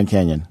middle of the Grand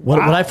Canyon. What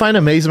I find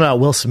amazing about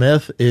Will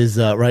Smith is,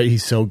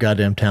 he's so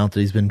goddamn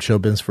talented. He's been in show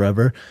business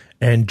forever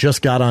and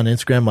just got on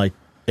Instagram like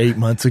 8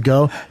 months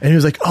ago. And he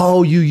was like,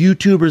 oh, you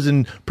YouTubers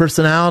and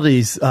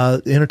personalities,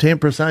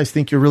 entertainment personalities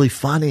think you're really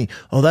funny.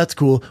 Oh, that's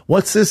cool.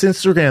 What's this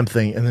Instagram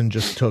thing? And then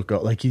just took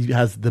out. Like, he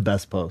has the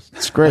best post.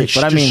 It's great.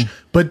 Like,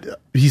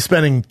 but he's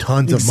spending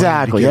tons of money.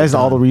 Exactly. He has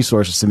all the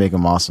resources to make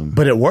him awesome.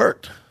 But it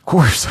worked. Of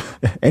course.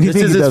 This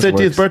is his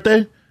 50th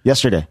birthday?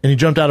 Yesterday. And he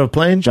jumped out of a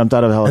plane? Jumped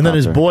out of a helicopter. And then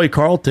his boy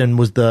Carlton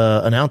was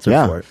the announcer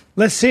for it.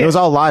 Let's see it. It was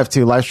all live,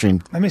 too, live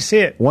streamed. Let me see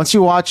it. Once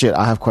you watch it,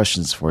 I have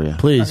questions for you.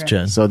 Please,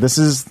 Jen. So this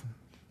is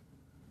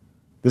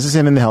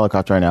him in the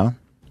helicopter right now.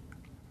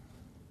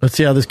 Let's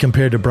see how this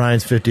compared to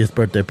Brian's 50th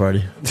birthday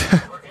party.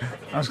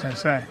 I was going to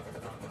say.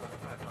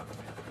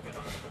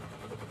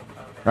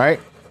 Right?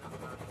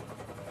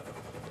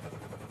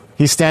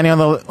 He's standing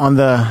on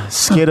the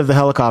skid of the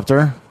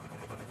helicopter,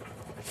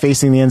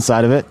 facing the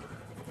inside of it.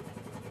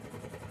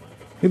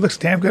 He looks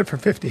damn good for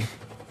 50.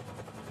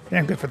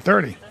 Damn good for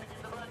 30.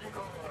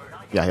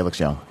 Yeah, he looks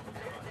young.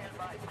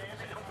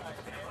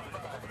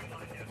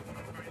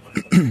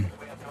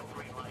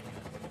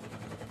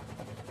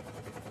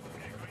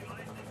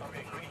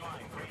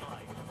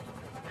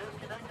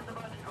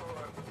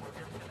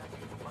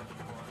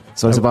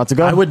 So he's about to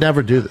go? I would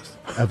never do this,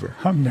 ever.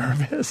 I'm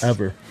nervous.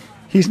 Ever.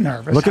 He's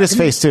nervous. Look at his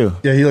face, too.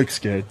 Yeah, he looks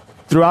scared.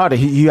 Throughout it,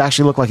 he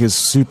actually looked like he was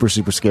super,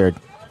 super scared.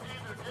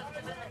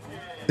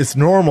 It's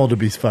normal to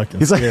be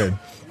fucking scared.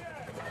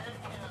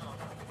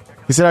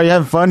 He said, are you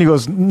having fun? He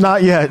goes,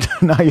 not yet.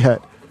 Not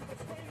yet.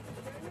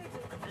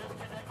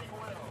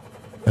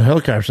 The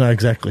helicopter's not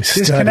exactly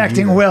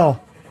disconnecting either.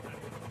 Will.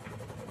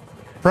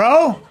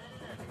 Bro?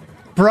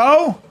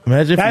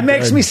 Imagine if that he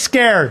makes died. me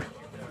scared.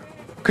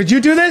 Could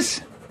you do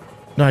this?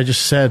 No, I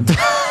just said.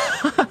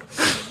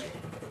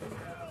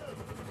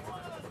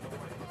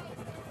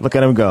 Look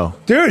at him go.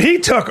 Dude, he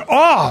took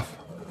off.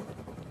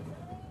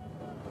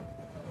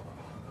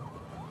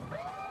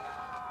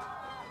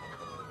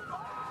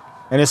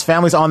 And his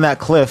family's on that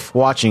cliff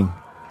watching.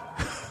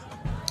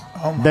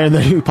 Oh my. Then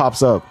he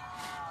pops up.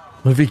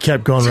 What if he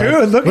kept going Dude,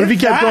 right? look What if he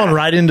at kept that. going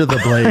right into the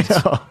blades?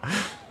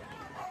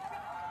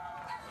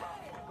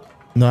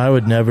 No, I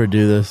would never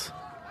do this.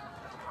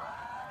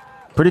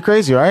 Pretty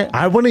crazy, right?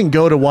 I wouldn't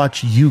go to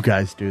watch you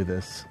guys do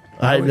this.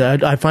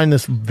 I find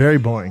this very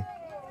boring.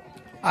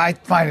 I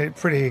find it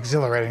pretty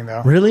exhilarating,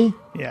 though. Really?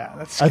 Yeah,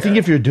 that's I think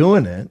if you're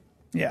doing it.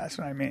 Yeah, that's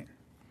what I mean.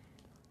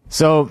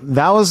 So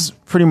that was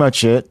pretty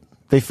much it.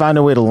 They found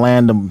a way to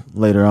land him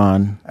later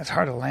on. That's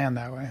hard to land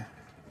that way.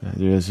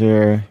 It is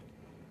here.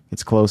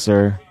 It's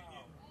closer.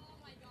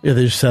 Yeah,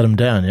 they just set him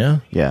down, yeah?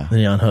 Yeah. Then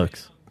he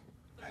unhooks.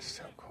 That's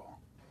so cool.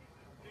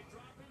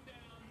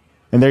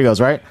 And there he goes,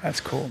 right?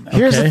 That's cool, man.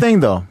 Here's the thing,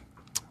 though.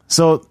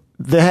 So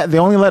they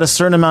only let a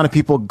certain amount of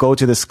people go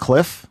to this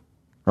cliff,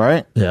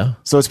 right? Yeah.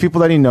 So it's people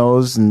that he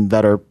knows and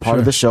that are part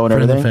of the show and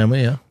Friend of the everything.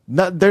 family,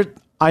 yeah.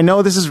 I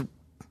know this is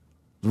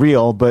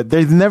real, but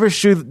they never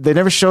showed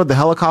the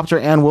helicopter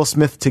and Will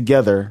Smith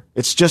together.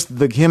 It's just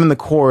him and the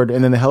cord,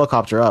 and then the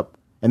helicopter up,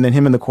 and then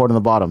him and the cord on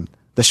the bottom.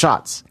 The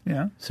shots.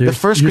 Yeah. So the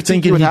first you're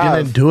critique thinking you would he have,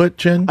 didn't do it,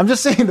 Chen? I'm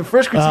just saying the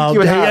first critique you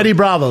would hey, have. Eddie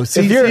Bravo,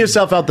 see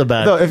yourself out the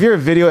back. No, if you're a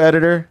video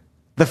editor,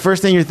 the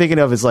first thing you're thinking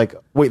of is like,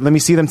 wait, let me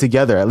see them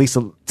together, at least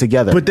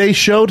together. But they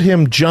showed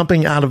him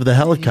jumping out of the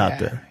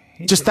helicopter.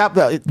 Yeah, just stop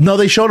that. No,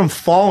 they showed him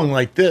falling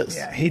like this,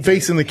 Yeah,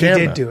 facing the camera.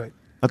 He did do it.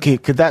 Okay,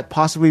 could that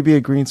possibly be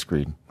a green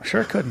screen?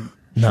 Sure couldn't.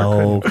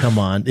 No, come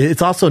on.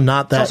 It's also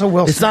not that. It's also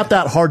Will It's Smith. not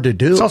that hard to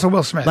do. It's also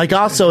Will Smith. Like,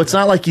 also, it's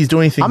not like he's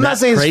doing anything. I'm not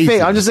saying crazy. it's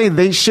fake. I'm just saying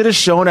they should have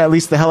shown at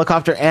least the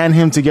helicopter and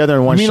him together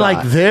in one You mean shot.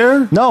 like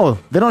there? No,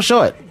 they don't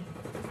show it.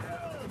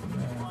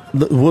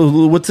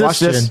 What's this? Watch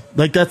this. Jen?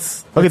 Like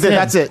that's Okay, him.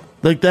 that's it.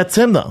 Like that's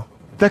him though.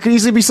 That could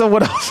easily be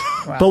someone else.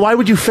 But why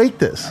would you fake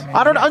this?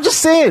 I don't know. I'm just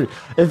saying,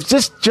 if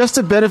just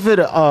to benefit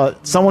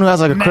someone who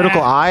has like a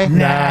critical eye,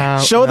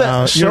 show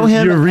him you're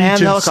and the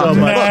reaching helicopter. so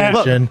much,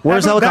 Look, Jen.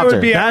 where's the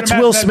helicopter? That's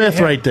Will Smith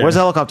right there. Where's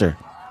the helicopter?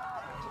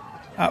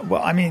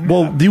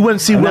 You wouldn't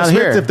see Will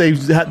Smith if they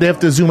have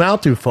to zoom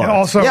out too far.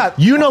 Also,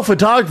 you know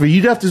photography.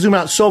 You'd have to zoom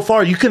out so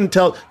far you couldn't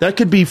tell. That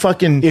could be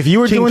fucking. If you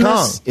were King doing Kong.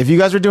 this, if you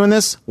guys were doing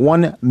this,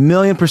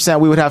 1,000,000%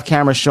 we would have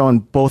cameras showing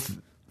both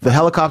the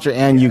helicopter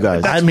and you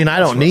guys. I mean, I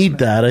don't need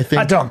that. I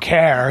think I don't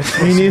care.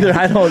 Me neither.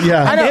 I don't.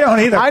 Yeah, I know, they don't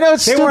either. I know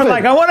it's they stupid. weren't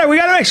like, we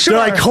got to make sure.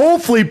 They're like,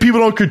 hopefully people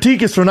don't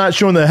critique us for not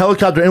showing the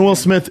helicopter and Will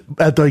Smith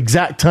at the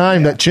exact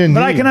time that Chin.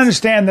 But needs. I can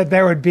understand that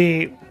there would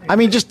be. I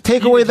mean, just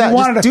take away that.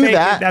 Just do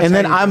that, and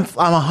then how I'm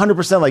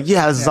 100% like,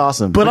 yeah, this is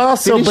awesome. But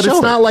also, it's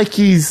not like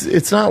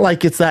it's not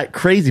like it's that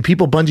crazy.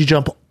 People bungee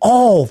jump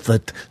all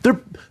the. There,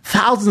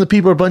 thousands of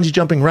people are bungee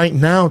jumping right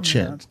now,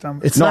 Chin.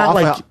 It's not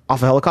like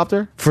off a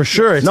helicopter for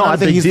sure. It's no, not I a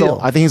think big he's deal.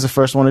 I think he's the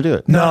first one to do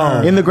it.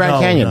 No, in the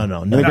Grand Canyon.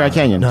 No, in the Grand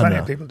Canyon. Plenty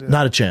of people do that.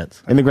 Not a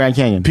chance. In the Grand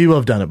Canyon, people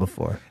have done it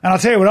before. And I'll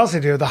tell you what else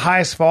they do. The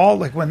highest fall,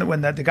 like when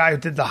the guy who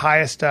did the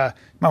highest,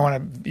 might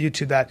want to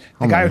YouTube that.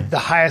 The guy who did the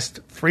highest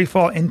free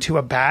fall into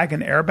a bag,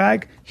 an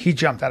airbag, he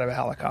jumped out of a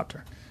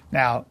helicopter.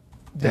 Now,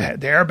 the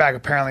airbag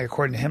apparently,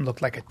 according to him,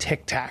 looked like a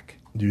Tic Tac.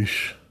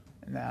 Douche.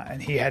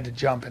 And he had to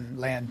jump and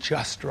land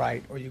just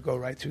right, or you go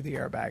right through the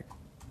airbag,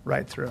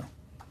 right through.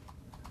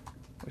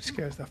 Which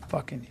scares the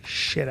fucking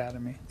shit out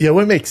of me. Yeah, it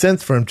wouldn't make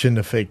sense for him, Chin,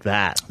 to fake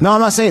that. No,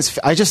 I'm not saying it's.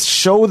 I just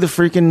show the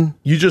freaking.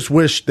 You just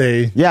wish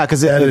they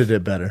because edited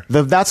it better.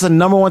 That's the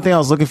number one thing I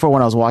was looking for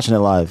when I was watching it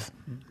live.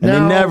 And they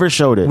never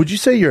showed it. Would you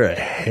say you're a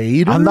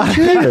hater? I'm not a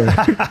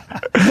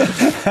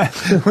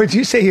hater. Would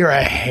you say you're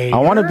a hater? I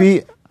want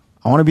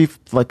to be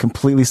like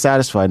completely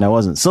satisfied, and I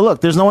wasn't. So look,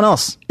 there's no one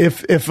else.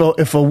 If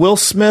a Will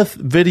Smith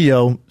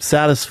video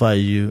satisfy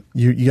you,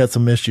 you got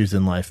some issues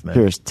in life, man.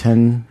 Here's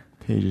 10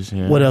 pages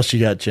here. What else you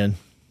got, Chin?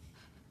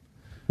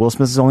 Will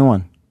Smith is the only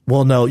one.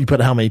 Well, no, you put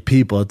how many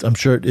people? I'm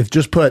sure if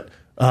just put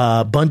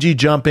bungee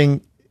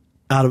jumping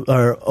out of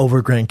or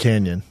over Grand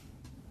Canyon.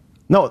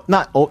 No,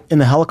 not in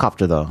the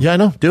helicopter though. Yeah, I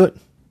know. Do it.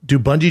 Do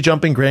bungee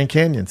jumping Grand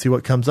Canyon. See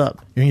what comes up.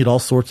 You can get all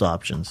sorts of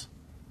options.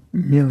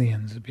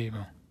 Millions of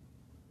people.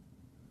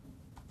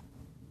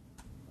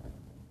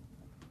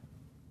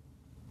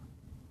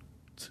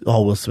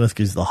 Will Smith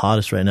is the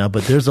hottest right now,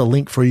 but there's a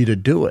link for you to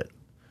do it.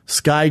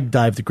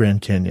 Skydive the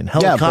Grand Canyon.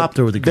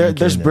 Helicopter with the Grand Canyon.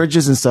 There's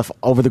bridges and stuff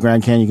over the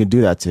Grand Canyon you can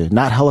do that too.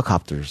 Not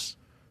helicopters.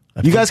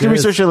 You guys can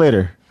research it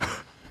later.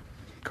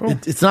 Cool.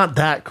 It's not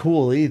that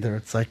cool either.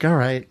 It's like, all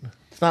right.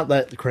 It's not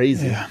that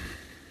crazy. Yeah.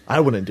 I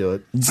wouldn't do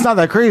it. It's not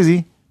that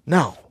crazy.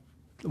 No.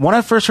 When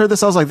I first heard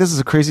this, I was like, this is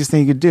the craziest thing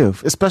you could do,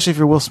 especially if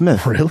you're Will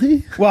Smith.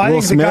 Really? Well, I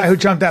Will think Smith? the guy who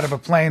jumped out of a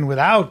plane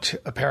without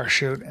a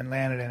parachute and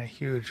landed in a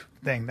huge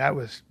thing, that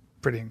was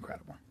pretty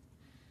incredible.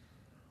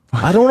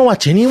 I don't want to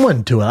watch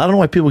anyone do it. I don't know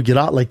why people get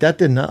out like that.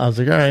 Didn't I was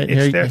like, all right,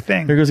 It's their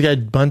thing. Here goes a guy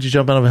bungee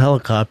jumping out of a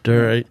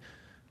helicopter.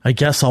 I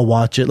guess I'll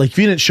watch it. Like if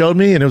you didn't show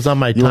me and it was on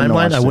my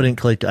timeline, I wouldn't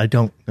click. I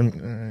don't.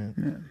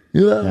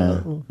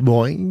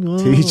 Boing.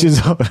 To each his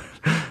own.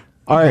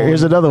 All right,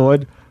 here's another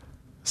one.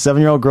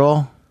 7-year-old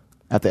girl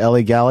at the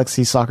LA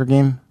Galaxy soccer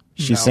game.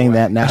 She sang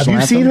that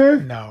national Have you anthem. seen her?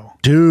 No.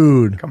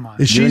 Dude. Come on.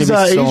 She's You're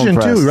gonna be so Asian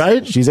impressed. too,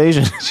 right? She's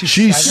Asian.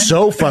 She's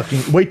so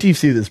fucking. Wait till you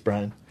see this,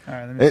 Brian. All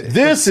right, let me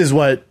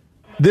see.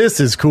 This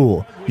is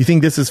cool. You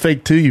think this is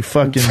fake too, you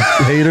fucking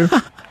hater?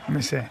 Let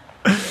me see.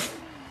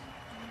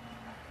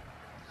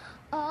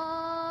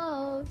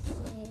 Oh,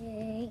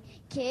 say,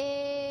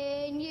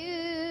 can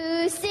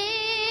you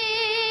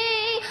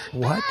see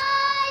What?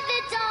 by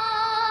the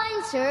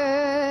dawn's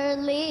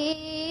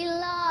early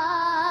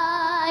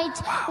light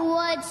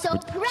what so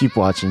Keep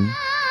watching.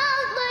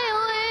 proudly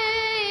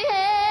we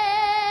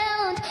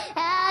hailed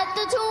at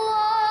the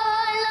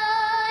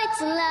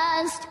twilight's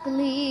last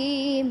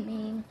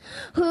gleaming,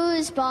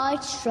 whose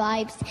bright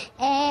stripes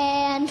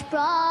and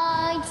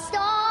bright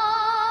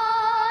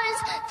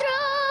stars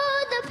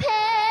through the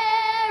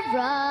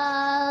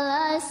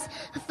perilous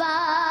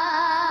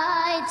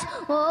fight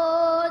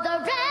o'er the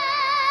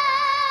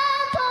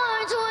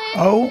ramparts we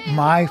Oh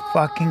my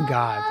fucking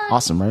God.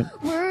 Awesome, right?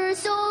 were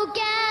so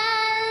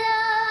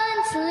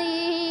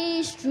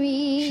gallantly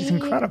streaming. She's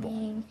incredible.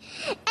 And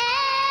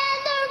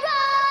the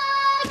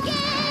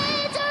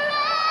rockets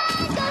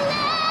regulate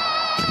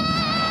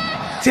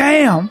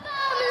Damn.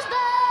 bombs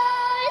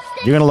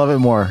bursting You're going to love it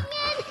more.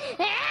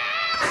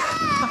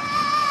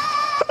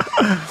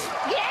 Give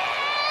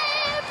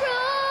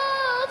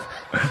proof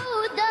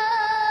through the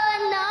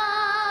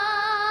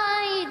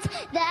night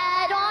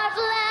that our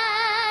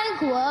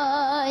flag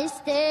was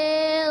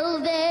still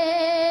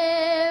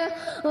there.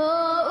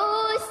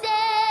 Oh,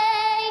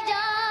 say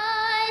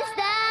does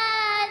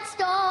that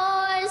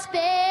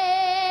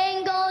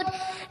star-spangled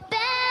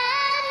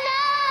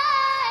banner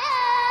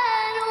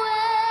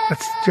wave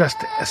That's just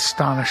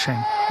astonishing.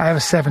 I have a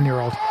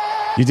 7-year-old.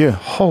 You do.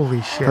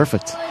 Holy shit.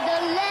 Perfect. the land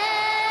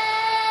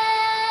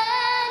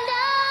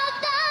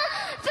of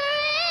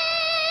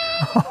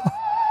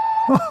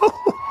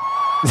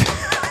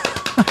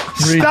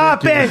the free.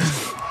 Stop it.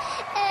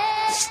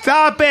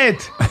 Stop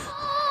it.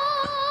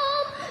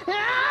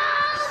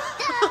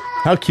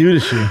 How cute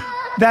is she?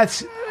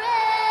 That's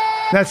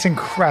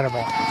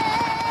incredible.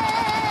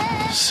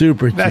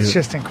 Super cute. That's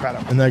just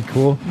incredible. Isn't that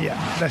cool? Yeah,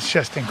 that's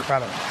just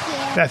incredible.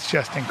 That's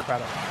just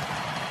incredible.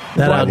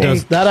 That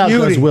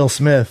outdoes Will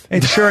Smith.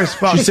 It sure as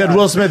fuck. She said,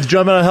 Will Smith,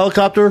 jump out of a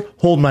helicopter,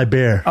 hold my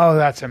bear. Oh,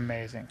 that's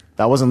amazing.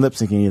 That wasn't lip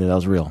syncing either. That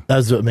was real. That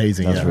was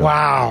amazing. That was real.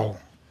 Wow.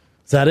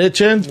 Is that it,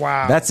 Chin?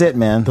 Wow. That's it,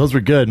 man. Those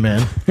were good,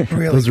 man.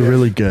 Those were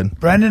really good.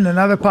 Brendan,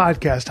 another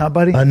podcast, huh,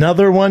 buddy?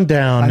 Another one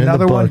down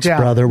Another in the one books, down.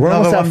 brother. We're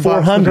Another almost one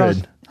at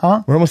 400.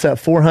 Huh? We're almost at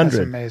 400. That's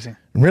amazing.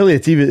 Really,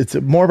 it's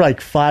more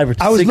like 500 or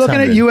 600. I was looking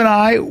at you and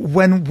I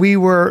when we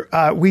were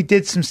we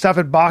did some stuff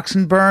at Box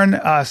and Burn,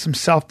 some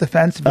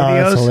self-defense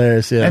videos. Oh, that's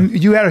hilarious, yeah.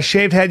 And you had a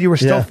shaved head. You were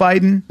still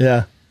fighting.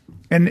 Yeah.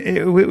 And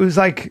it was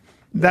like,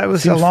 that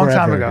was Seems a long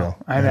time forever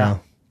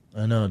ago.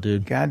 I know,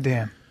 dude.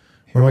 Goddamn.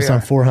 We're almost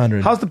on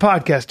 400. How's the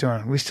podcast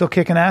doing? We still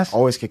kicking ass?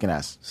 Always kicking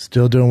ass.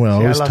 Still doing well.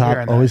 See, I always love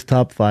hearing that. always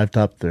top 5,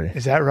 top 3.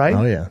 Is that right?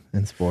 Oh, yeah.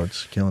 In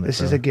sports. Killing it.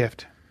 This is a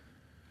gift.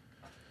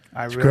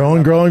 It's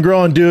growing,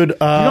 dude. You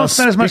don't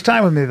spend as much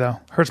time with me, though.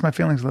 Hurts my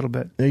feelings a little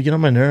bit. You get on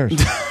my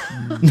nerves.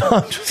 No,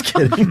 I'm just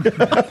kidding.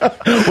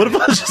 What if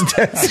I was just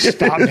dead serious?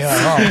 Stop me.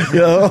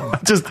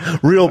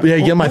 Just real. Yeah,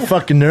 you get my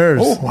fucking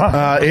nerves. Oh,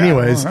 wow.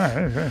 Anyways,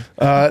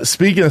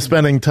 speaking of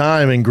spending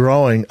time and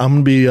growing,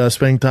 I'm going to be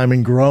spending time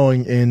and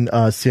growing in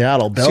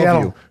Seattle,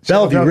 Bellevue.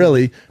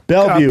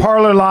 Bellevue.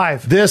 Parlor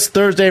Live. This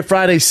Thursday,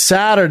 Friday,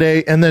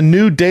 Saturday, and then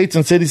new dates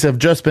and cities have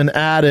just been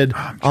added.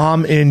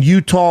 I'm in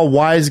Utah,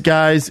 Wise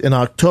Guys in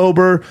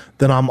October.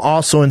 Then I'm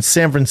also in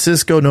San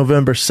Francisco,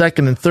 November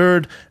 2nd and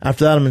 3rd.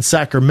 After that, I'm in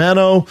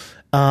Sacramento.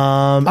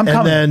 And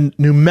then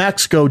New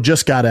Mexico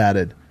just got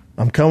added.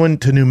 I'm coming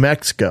to New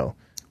Mexico.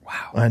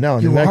 Wow. I know,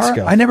 New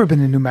Mexico. I've never been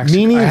to New Mexico.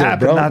 Me neither,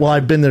 bro. Well,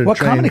 I've been there to What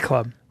train. comedy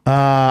club?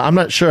 I'm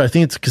not sure. I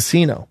think it's a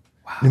casino.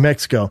 New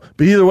Mexico.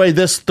 But either way,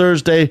 this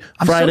Thursday,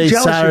 Friday, so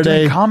jealous Saturday. you're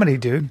doing comedy,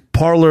 dude.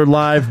 Parlor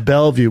Live,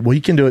 Bellevue. Well,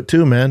 you can do it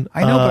too, man.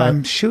 I know, but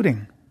I'm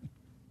shooting.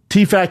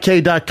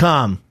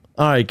 TFATK.com.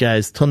 All right,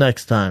 guys. Till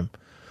next time.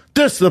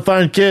 This is the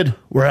Fine Kid.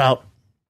 We're out.